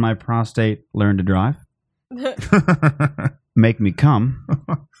that. Can my prostate learn to drive? Make me come?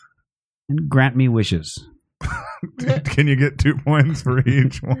 And grant me wishes? Can you get 2 points for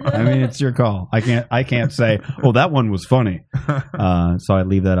each one? I mean, it's your call. I can't say, oh, that one was funny. So I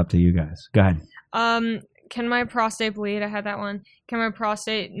leave that up to you guys. Go ahead. Can my prostate bleed? I had that one. Can my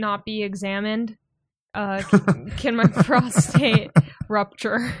prostate not be examined? Can my prostate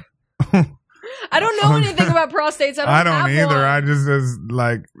rupture? I don't know anything about prostates. I don't either. One. I just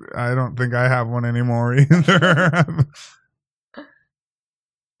I don't think I have one anymore either.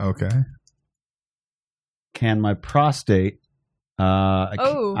 Okay. Can my prostate?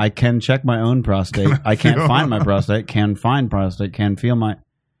 I can check my own prostate. I can't find my prostate. Can find prostate. Can feel my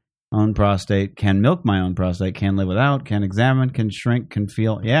own prostate. Can milk my own prostate. Can live without. Can examine. Can shrink. Can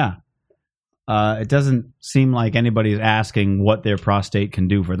feel. Yeah. It doesn't seem like anybody's asking what their prostate can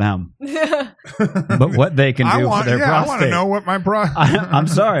do for them, but what they can do for their prostate. I want to know what my prostate. I'm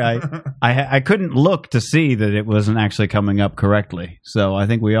sorry, I couldn't look to see that it wasn't actually coming up correctly. So I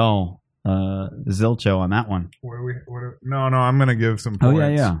think we all zilcho on that one. No, I'm going to give some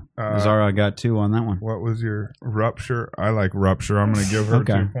points. Oh yeah. Zara got 2 on that one. What was your rupture? I like rupture. I'm going to give her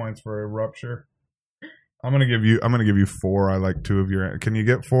 2 points for a rupture. I'm gonna give you 4. I like 2 of your. Can you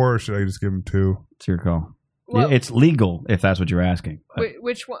get 4, or should I just give him 2? It's your call. Well, it's legal if that's what you're asking.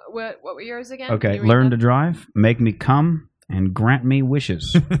 Which one? What were yours again? Okay, learn to drive, make me come, and grant me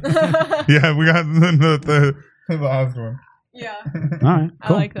wishes. Yeah, we got the last one. Yeah. All right,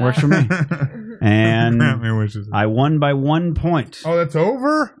 cool. I like that. Works for me. And grant me wishes. I won by 1 point. Oh, that's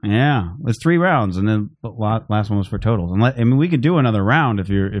over? Yeah, it was 3 rounds, and then the last one was for totals. I mean, we could do another round if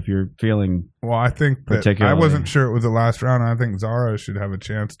you're feeling. Well, I think that I wasn't sure it was the last round. I think Zara should have a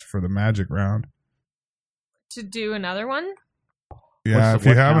chance for the magic round. To do another one? Yeah, if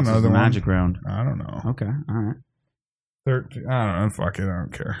you have another one. Magic round. I don't know. Okay, all right. 13. I don't know. Fuck it. I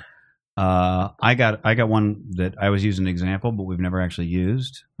don't care. I got one that I was using an example, but we've never actually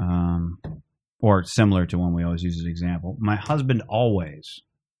used, or similar to one we always use as an example. My husband always.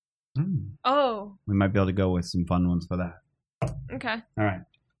 Oh. We might be able to go with some fun ones for that. Okay. All right.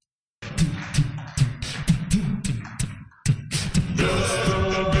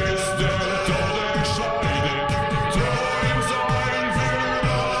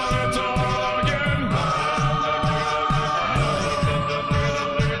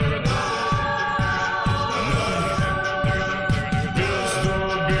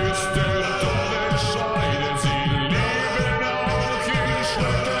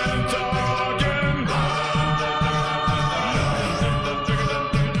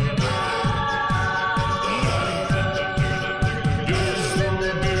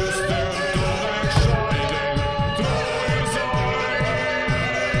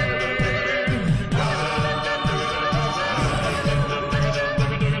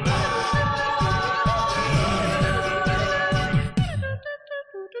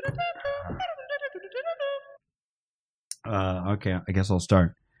 Okay, I guess I'll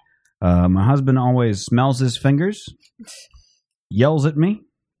start. My husband always smells his fingers, yells at me,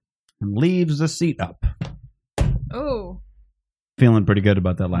 and leaves the seat up. Oh. Feeling pretty good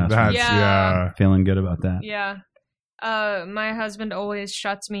about that last one. Yeah. Feeling good about that. Yeah. My husband always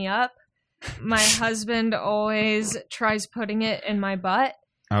shuts me up. My husband always tries putting it in my butt.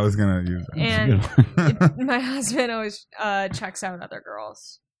 I was going to use that. And my husband always checks out other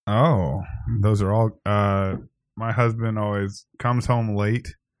girls. Oh, those are all... my husband always comes home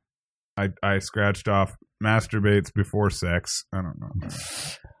late. I scratched off masturbates before sex. I don't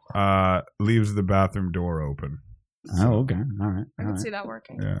know. Leaves the bathroom door open. Oh, okay. All right. I can see that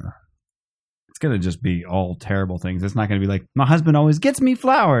working. Yeah. It's going to just be all terrible things. It's not going to be like, my husband always gets me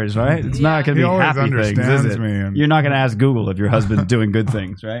flowers, right? It's not going to be happy things, is it? You're not going to ask Google if your husband's doing good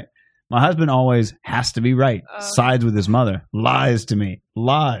things, right? My husband always has to be right. Sides with his mother. Lies to me.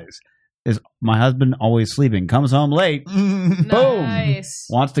 Lies. Is my husband always sleeping? Comes home late. Boom. Nice.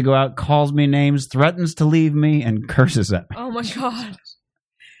 Wants to go out, calls me names, threatens to leave me, and curses at me. Oh my God.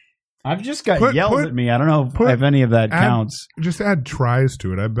 I've just got yelled at me. I don't know if any of that counts. Just add tries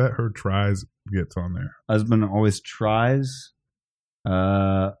to it. I bet her tries gets on there. Husband always tries.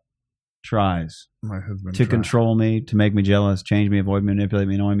 Tries. My husband to control me, to make me jealous, change me, avoid me, manipulate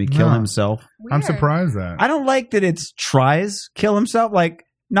me, annoy me, kill himself. Weird. I'm surprised that. I don't like that it's tries, kill himself, like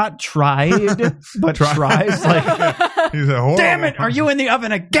not tried, but tries. Like, he's a horrible. Damn it, are you in the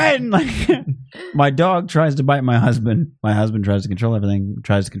oven again? Like, my dog tries to bite my husband. My husband tries to control everything,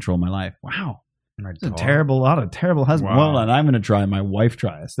 tries to control my life. Wow. It's a lot of terrible husbands. Wow. Well, and I'm going to try my wife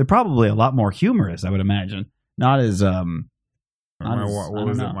tries. They're probably a lot more humorous, I would imagine. Not as what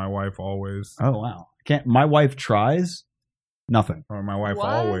was it? My wife always. Oh wow! My wife tries nothing. Or my wife What?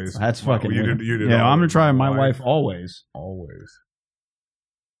 always. That's fucking. You weird. did. Yeah, I'm gonna always. try my wife always. Always.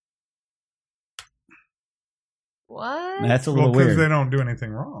 What? That's a little because weird. they don't do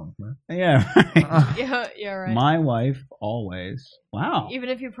anything wrong, man. Yeah. Right. Yeah, right. My wife always. Wow. Even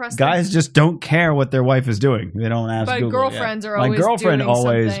if you press Guys just don't care what their wife is doing. They don't ask. But Google. girlfriends are My always girlfriend doing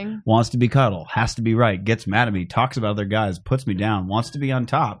always something. wants to be cuddle, has to be right, gets mad at me, talks about other guys, puts me down, wants to be on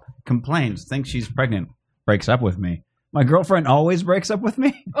top, complains, thinks she's pregnant, breaks up with me. My girlfriend always breaks up with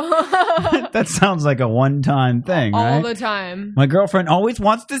me? That sounds like a one-time thing, right? All the time. My girlfriend always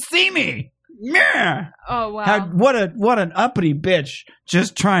wants to see me. Yeah. Oh wow. What an uppity bitch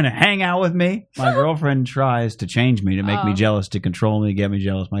just trying to hang out with me. My girlfriend tries to change me, to make me jealous, to control me, get me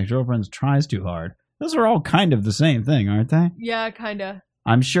jealous. My girlfriend tries too hard. Those are all kind of the same thing, aren't they? Yeah, kinda.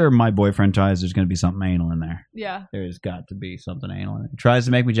 I'm sure my boyfriend tries. There's going to be something anal in there. Yeah. There's got to be something anal in there. Tries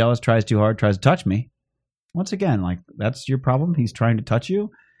to make me jealous, tries too hard, tries to touch me. Once again, like, that's your problem. He's trying to touch you,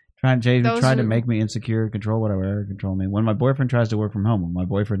 trying to make me insecure, control whatever, control me. When my boyfriend tries to work from home, when my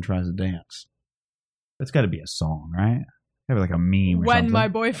boyfriend tries to dance. That's got to be a song, right? Maybe like a meme or When something. my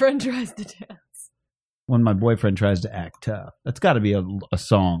boyfriend tries to dance. When my boyfriend tries to act tough. That's got to be a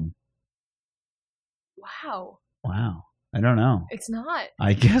song. Wow. Wow. I don't know. It's not.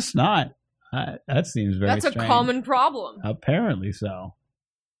 I guess not. That seems very That's a strange. common problem. Apparently so.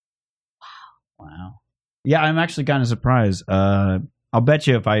 Wow. Yeah, I'm actually kind of surprised. I'll bet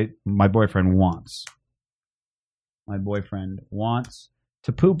you if my boyfriend wants. My boyfriend wants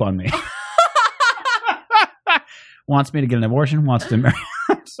to poop on me. Wants me to get an abortion, wants to marry.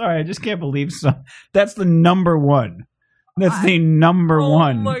 I'm sorry, I just can't believe so. That's the number one. That's the number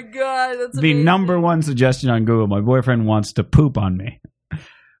one. Oh my god, that's the amazing. number one suggestion on Google. My boyfriend wants to poop on me.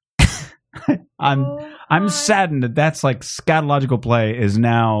 I'm saddened that that's like scatological play is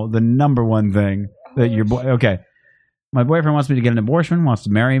now the number one thing that your boy. Okay, my boyfriend wants me to get an abortion, wants to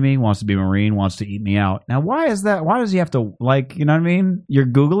marry me, wants to be a Marine, wants to eat me out. Now, why is that? Why does he have to, like, you know what I mean? You're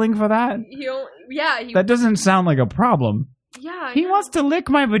Googling for that? That doesn't sound like a problem. Yeah. He wants to lick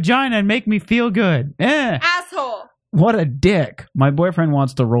my vagina and make me feel good. Asshole. What a dick. My boyfriend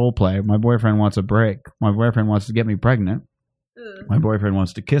wants to role play. My boyfriend wants a break. My boyfriend wants to get me pregnant. Ugh. My boyfriend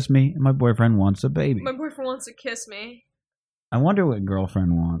wants to kiss me. And my boyfriend wants a baby. My boyfriend wants to kiss me. I wonder what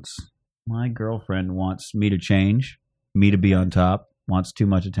girlfriend wants. My girlfriend wants me to change, me to be on top, wants too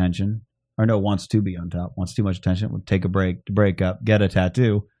much attention. Or no, wants to be on top, wants too much attention, will take a break, to break up, get a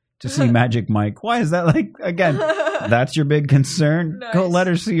tattoo, to see Magic Mike. Why is that like, again, that's your big concern? Nice. Go let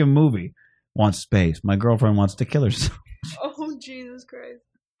her see a movie. Wants space. My girlfriend wants to kill herself. Oh, Jesus Christ.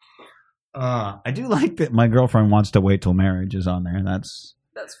 I do like that my girlfriend wants to wait till marriage is on there. That's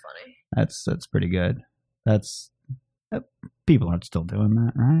funny. That's pretty good. People aren't still doing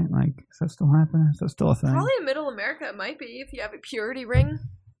that, right? Like, is that still happening? Is that still a thing? Probably in Middle America it might be if you have a purity ring.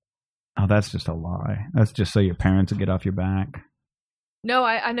 Oh, that's just a lie. That's just so your parents will get off your back. No,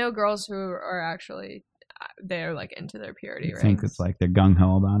 I know girls who are actually, they're like into their purity You rings. think it's like they're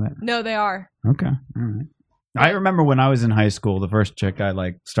gung-ho about it? No, they are. Okay, all right. I remember when I was in high school, the first chick I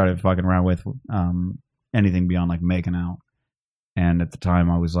like started fucking around with, anything beyond like making out. And at the time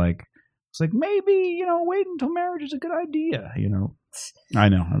I was like, maybe, you know, wait until marriage is a good idea, you know. I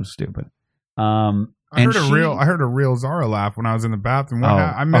know, I was stupid. I heard a real Zara laugh when I was in the bathroom.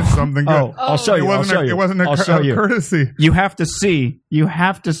 I missed something good. I'll show you. It wasn't a courtesy. You have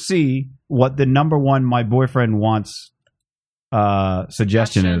to see what the number one my boyfriend wants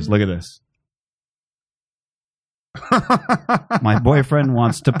suggestion is. Look at this. My boyfriend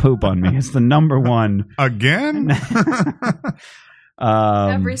wants to poop on me. It's the number one. Again?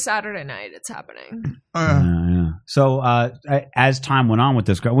 Every Saturday night it's happening. Yeah. So as time went on with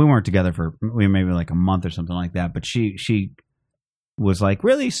this girl, we weren't together for maybe like a month or something like that, but she was like,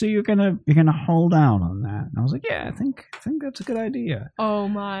 really? So you're gonna hold out on that? And I was like, yeah, I think that's a good idea. Oh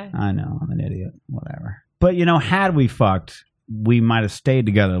my. I know, I'm an idiot. Whatever. But you know, had we fucked, we might have stayed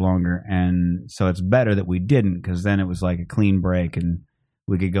together longer, and so it's better that we didn't, because then it was like a clean break and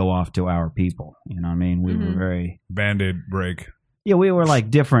we could go off to our people. You know what I mean? We were very Band-Aid break. Yeah, we were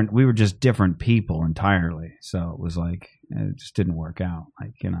like different. We were just different people entirely. So it was like, it just didn't work out.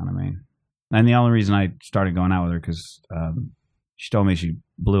 Like, you know what I mean? And the only reason I started going out with her because she told me she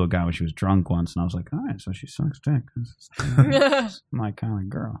blew a guy when she was drunk once, and I was like, all right, so she sucks dick. It's my kind of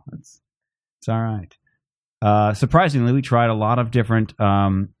girl. It's all right. Surprisingly, we tried a lot of different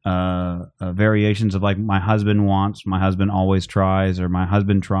variations of like my husband wants, my husband always tries, or my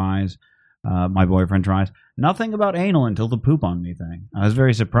husband tries. my boyfriend tries. Nothing about anal until the poop on me thing. I was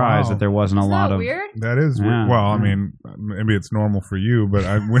very surprised Wow. that there wasn't a Isn't lot that of. weird? That is Yeah. weird. Well, I mean, maybe it's normal for you, but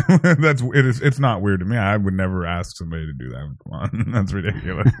it's not weird to me. I would never ask somebody to do that. Come on, that's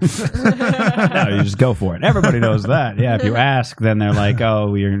ridiculous. No, you just go for it. Everybody knows that. Yeah, if you ask, then they're like,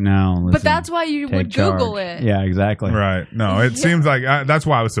 "Oh, you're now." But that's why you take would Google charge. it. Yeah, exactly. Right. No, it seems like that's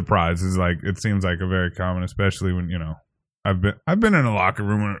why I was surprised. Is like it seems like a very common, especially when I've been in a locker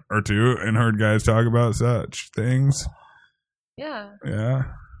room or two and heard guys talk about such things. Yeah. Yeah.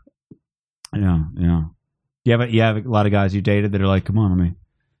 Yeah. You have a lot of guys you dated that are like, "Come on,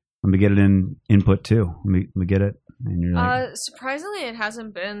 let me get it in input too. Let me get it." And you're like, surprisingly, it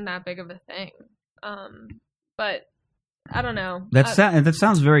hasn't been that big of a thing. But I don't know. that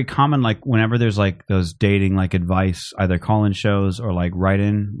sounds very common. Like whenever there's like those dating like advice, either call-in shows or like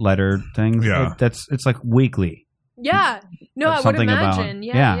write-in letter things. Yeah. It's like weekly. Yeah. No, I would Something imagine. about,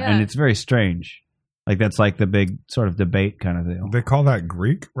 Yeah. and it's very strange. Like that's like the big sort of debate kind of deal. They call that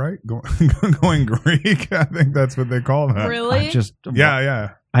Greek, right? Going Greek. I think that's what they call that. Really? Yeah.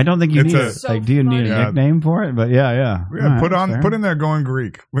 I don't think you It's need a- it. So Like, do you need funny. a nickname for it? But yeah. Yeah, All right, put in there going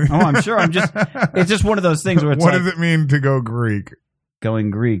Greek. Oh, I'm sure. It's just one of those things where it's what like does it mean to go Greek? going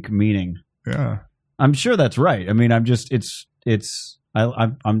Greek meaning. Yeah. I'm sure that's right. I mean, I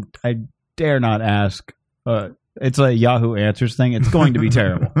dare not ask. It's a Yahoo Answers thing. It's going to be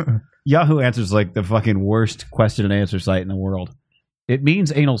terrible. Yahoo Answers like the fucking worst question and answer site in the world. It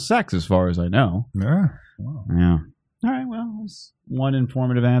means anal sex, as far as I know. Yeah. Wow. Yeah. All right. Well, it's one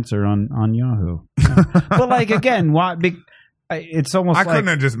informative answer on Yahoo. But like again, it's almost. I like, couldn't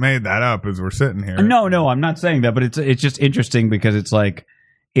have just made that up as we're sitting here. No, I'm not saying that, but it's just interesting because it's like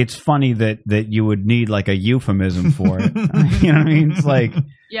it's funny that you would need like a euphemism for it. You know what I mean? It's like,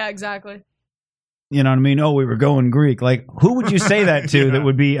 Yeah, exactly. you know what I mean? Oh, we were going Greek. Like, who would you say that to Yeah. that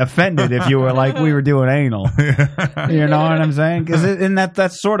would be offended if you were like, we were doing anal? You know what I'm saying? Because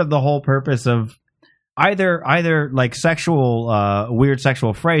that's sort of the whole purpose of either like sexual weird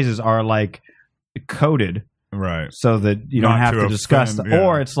sexual phrases are like coded Right. so that you don't Not have to to discuss offend, them, yeah.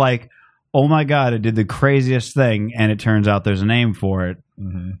 or it's like, oh my god, I did the craziest thing, and it turns out there's a name for it,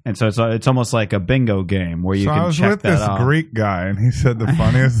 and so it's almost like a bingo game where you So can I was check with that this off. Greek guy, and he said the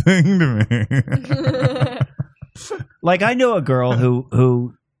funniest thing to me. Like I know a girl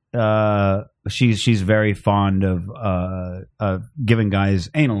who she's very fond of giving guys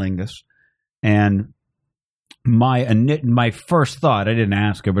analingus, and my first thought, I didn't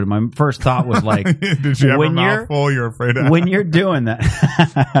ask her, but my first thought was like, Did she have a when you're- mouthful you're afraid of? when you're doing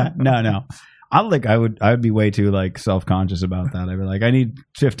that, no, I would be way too like self-conscious about that. I'd be like, I need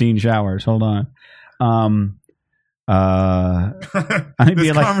 15 showers. Hold on. I'd be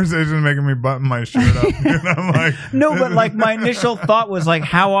This like, conversation is making me button my shirt up. And I'm like, no, but like my initial thought was like,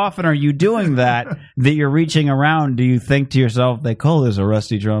 how often are you doing that you're reaching around? Do you think to yourself, they call this a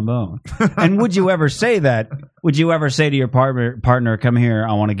rusty trombone? And would you ever say that? Would you ever say to your partner, come here,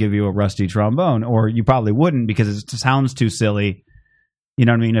 I want to give you a rusty trombone? Or you probably wouldn't because it sounds too silly. You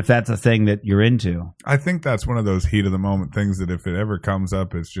know what I mean? If that's a thing that you're into. I think that's one of those heat of the moment things that if it ever comes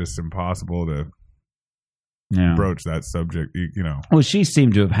up, it's just impossible to Yeah. broach that subject. You know, Well, she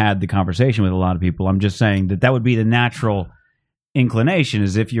seemed to have had the conversation with a lot of people. I'm just saying that would be the natural inclination.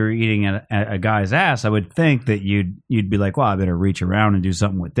 Is if you're eating a guy's ass, I would think that you'd be like, well, I better reach around and do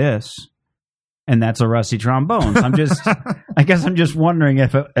something with this, and that's a rusty trombone. So I guess I'm just wondering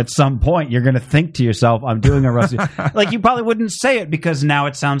if at some point you're going to think to yourself, I'm doing a rusty. Like you probably wouldn't say it because now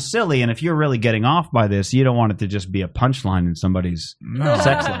it sounds silly, and if you're really getting off by this, you don't want it to just be a punchline in somebody's no.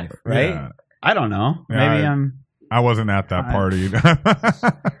 sex life, right? Yeah. I don't know. Yeah, Maybe I wasn't at that party.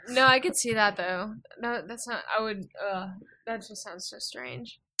 No, I could see that though. No, that's not. I would. That just sounds so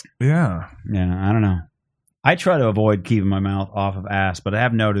strange. Yeah. Yeah, I don't know. I try to avoid keeping my mouth off of ass, but I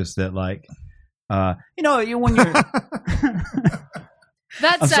have noticed that, like, when you're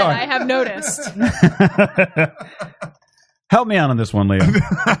That I'm said, sorry. I have noticed. help me out on this one,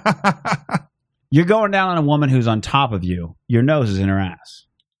 Liam. You're going down on a woman who's on top of you. Your nose is in her ass.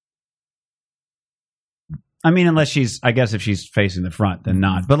 I mean, unless I guess if she's facing the front, then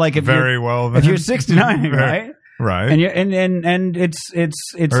not. But like, if you're 69, right? Right. And you're and it's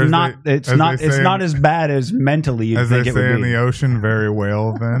Or not as they say not as bad as mentally you'd as think they it say would in be. the ocean, very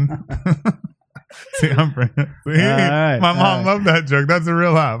well then. See, right, my mom loved that joke. That's a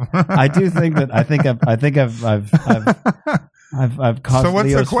real laugh. I do think that I've caused So what's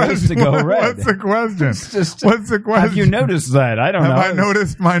the Leo's face question? to go red. What's the question? It's just, What's the question? have you noticed that? I don't know. Have I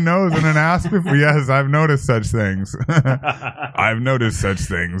noticed my nose in an ass before? Yes, I've noticed such things. I've noticed such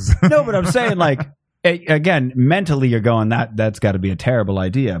things. No, but I'm saying, like, again, mentally you're going, that's got to be a terrible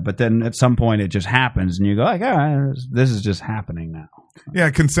idea. But then at some point it just happens and you go like, this is just happening now. Yeah,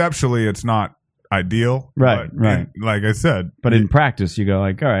 conceptually it's not ideal. Right, right. Like I said. But in practice you go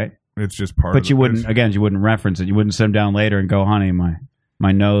like, all right. It's just part of But you wouldn't reference it. You wouldn't sit them down later and go, honey,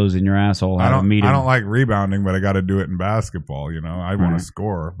 my nose in your asshole had a meeting. I don't like rebounding, but I got to do it in basketball. You know, I want to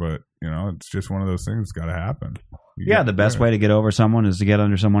score, but you know, it's just one of those things that's got to happen. The best way to get over someone is to get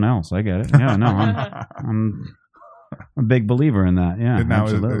under someone else. I get it. Yeah, no, I'm a big believer in that. Yeah,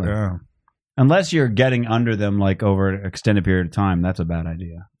 absolutely. Unless you're getting under them like over an extended period of time, that's a bad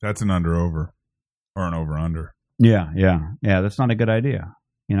idea. That's an under-over or an over-under. Yeah. That's not a good idea.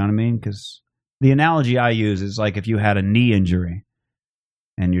 You know what I mean? Because the analogy I use is like if you had a knee injury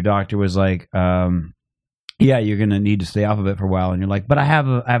and your doctor was like, you're going to need to stay off of it for a while. And you're like, but I have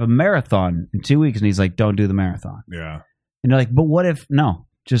a marathon in 2 weeks. And he's like, don't do the marathon. Yeah. And you're like, but what if, no,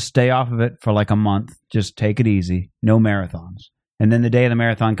 just stay off of it for like a month. Just take it easy. No marathons. And then the day of the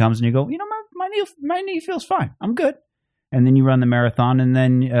marathon comes and you go, you know, my knee feels fine. I'm good. And then you run the marathon and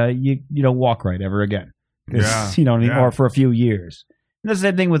then you don't walk right ever again. Yeah. You know what I mean? Or for a few years. And that's the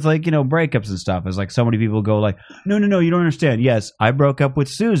same thing with like, you know, breakups and stuff. Is like so many people go like, no, you don't understand. Yes, I broke up with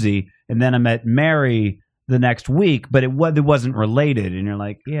Susie and then I met Mary the next week, but it wasn't related. And you're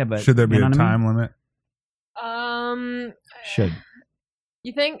like, yeah, but should there be a time limit? Should.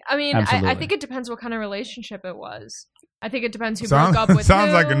 You think? I mean, I think it depends what kind of relationship it was. I think it depends who broke up with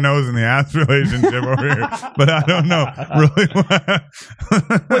sounds who. like a nose in the ass relationship over here, but I don't know really.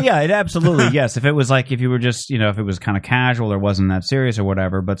 Well, yeah, it absolutely yes. If it was like if you were just if it was kind of casual or wasn't that serious or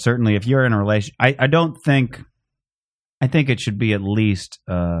whatever, but certainly if you're in a relation, I think it should be at least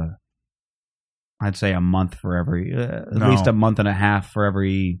I'd say a month for every at least a month and a half for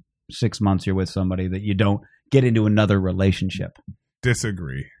every 6 months you're with somebody that you don't get into another relationship.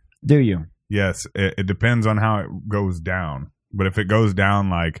 Disagree. Do you? Yes, it depends on how it goes down. But if it goes down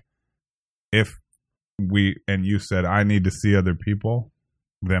like if you said I need to see other people,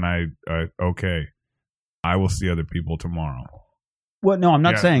 then okay, I will see other people tomorrow. Well, no, I'm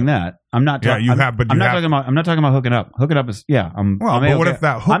not saying that. I'm not. I'm not talking about hooking up. Hooking up is but what if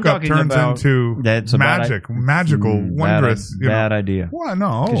that hookup turns into magical, wondrous? Bad idea. Well,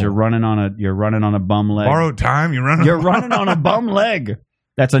 no, because you're running on a bum leg. Borrowed time. You're running on a bum leg.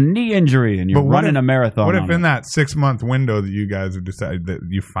 That's a knee injury, and you're running a marathon. What if in that 6 month window that you guys have decided that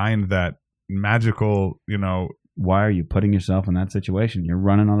you find that magical, Why are you putting yourself in that situation? You're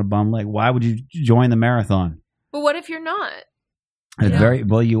running on a bum leg. Why would you join the marathon? But what if you're not?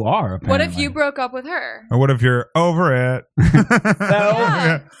 Well, you are. Apparently. What if you broke up with her? Or what if you're over it?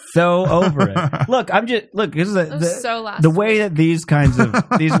 So over it. Look, this is the way that these kinds of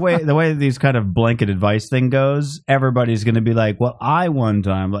the way that these kind of blanket advice thing goes. Everybody's going to be like, "Well, I one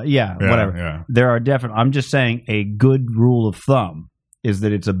time, whatever." Yeah. There are definitely. I'm just saying a good rule of thumb is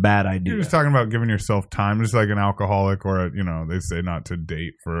that it's a bad idea. You're just talking about giving yourself time, just like an alcoholic, or they say not to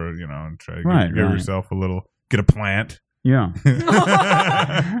date for and try to give yourself a little, get a plant. Yeah.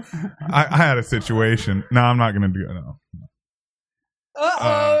 I had a situation. No, I'm not going to do it. No.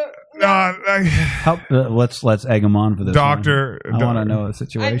 Let's egg him on for this. Doctor. I want to know the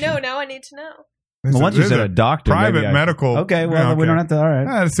situation. I know. Now I need to know. Once you said a doctor. Private medical. Okay, well, we don't have to. All right.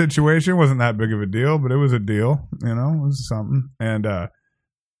 I had a situation. It wasn't that big of a deal, but it was a deal. It was something. And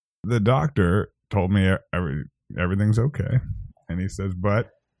the doctor told me everything's okay. And he says, but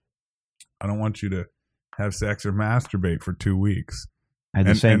I don't want you to have sex or masturbate for 2 weeks. I had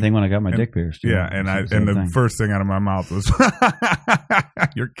the same thing when I got my dick pierced. Yeah, and the first thing out of my mouth was,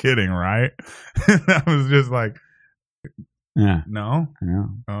 "You're kidding, right?" And I was just like, "Yeah, no, yeah,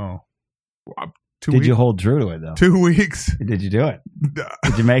 oh." 2 weeks? You hold true to it though? 2 weeks. Did you do it?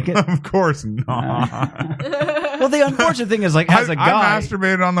 Did you make it? Of course not. Well, the unfortunate thing is, like, as a guy, I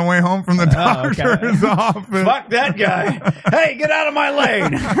masturbated on the way home from the doctor's office. Fuck that guy! Hey, get out of my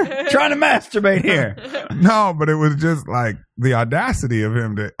lane! Trying to masturbate here. No, but it was just like the audacity of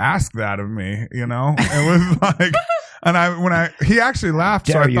him to ask that of me. It was like. And he actually laughed.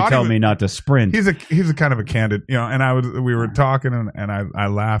 Dare you tell me not to sprint? He's a kind of a candid, and we were talking and I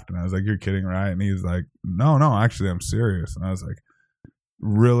laughed and I was like, "You're kidding, right?" And he's like, No, actually I'm serious. And I was like,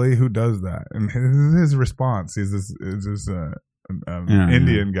 "Really? Who does that?" And his response, he's this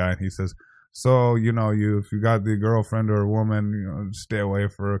Indian guy, and he says, "So, if you got the girlfriend or a woman, stay away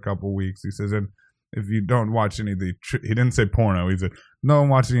for a couple weeks." He says, "And if you don't watch any of the," he didn't say porno. He said, "Don't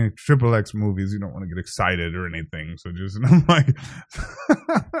watch any XXX movies. You don't want to get excited or anything." So and I'm like,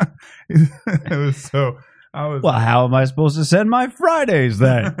 it was so. Well, how am I supposed to send my Fridays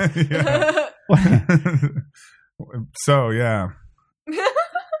then? So yeah,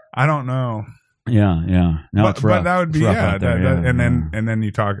 I don't know. Yeah. No, it's rough. But that would be It's rough out there, and then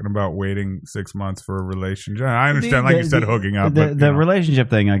you're talking about waiting 6 months for a relationship. I understand, like you said, hooking up. The but, you know. relationship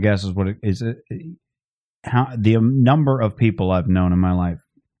thing, I guess, is what it is. How the number of people I've known in my life,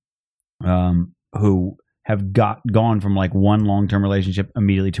 who have gone from like one long-term relationship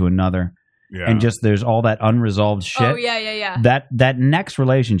immediately to another, and just there's all that unresolved shit. Oh yeah. That next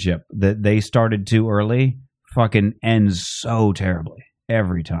relationship that they started too early fucking ends so terribly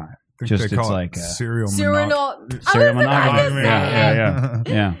every time. Just they call it's it like serial serial monogamy.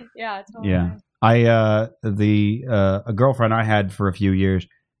 Yeah. Yeah, totally. Yeah. A girlfriend I had for a few years,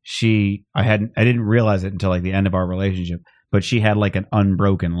 I didn't realize it until like the end of our relationship, but she had like an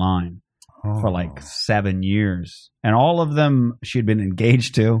unbroken line for like 7 years, and all of them she had been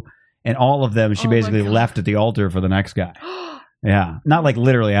engaged to, and all of them she basically left at the altar for the next guy. Yeah, not like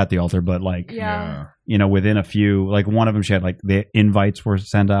literally at the altar, but like within a few, like one of them she had like the invites were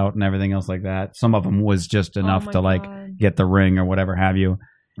sent out and everything else like that. Some of them was just enough to like get the ring or whatever have you.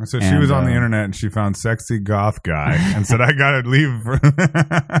 So she was on the internet and she found sexy goth guy and said, "I gotta leave."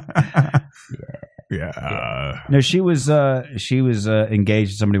 No, she was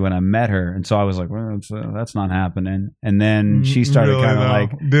engaged to somebody when I met her, and so I was like, "Well, that's not happening." And then she started Really, kind of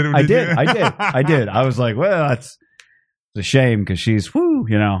though? like, I did. I was like, "Well, it's a shame because she's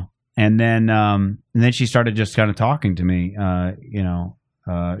And then she started just kind of talking to me.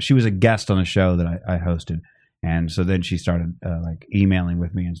 She was a guest on a show that I hosted. And so then she started like emailing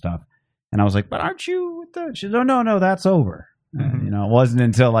with me and stuff, and I was like, "But aren't you with the?" She said, "No, that's over." It wasn't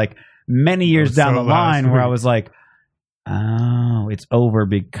until like many years down the line where I was like, "Oh, it's over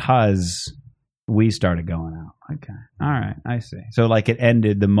because we started going out." Okay, all right, I see. So like it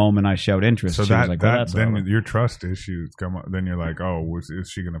ended the moment I showed interest. So she was like, that's then over. your trust issues come up. Then you're like, "Oh,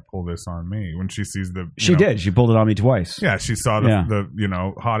 is she going to pull this on me?" When she sees the, she did. She pulled it on me twice. Yeah, she saw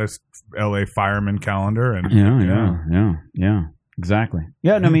the hottest LA fireman calendar, and yeah, exactly.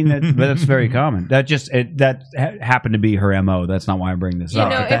 Yeah, no, I mean that's very common. That happened to be her MO. That's not why I bring this up.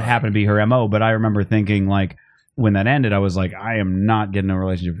 That happened to be her MO. But I remember thinking like when that ended, I was like, I am not getting a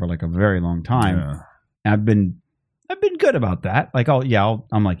relationship for like a very long time. Yeah. And I've been good about that. Like,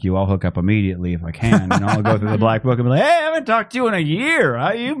 I'm like you. I'll hook up immediately if I can. I'll go through the black book and be like, "Hey, I haven't talked to you in a year.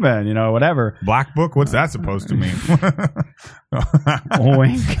 How you been? Whatever." Black book? What's that supposed to mean?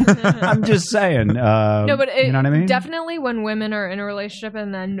 Wink. I'm just saying. No, but you know what I mean? Definitely when women are in a relationship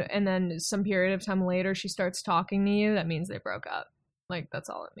and then some period of time later she starts talking to you, that means they broke up. Like that's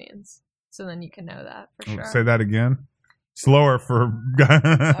all it means. So then you can know that for sure. Say that again. Slower for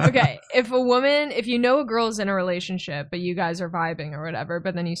Okay, if you know a girl's in a relationship but you guys are vibing or whatever,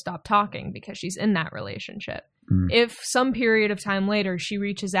 but then you stop talking because she's in that relationship, if some period of time later she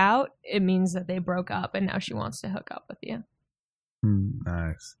reaches out, it means that they broke up and now she wants to hook up with you.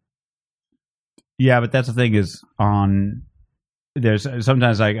 Nice. Yeah, but that's the thing is there's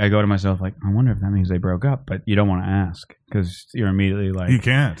sometimes I go to myself like, I wonder if that means they broke up, but you don't want to ask because you're immediately like, you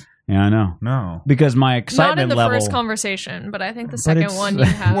can't. Yeah, I know. No. Because my excitement level... Not in the level, first conversation, but I think the second one you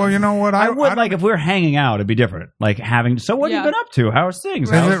have... Well, you know what? I would like if we were hanging out, it'd be different. Like having... So what have you been up to? How's things?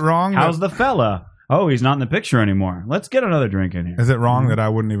 Is it wrong? How's the fella? Oh, he's not in the picture anymore. Let's get another drink in here. Is it wrong that I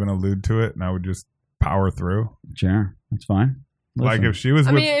wouldn't even allude to it and I would just power through? Sure. That's fine. Listen. Like if she was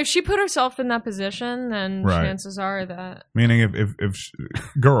if she put herself in that position, then chances are that... Meaning if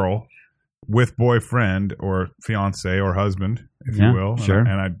girl with boyfriend or fiance or husband, if you will. Sure.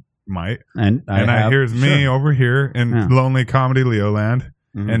 And I might. And here's me over here in lonely comedy Leo land,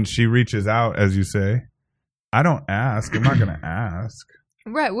 and she reaches out, as you say. I don't ask. I'm not going to ask.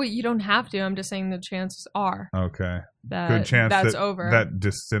 Right. Well, you don't have to. I'm just saying the chances are. Okay. Good chance that's over. That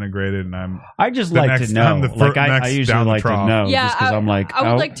disintegrated, and I just like to know. I usually like to know. Yeah, just because I'm like,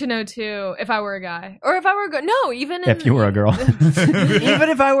 I would like to know too. If I were a guy, or if I were a girl. No, even if you were a girl, even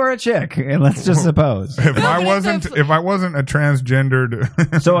if I were a chick, and let's just suppose if I wasn't a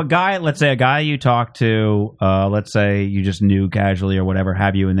transgendered. So a guy, let's say a guy you talked to, let's say you just knew casually or whatever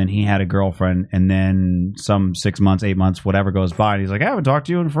have you, and then he had a girlfriend, and then some 6 months, 8 months, whatever goes by, and he's like, I haven't talked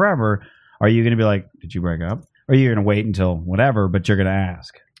to you in forever. Are you going to be like, did you break up? Or you're going to wait until whatever, but you're going to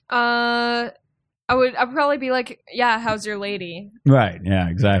ask? I'd probably be like, yeah, how's your lady? Right. Yeah,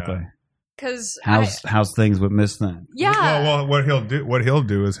 exactly. Because how's things with Miss Thing? Yeah. Well, what he'll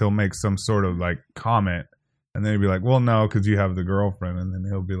do is he'll make some sort of like comment, and then he'll be like, well, no, because you have the girlfriend, and then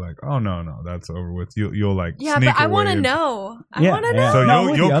he'll be like, oh no, that's over with. You'll like sneak but I away want to and- know. I want to know.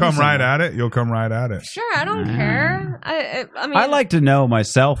 So you'll come right at it. You'll come right at it. Sure, I don't care. I mean, I like to know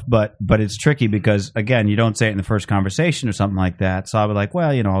myself, but it's tricky because again, you don't say it in the first conversation or something like that. So I would like,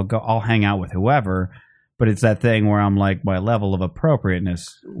 well, I'll hang out with whoever, But it's that thing where I'm like, my level of appropriateness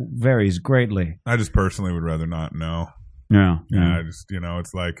varies greatly. I just personally would rather not know. Yeah. I just,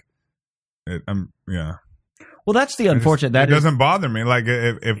 it's like, yeah. Well, that's the unfortunate. It doesn't bother me. Like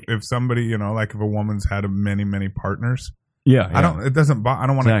if somebody, like if a woman's had many partners. Yeah. I don't. It doesn't. I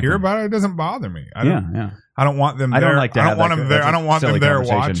don't want to hear about it. It doesn't bother me. I don't want them. There. I don't like to. I don't want them there. I don't want them there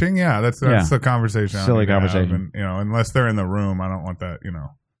watching. Yeah, that's the conversation. Silly conversation. And, unless they're in the room, I don't want that.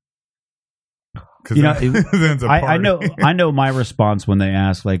 I know my response when they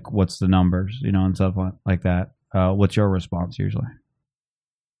ask like, "What's the numbers?" And stuff like that. What's your response usually?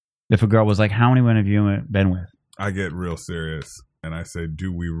 If a girl was like, "How many women have you been with?" I get real serious. And I say,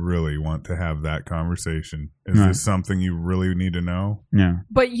 do we really want to have that conversation? Is this something you really need to know? Yeah.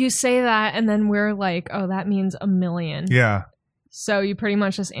 But you say that, and then we're like, oh, that means 1 million. Yeah. So you pretty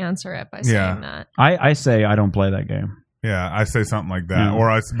much just answer it by saying that. I say I don't play that game. Yeah, I say something like that.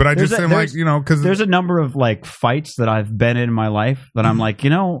 Yeah. But I just say like, because there's a number of like fights that I've been in my life that I'm like,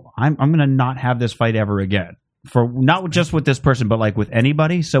 I'm going to not have this fight ever again. For not just with this person, but like with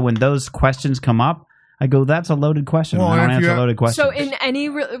anybody. So when those questions come up, I go, that's a loaded question. Well, I don't answer loaded questions. So in any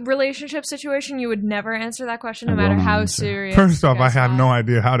relationship situation, you would never answer that question, no matter how serious. First off, I have no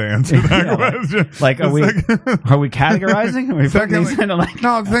idea how to answer that question. Like, are we categorizing? Are we secondly,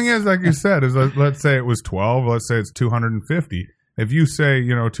 no, the thing is, like you said, is let's say it was 12. Let's say it's 250. If you say,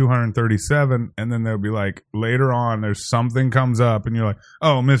 237, and then they'll be like, later on, there's something comes up, and you're like,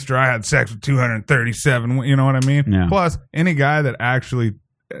 oh, mister, I had sex with 237. You know what I mean? Yeah. Plus, any guy that actually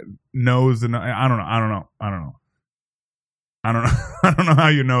knows the I don't know I don't know how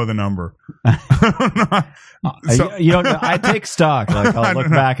you know the number. I take stock. Like I'll look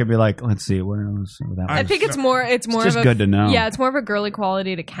back and be like, let's see, where was that? I think it's more just good to know. Yeah, it's more of a girly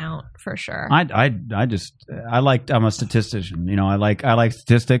quality to count for sure. I'm a statistician. I like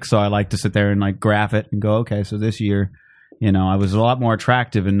statistics, so I like to sit there and like graph it and go, okay, so this year, I was a lot more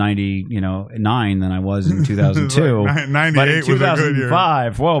attractive in 99 than I was in 2002. 98 but in was a good year.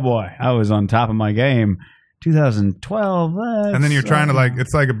 2005, whoa boy, I was on top of my game. 2012, and then you're trying to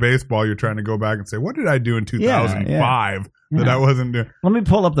it's like a baseball. You're trying to go back and say, what did I do in 2005 that I wasn't doing? Let me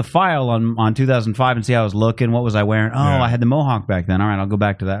pull up the file on 2005 and see how I was looking. What was I wearing? Oh, I had the mohawk back then. All right, I'll go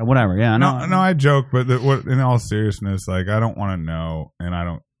back to that. Whatever. Yeah, no, I joke, but in all seriousness, like I don't want to know, and I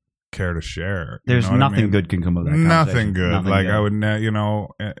don't care to share. There's nothing good can come of that. Nothing good. I would,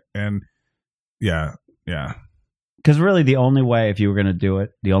 and yeah. Because really, the only way, if you were going to do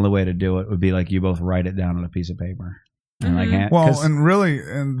it, the only way to do it would be like you both write it down on a piece of paper. And the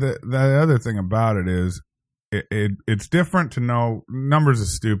other thing about it is, it's different to know. Numbers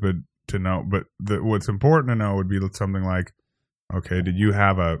is stupid to know, but what's important to know would be something like, okay, did you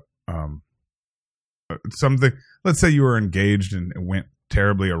have something? Let's say you were engaged and it went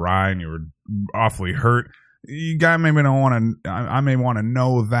terribly awry, and you were awfully hurt. You guy maybe don't want to. I may want to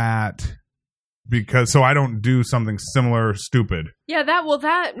know that. Because so I don't do something similar or stupid. Yeah, that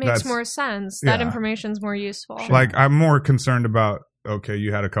makes more sense. That information's more useful. Like I'm more concerned about, okay,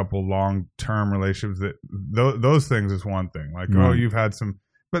 you had a couple long-term relationships that those things is one thing. Like, you've had some,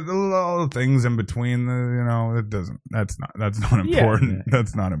 but the little things in between, that's not important. Yeah.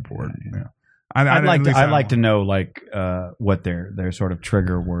 That's not important. Yeah. I'd like to know what their sort of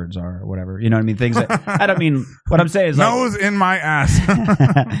trigger words are or whatever. You know what I mean? Things that I don't mean. What I'm saying is nose in my ass.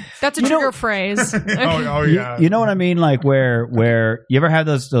 That's a trigger phrase. Oh yeah. You know what I mean? Like where you ever have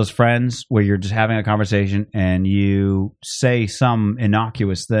those friends where you're just having a conversation and you say some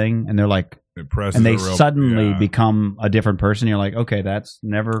innocuous thing and they're like, and they suddenly become a different person. You're like, okay, that's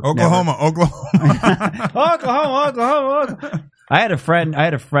never Oklahoma. Oklahoma. I had a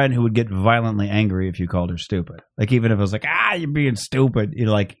friend who would get violently angry if you called her stupid. Like even if it was like, you're being stupid. You're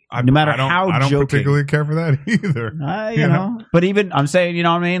like, no matter how joking. I don't particularly care for that either. You know. But even I'm saying, you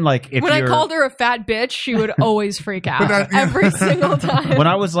know what I mean? Like if when I called her a fat bitch, she would always freak out every single time. When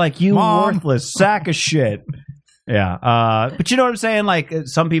I was like, you worthless sack of shit. Yeah, but you know what I'm saying? Like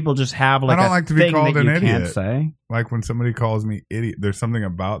some people just have like I don't like to be called an idiot. Can't say. Like when somebody calls me idiot, there's something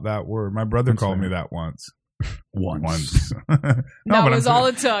about that word. My brother called me that once. Once. That was all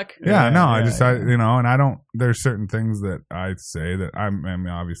it took. And I don't. There's certain things that I say that I mean,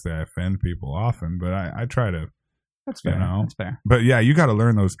 obviously I offend people often, but I try to. That's fair. That's fair. But yeah, you got to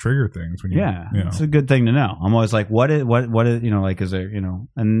learn those trigger things when you. Yeah, it's a good thing to know. I'm always like, what is like, is there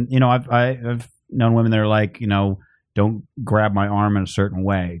and I've known women that are like, don't grab my arm in a certain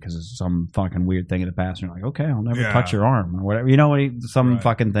way because it's some fucking weird thing in the past. And you're like, okay, I'll never touch your arm or whatever. Some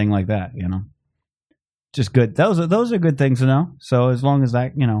fucking thing like that. Just good. Those are good things to know. So as long as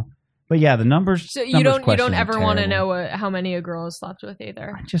that, but yeah, the numbers. So you don't ever want to know how many a girl has slept with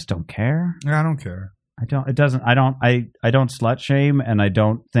either. I just don't care. Yeah, I don't care. I don't. It doesn't. I don't. I don't slut shame, and I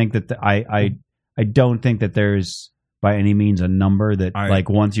don't think that I don't think that there's by any means a number that like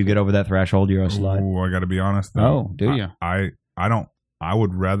once you get over that threshold, you're a slut. Ooh, I got to be honest though. Oh, do you? I don't. I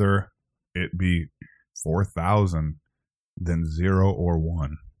would rather it be 4,000 than 0 or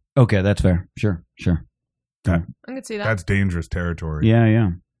 1. Okay, that's fair. Sure. I could see that. That's dangerous territory.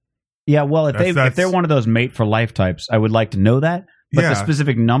 Yeah. Well, if they're one of those mate for life types, I would like to know that. But the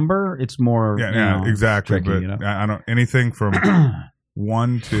specific number, it's more. Yeah, exactly. Tricky, but I don't anything from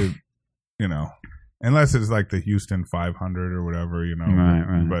 1 to, unless it's like the Houston 500 or whatever,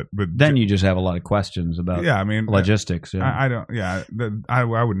 Right. But then you just have a lot of questions about. Logistics. Yeah. I don't. Yeah, I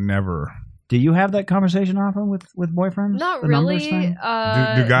would never. Do you have that conversation often with boyfriends? Not The really. numbers thing?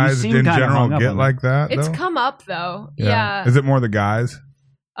 Do guys in general get like that? It's though? come up though. Yeah. Is it more the guys?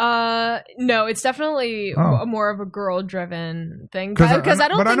 No, it's definitely more of a girl-driven thing. Because I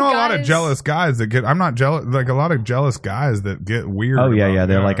don't. But I know a lot of jealous guys that get. I'm not jealous. Like a lot of jealous guys that get weird. Oh yeah.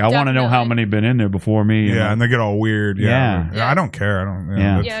 They're like, I want to know how many been in there before me. Yeah, and they get all weird. Yeah. Yeah. I don't care. I don't.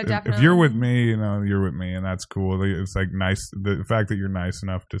 Yeah, if definitely. you're with me, you're with me, and that's cool. It's like nice. The fact that you're nice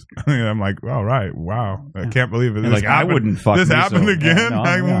enough to. I'm like, all right, wow, I can't believe it. Like I wouldn't fuck. This me, happened so, again.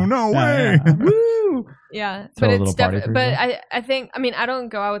 No way. Woo. Yeah, Throw but a it's little party definitely. for But yourself. I think. I mean, I don't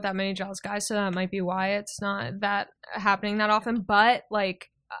go out with that many jealous guys, so that might be why it's not that happening that often. But like,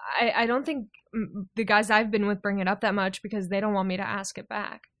 I don't think the guys I've been with bring it up that much because they don't want me to ask it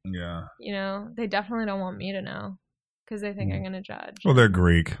back. Yeah. They definitely don't want me to know because they think I'm gonna judge. Well, they're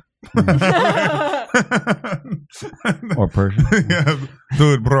Greek. Or Persian. Yeah,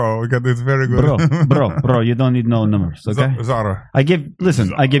 dude, bro, we got this very good. Bro, you don't need no numbers, okay? Zara. I give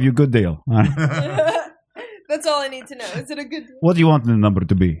you good deal. That's all I need to know. Is it a good? What do you want the number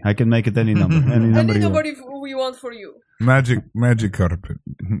to be? I can make it any number. Any number you want. we want for you. Magic carpet.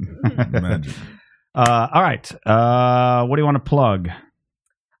 Magic. All right. What do you want to plug?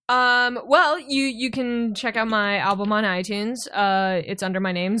 Well, you can check out my album on iTunes. It's under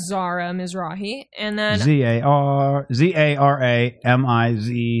my name, Zara Mizrahi, and then ZARAMIZRAHI.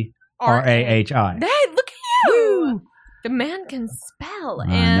 Hey, look at you! The man can spell.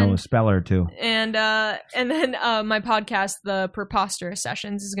 I know a speller or two. And then my podcast, The Preposterous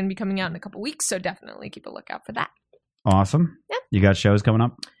Sessions, is going to be coming out in a couple weeks, so definitely keep a lookout for that. Awesome. Yeah. You got shows coming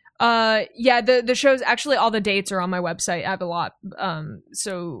up? Yeah, the shows, actually all the dates are on my website. I have a lot.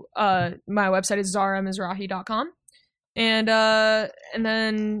 So my website is zaramizrahi.com. And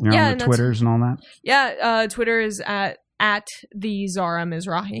then You're on the Twitters and all that? Yeah, Twitter is at the Zara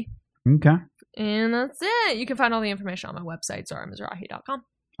Mizrahi. Okay. And that's it. You can find all the information on my website, zaramizrahi.com.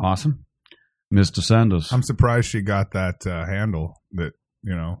 Awesome. Mr. Sanders. I'm surprised she got that handle that,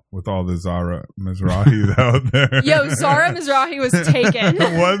 with all the Zara Mizrahi out there. Yo, Zara Mizrahi was taken.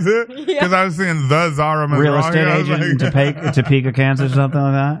 Was it? Because I was seeing the Zara Mizrahi. Real estate agent in Topeka, Kansas, something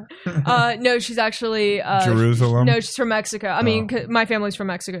like that? No, she's actually... Jerusalem? No, she's from Mexico. I mean, my family's from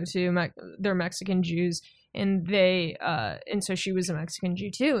Mexico, too. They're Mexican Jews. And and so she was a Mexican Jew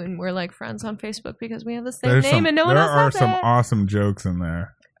too, and we're like friends on Facebook because we have the same name and no one else has it. There are some awesome jokes in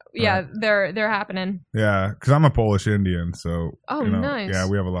there. Yeah, they're happening. Yeah, because I'm a Polish Indian, so nice. Yeah,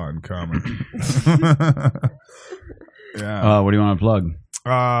 we have a lot in common. Yeah. What do you want to plug?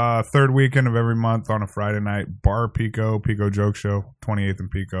 Third weekend of every month on a Friday night, Bar Pico Joke Show, 28th and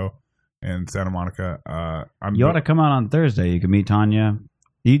Pico in Santa Monica. You ought to come out on Thursday. You can meet Tanya.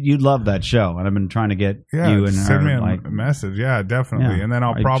 You'd love that show, and I've been trying to get you and her. Send me a message. Yeah, definitely. Yeah. And then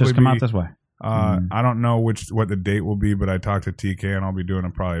I'll probably just come out this way. I don't know what the date will be, but I talked to TK, and I'll be doing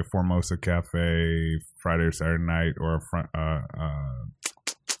probably a Formosa Cafe Friday or Saturday night, or a front.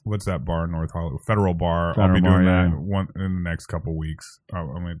 What's that bar in North Hollywood? Federal Bar. I'll be doing that one in the next couple weeks. I'm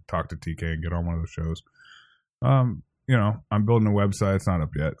going to talk to TK and get on one of those shows. I'm building a website. It's not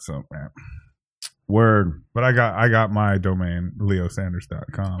up yet, so man. Word. But I got my domain,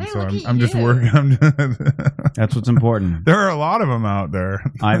 leosanders.com. Hey, so I'm just working. That's what's important. There are a lot of them out there.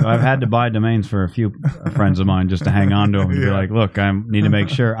 I've had to buy domains for a few friends of mine just to hang on to them. To be like, look, I need to make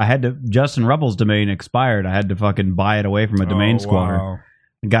sure. Justin Rubble's domain expired. I had to fucking buy it away from a domain squatter. Wow.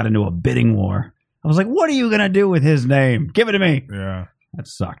 And got into a bidding war. I was like, what are you going to do with his name? Give it to me. Yeah. That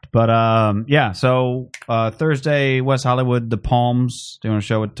sucked. But yeah, so Thursday, West Hollywood, The Palms, doing a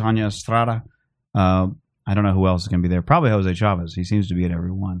show with Tanya Estrada. I don't know who else is going to be there. Probably Jose Chavez. He seems to be at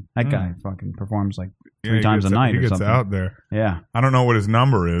every one. That guy fucking performs like three times a night or something. He gets out there. Yeah. I don't know what his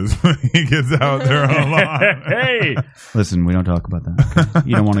number is, but he gets out there a lot. Hey! Listen, we don't talk about that.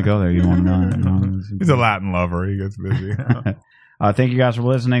 You don't want to go there. You want to know. He's a Latin lover. He gets busy. Thank you guys for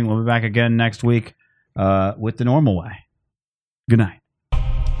listening. We'll be back again next week with the normal way. Good night.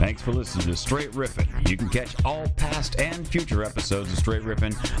 Thanks for listening to Straight Riffin'. You can catch all past and future episodes of Straight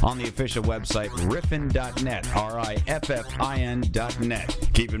Riffin' on the official website riffin.net, riffin.net.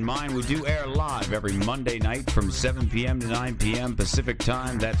 Keep in mind, we do air live every Monday night from 7 p.m. to 9 p.m. Pacific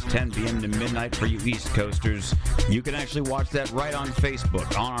Time. That's 10 p.m. to midnight for you East Coasters. You can actually watch that right on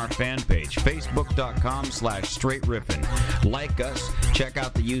Facebook, on our fan page, facebook.com/straightriffin. Like us, check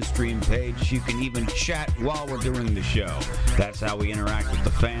out the Ustream page. You can even chat while we're doing the show. That's how we interact with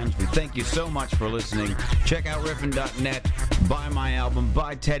the fans. We thank you so much for listening. Check out riffin.net. Buy my album.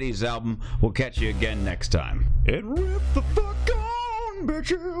 Buy Teddy's album. We'll catch you again next time. And riff the fuck on,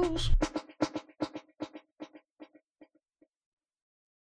 bitches!